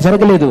వెంటనే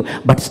జరగలేదు,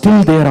 but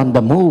still they are on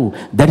the move.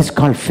 That is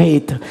called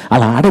faith.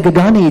 అలా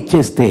అడగగానే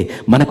ఇచ్చేస్తే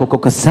మనకు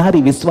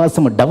ఒక్కొక్కసారి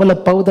విశ్వాసం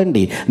డెవలప్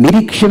అవుదండి.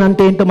 నిరీక్షణ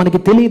అంటే ఏంటో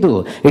మనకి తెలియదు.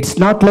 It's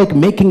not like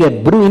making a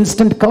Bru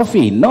instant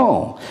coffee. No,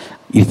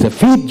 it's a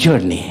faith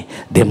journey.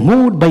 They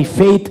moved by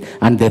faith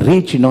and they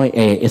reached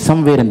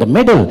somewhere in the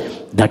middle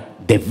that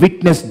they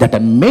witnessed that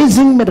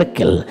amazing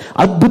miracle.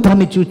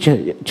 అద్భుతాన్ని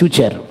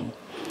చూచారు.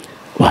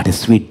 What a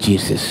sweet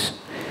Jesus.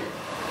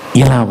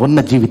 ఇలా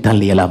ఉన్న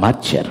జీవితాన్ని ఎలా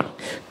మార్చారు.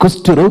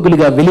 కుష్ఠ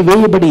రోగులుగా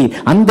వెలివేయబడి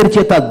అందరి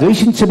చేత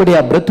ద్వేషించబడి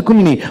ఆ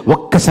బ్రతుకుల్ని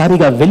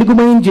ఒక్కసారిగా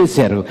వెలుగుమయం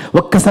చేశారు.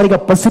 ఒక్కసారిగా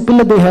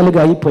పసిపిల్ల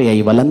దేహాలుగా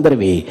అయిపోయాయి.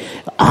 వాళ్ళందరివి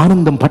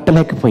ఆనందం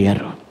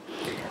పట్టలేకపోయారు.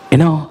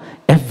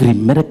 Every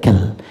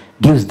miracle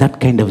gives that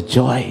kind of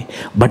joy.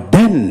 But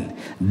then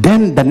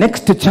the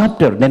next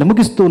chapter, నేను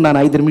ముగిస్తూ ఉన్నాను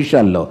 5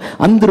 నిమిషాల్లో,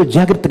 అందరూ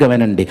జాగ్రత్తగా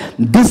వినండి.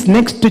 This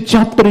next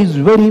chapter is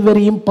very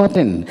very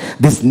important.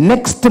 This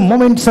next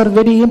moments are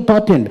very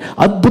important.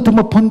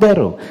 అద్భుతము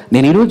పొందారు.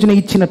 నేను ఈ రోజున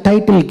ఇచ్చిన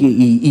టైటిల్కి,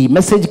 ఈ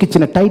మెసేజ్కి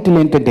ఇచ్చిన టైటిల్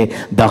ఏంటంటే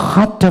ద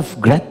హార్ట్ ఆఫ్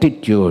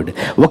గ్రాటిట్యూడ్.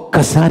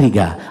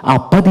 ఒక్కసారిగా ఆ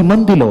 10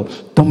 మందిలో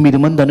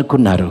 9 మంది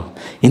అనుకున్నారు,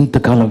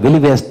 ఇంతకాలం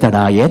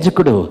వెలివేస్తాడా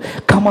యాజకుడు,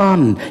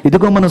 కమాన్,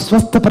 ఇదిగో మనం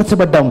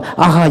స్వస్థపరచబడ్డాం,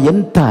 ఆహా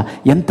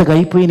ఎంతగా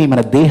అయిపోయినాయి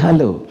మన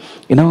దేహాలు.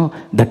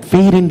 That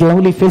fair and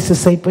lovely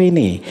faces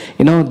అయిపోయినాయి.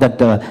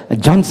 That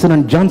Johnson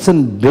and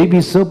Johnson baby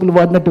సోపులు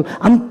వాడినట్టు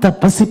అంత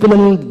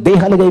పసిపిల్లల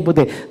దేహాలుగా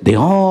అయిపోతే they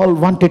all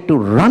wanted to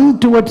run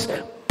towards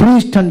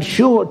priest and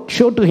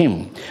show to him.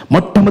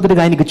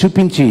 మొట్టమొదటిగా ఆయనకి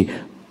చూపించి,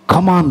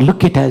 కమాన్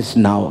లుక్ ఇట్ యాజ్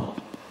నౌ.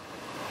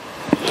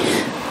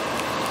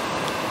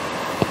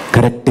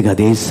 కరెక్ట్గా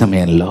అదే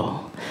సమయంలో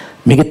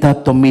మిగతా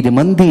 9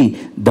 మంది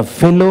the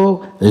fellow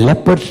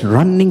lepers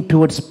running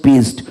towards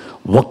పీస్ట్,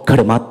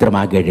 ఒక్కడు మాత్రం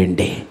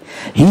ఆగాడండి.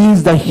 He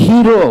is the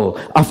hero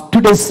of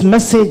today's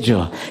message.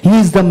 He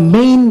is the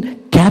main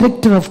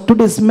character of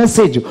today's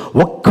message.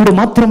 ఒక్కడు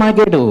మాత్రం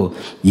ఆగాడు.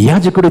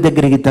 యాజకుడి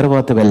దగ్గరికి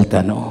తర్వాత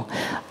వెళ్తాను.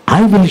 I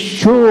will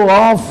show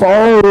off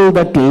all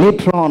that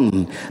later on.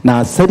 నా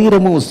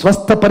శరీరము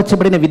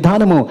స్వస్థపరచబడిన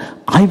విధానము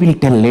I will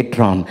tell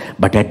later on.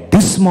 But at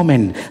this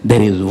moment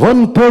there is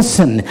one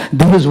person,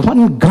 there is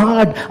one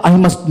God I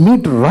must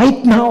meet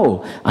right now.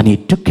 And he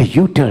took a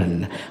you-turn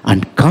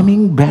and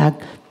coming back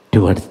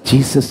towards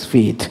Jesus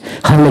feet.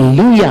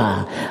 హల్లెలూయా.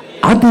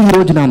 అది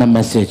ఈరోజు నా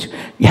message.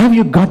 Have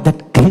you got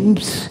that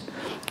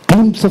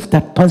glimpse of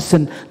that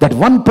person, that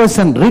one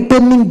person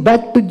returning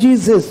back to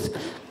Jesus?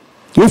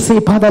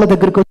 యేసయ్య పాదాల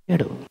దగ్గరకు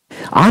వచ్చాడు,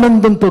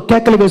 ఆనందంతో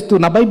కేకలు వేస్తూ.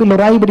 నా బైబిల్లో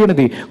రాయబడి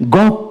ఉన్నది,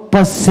 గొప్ప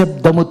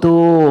శబ్దముతో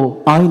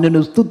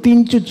ఆయనను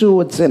స్తుతించుచూ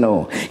వచ్చాను.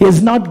 He is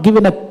not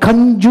given a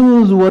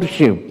conjuice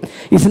worship.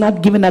 He is not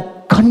given a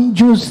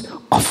conjuice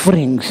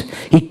offerings.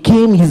 He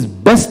came, his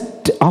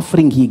best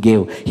offering he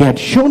gave. He had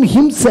shown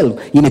himself.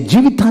 ఈయన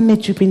జీవితాన్ని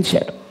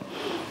చూపించాడు.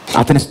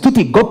 అతని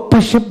స్తుతి గొప్ప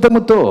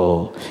శబ్దముతో.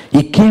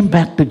 He came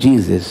back to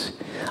Jesus.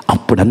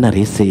 అప్పుడన్న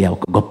యేసయ్య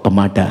ఒక గొప్ప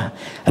మాట.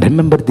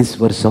 Remember this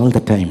verse all the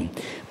time.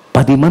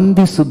 10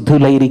 మంది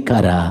శుద్ధులైరి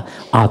కారా,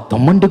 ఆ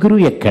 9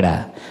 ఎక్కడ?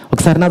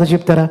 ఒకసారి నాతో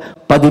చెప్తారా?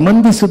 10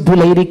 మంది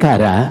శుద్ధులైరి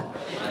కారా,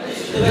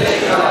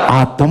 ఆ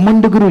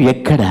 9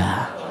 ఎక్కడ?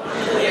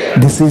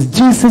 This is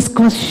Jesus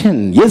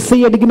question.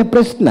 యేసయ్య అడిగిన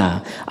ప్రశ్న.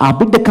 ఆ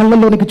బిడ్డ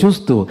కళ్ళలోనికి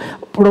చూస్తూ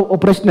ఇప్పుడు ఓ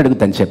ప్రశ్న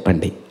అడుగుతాను,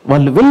 చెప్పండి.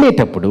 వాళ్ళు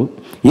వెళ్ళేటప్పుడు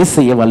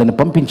యేసయ్య వాళ్ళని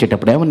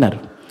పంపించేటప్పుడు ఏమన్నారు?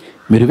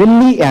 మీరు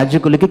వెళ్ళి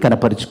యాజకులకి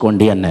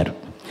కనపరుచుకోండి అన్నారు.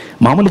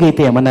 మామూలుగా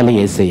అయితే ఏమన్నాలి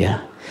యేసయ్య?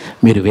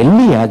 మీరు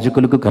వెళ్ళి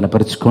యాజకులకు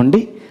కనపరుచుకోండి,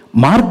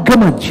 మార్గ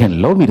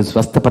మధ్యంలో మీరు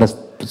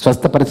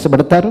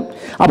స్వస్థపరచబడతారు.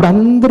 అప్పుడు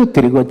అందరూ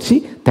తిరిగి వచ్చి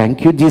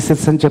థ్యాంక్ యూ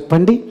జీసస్ అని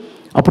చెప్పండి.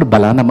 అప్పుడు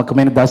బలా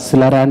నమ్మకమైన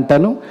దాసులారా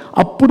అంటాను.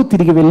 అప్పుడు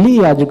తిరిగి వెళ్ళి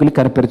యాజకులు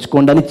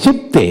కనపరుచుకోండి అని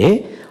చెప్తే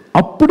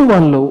అప్పుడు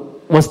వాళ్ళు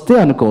వస్తే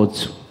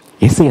అనుకోవచ్చు.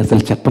 యేసయ్య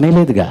అసలు చెప్పనే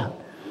లేదుగా.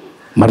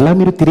 మరలా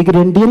మీరు తిరిగి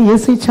రండి అని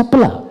యేసయ్య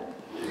చెప్పలా.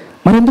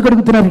 మరి ఎందుకు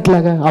అడుగుతున్నారు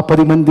ఇట్లాగా? ఆ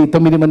 10 మంది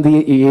 9 మంది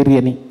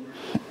ఏరియాని.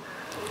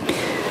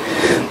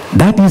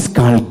 That is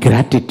called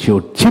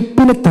gratitude.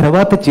 చెప్పిన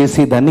తర్వాత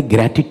చేసేదాన్ని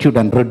గ్రాటిట్యూడ్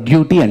అంటారు,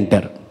 డ్యూటీ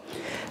అంటారు.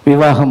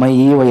 వివాహం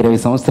అయ్యి 20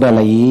 సంవత్సరాలు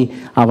అయ్యి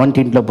ఆ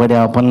వంటింట్లో పడి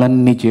ఆ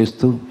పనులన్నీ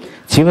చేస్తూ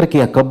చివరికి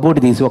ఆ కబ్బోర్డు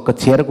తీసి ఒక్క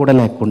చీర కూడా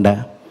లేకుండా,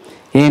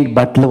 ఏంటి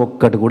బట్టలు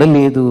ఒక్కటి కూడా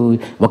లేదు,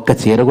 ఒక్క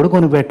చీర కూడా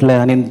కొనిపెట్టలే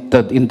అని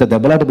ఇంత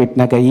దెబ్బలాట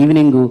పెట్టినాక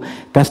ఈవినింగ్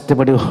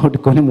కష్టపడి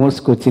కొని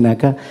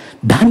మోసుకొచ్చినాక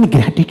దాన్ని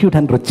గ్రాటిట్యూడ్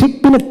అనరు.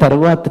 చెప్పిన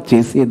తర్వాత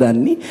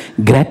చేసేదాన్ని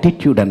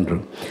గ్రాటిట్యూడ్ అనరు.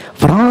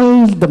 For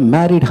all the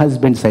married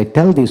husbands I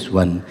tell this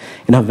one,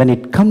 when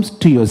it comes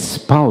to your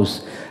spouse,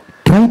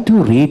 try to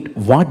read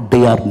what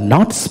they are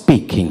not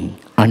speaking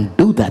and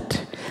do that.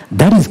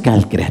 That is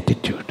called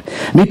gratitude.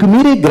 మీకు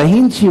మీరే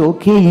గ్రహించి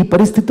okay ఈ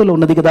పరిస్థితుల్లో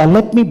ఉన్నది కదా,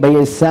 let me by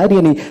ఏ శారీ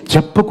అని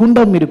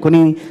చెప్పకుండా మీరు కొని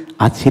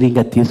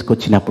ఆశ్చర్యంగా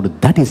తీసుకొచ్చినప్పుడు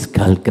దట్ ఈస్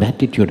కాల్డ్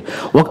గ్రాటిట్యూడ్.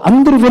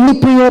 అందరూ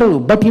వెళ్ళిపోయారు,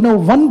 బట్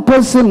వన్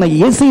పర్సన్,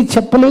 యేసయ్య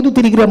చెప్పలేదు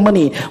తిరిగి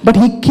రమ్మని, but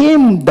he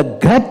came. The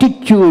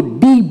gratitude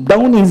deep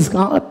down his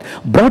heart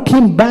brought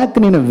him back.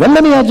 నేను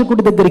వెళ్ళని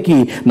యాజకుడి దగ్గరికి,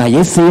 నా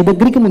యేసయ్య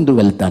దగ్గరికి ముందు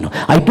వెళ్తాను.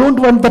 I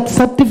don't want that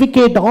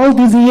certificate all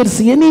these years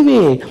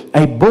anyway.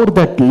 I bore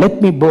that, let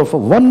me bore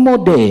for one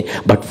more day,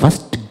 but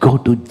first go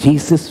to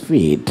Jesus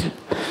feet.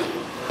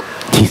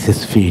 Jesus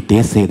feet.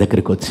 యేసయ్య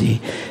దగ్గరికి వచ్చి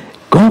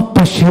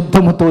గొప్ప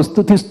శబ్దముతో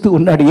స్తుతిస్తూ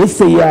ఉన్నాడు.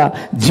 యేసయ్య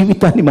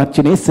జీవితాన్ని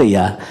మార్చిన యేసయ్య.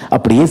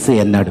 అప్పుడు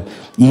యేసయ్య అన్నాడు,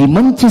 ఈ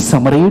మంచి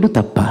సమరయుడు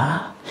తప్ప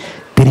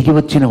తిరిగి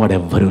వచ్చిన వాడు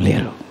ఎవ్వరూ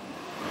లేరు.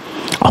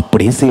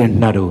 అప్పుడు యేసయ్య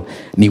అంటున్నాడు,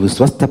 నీవు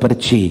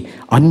స్వస్థపరిచి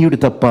అన్యుడు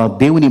తప్ప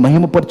దేవుని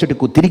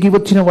మహిమపరచుటకు తిరిగి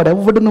వచ్చిన వాడు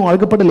ఎవ్వడునూ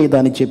అడగపడలేదా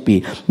అని చెప్పి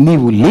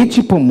నీవు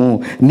లేచిపోము,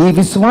 నీ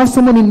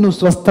విశ్వాసము నిన్ను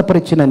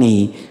స్వస్థపరిచినని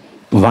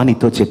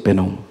వానితో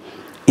చెప్పాను.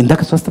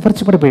 ఇందాక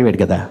స్వస్థపరచబడిపోయాడు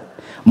కదా,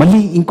 మళ్ళీ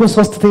ఇంకో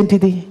స్వస్థత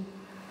ఏంటిది?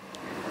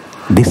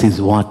 This is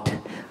what?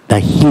 The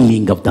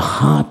healing of the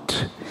heart.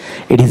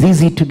 It is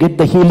easy to get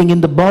the healing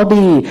in the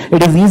body.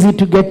 It is easy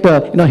to get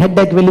head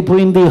attack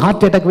వెళ్ళిపోయింది,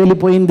 హార్ట్ అటాక్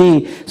వెళ్ళిపోయింది,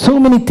 so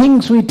many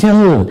things we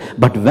tell.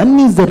 But when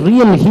is the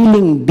real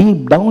healing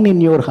deep down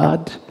in your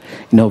heart?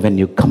 When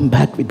you come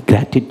back with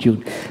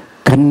gratitude.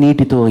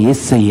 కన్నీటితో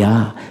యేసయ్య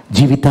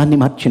జీవితాన్ని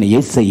మార్చిన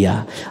యేసయ్య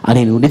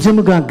అని నువ్వు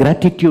నిజముగా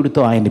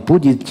గ్రాటిట్యూడ్తో ఆయన్ని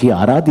పూజించి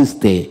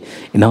ఆరాధిస్తే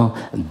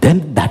then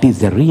that is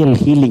the real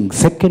healing.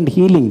 Second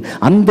healing.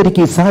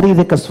 అందరికీ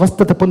శారీరక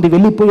స్వస్థత పొంది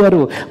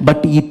వెళ్ళిపోయారు,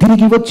 బట్ ఈ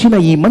తిరిగి వచ్చిన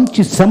ఈ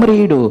మంచి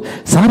సమరయుడు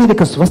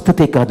శారీరక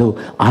స్వస్థతే కాదు,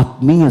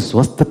 ఆత్మీయ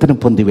స్వస్థతను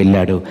పొంది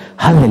వెళ్ళాడు.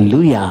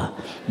 హల్లెలూయా.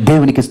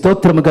 దేవునికి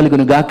స్తోత్రము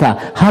కలుగును గాక.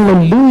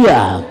 హల్లెలూయా.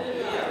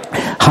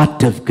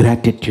 Heart of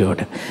gratitude.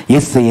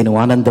 యేసయ్యను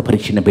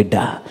ఆనందపరిచిన బిడ్డ.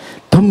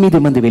 9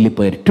 మంది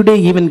వెళ్ళిపోయారు. Today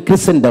even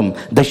క్రిస్టెండమ్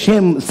the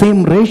same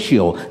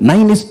ratio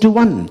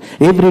 9:1.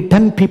 Every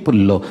 10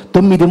 పీపుల్లో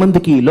 9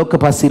 మందికి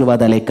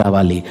లోకపాశీర్వాదాలే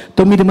కావాలి,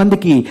 9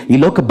 మందికి ఈ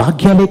లోక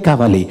భాగ్యాలే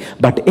కావాలి.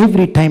 But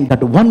every time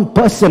that one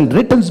person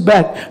returns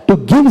back to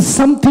give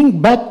something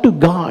back to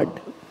God.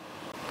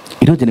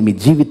 ఈరోజున మీ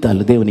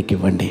జీవితాలు దేవునికి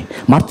ఇవ్వండి.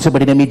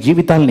 మార్చబడిన మీ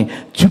జీవితాలని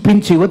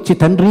చూపించి వచ్చి,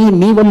 తండ్రి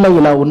నీ వల్ల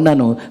ఇలా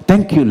ఉన్నాను,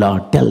 thank you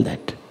lord. Tell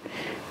that.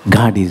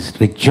 God is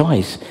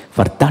rejoice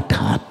for that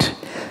heart.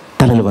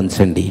 తలలు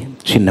వంచండి.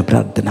 చిన్న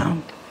ప్రార్థన.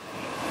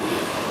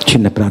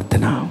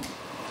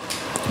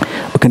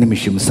 ఒక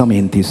నిమిషం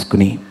సమయం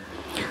తీసుకుని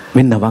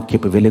విన్న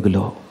వాక్యపు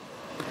వెలుగులో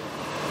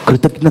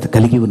కృతజ్ఞత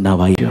కలిగి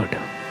ఉన్నావా?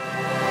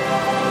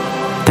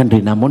 తండ్రి,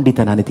 నా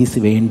మొండితనాన్ని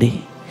తీసివేయండి,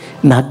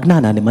 నా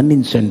అజ్ఞానాన్ని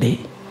మన్నించండి,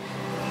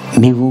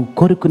 నీవు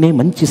కోరుకునే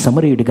మంచి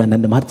సమరయుడిగా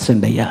నన్ను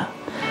మార్చండి అయ్యా.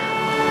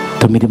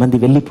 9 మంది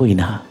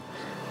వెళ్ళిపోయినా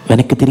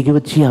వెనక్కి తిరిగి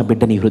వచ్చి ఆ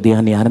బిడ్డ నీ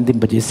హృదయాన్ని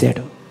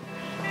ఆనందింపజేశాడు.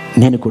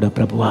 నేను కూడా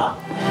ప్రభువా,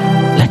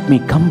 let me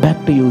come back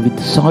to you with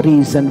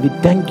sorries and with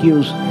thank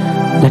yous.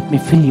 Let me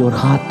fill your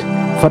heart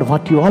for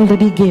what you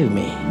already gave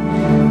me.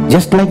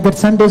 Just like that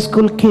Sunday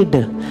school kid,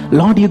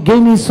 Lord, you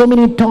gave me so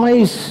many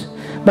toys,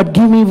 but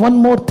give me one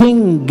more thing.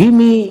 Give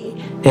me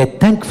a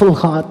thankful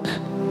heart.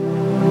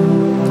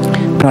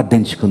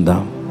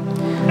 ప్రార్థించుకుందాం.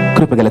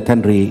 కృపగల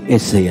తండ్రి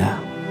యేసయ్య,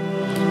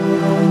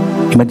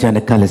 ఈ మధ్యాహ్న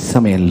కాల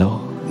సమయంలో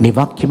నీ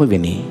వాక్యము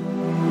విని,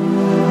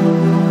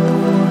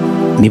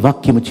 నీ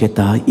వాక్యము చేత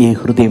ఏ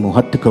హృదయము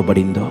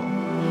హత్తుకోబడిందో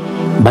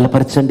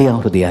బలపరచండి. ఆ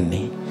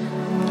హృదయాన్ని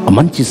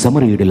మంచి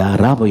సమరయుడిలా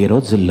రాబోయే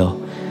రోజుల్లో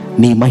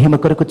నీ మహిమ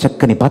కొరకు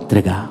చక్కని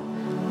పాత్రగా,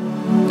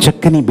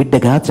 చక్కని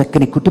బిడ్డగా,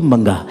 చక్కని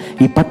కుటుంబంగా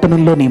ఈ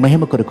పట్టణంలో నీ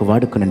మహిమ కొరకు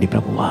వాడుకునండి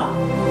ప్రభువా.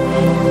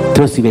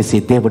 త్రోసివేసే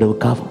దేవుడు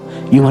కావు.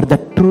 You are the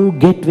true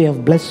gateway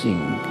of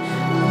blessing.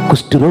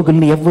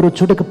 కుష్ఠరోగుల్ని ఎవ్వరూ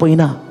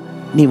చూడకపోయినా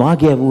నీవు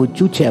ఆగావు,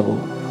 చూచావు.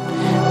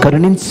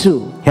 కరుణించు,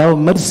 హ్యావ్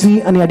మర్సీ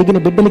అని అడిగిన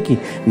బిడ్డలకి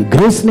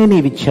గ్రేస్నే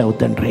నీవిచ్చావు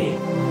తండ్రి.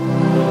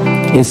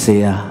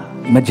 యేసయ్యా,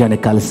 మధ్యాహ్న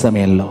కాల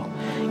సమయంలో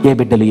ఏ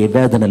బిడ్డలు ఏ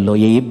వేదనల్లో,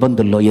 ఏ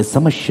ఇబ్బందుల్లో, ఏ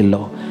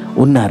సమస్యల్లో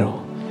ఉన్నారో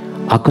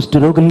ఆ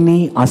కుష్ఠరోగుల్ని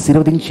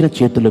ఆశీర్వదించిన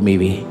చేతులు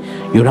మీవి.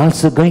 Your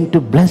also going to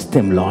bless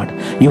them lord.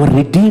 Your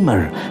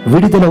redeemer.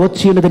 విడుదల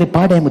వచ్చి ఉన్నదని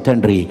పాడాము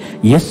తండ్రి.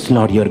 Yes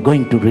lord, you're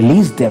going to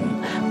release them.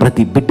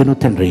 ప్రతి బిడ్డను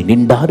తండ్రి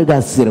నిండారుగా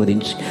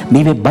ఆశీర్వదించి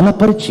నీవే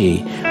బలపరిచి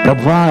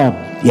ప్రభువా,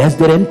 as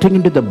they are entering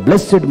into the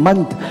blessed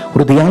month,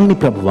 హృదయాల్ని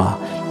ప్రభువా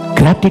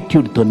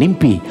గ్రాటిట్యూడ్తో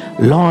నింపి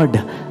లార్డ్,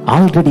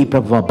 ఆల్రెడీ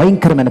ప్రభువా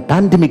భయంకరమైన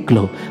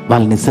పాండమిక్లో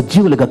వాళ్ళని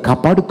సజీవులుగా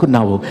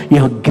కాపాడుకున్నావు. You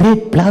have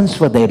great plans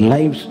for their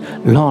lifes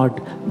lord.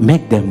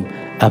 Make them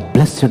a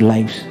blessed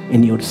lifes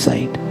in your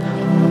site.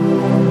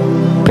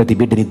 ప్రతి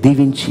బిడ్డని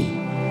దీవించి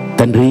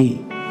తండ్రి,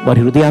 వారి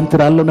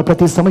హృదయాంతరాల్లో ఉన్న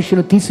ప్రతి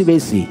సమస్యను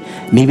తీసివేసి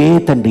నీవే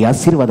తండ్రి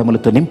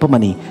ఆశీర్వాదములతో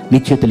నింపమని నీ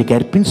చేతులకి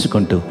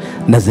అర్పించుకుంటూ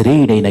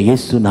నజరేయుడైన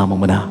యేసు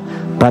నామమున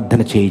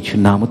ప్రార్థన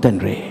చేయుచున్నాము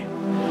తండ్రి.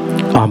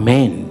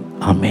 ఆమేన్,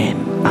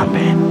 ఆమేన్,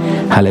 ఆమేన్.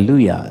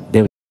 హల్లెలూయా.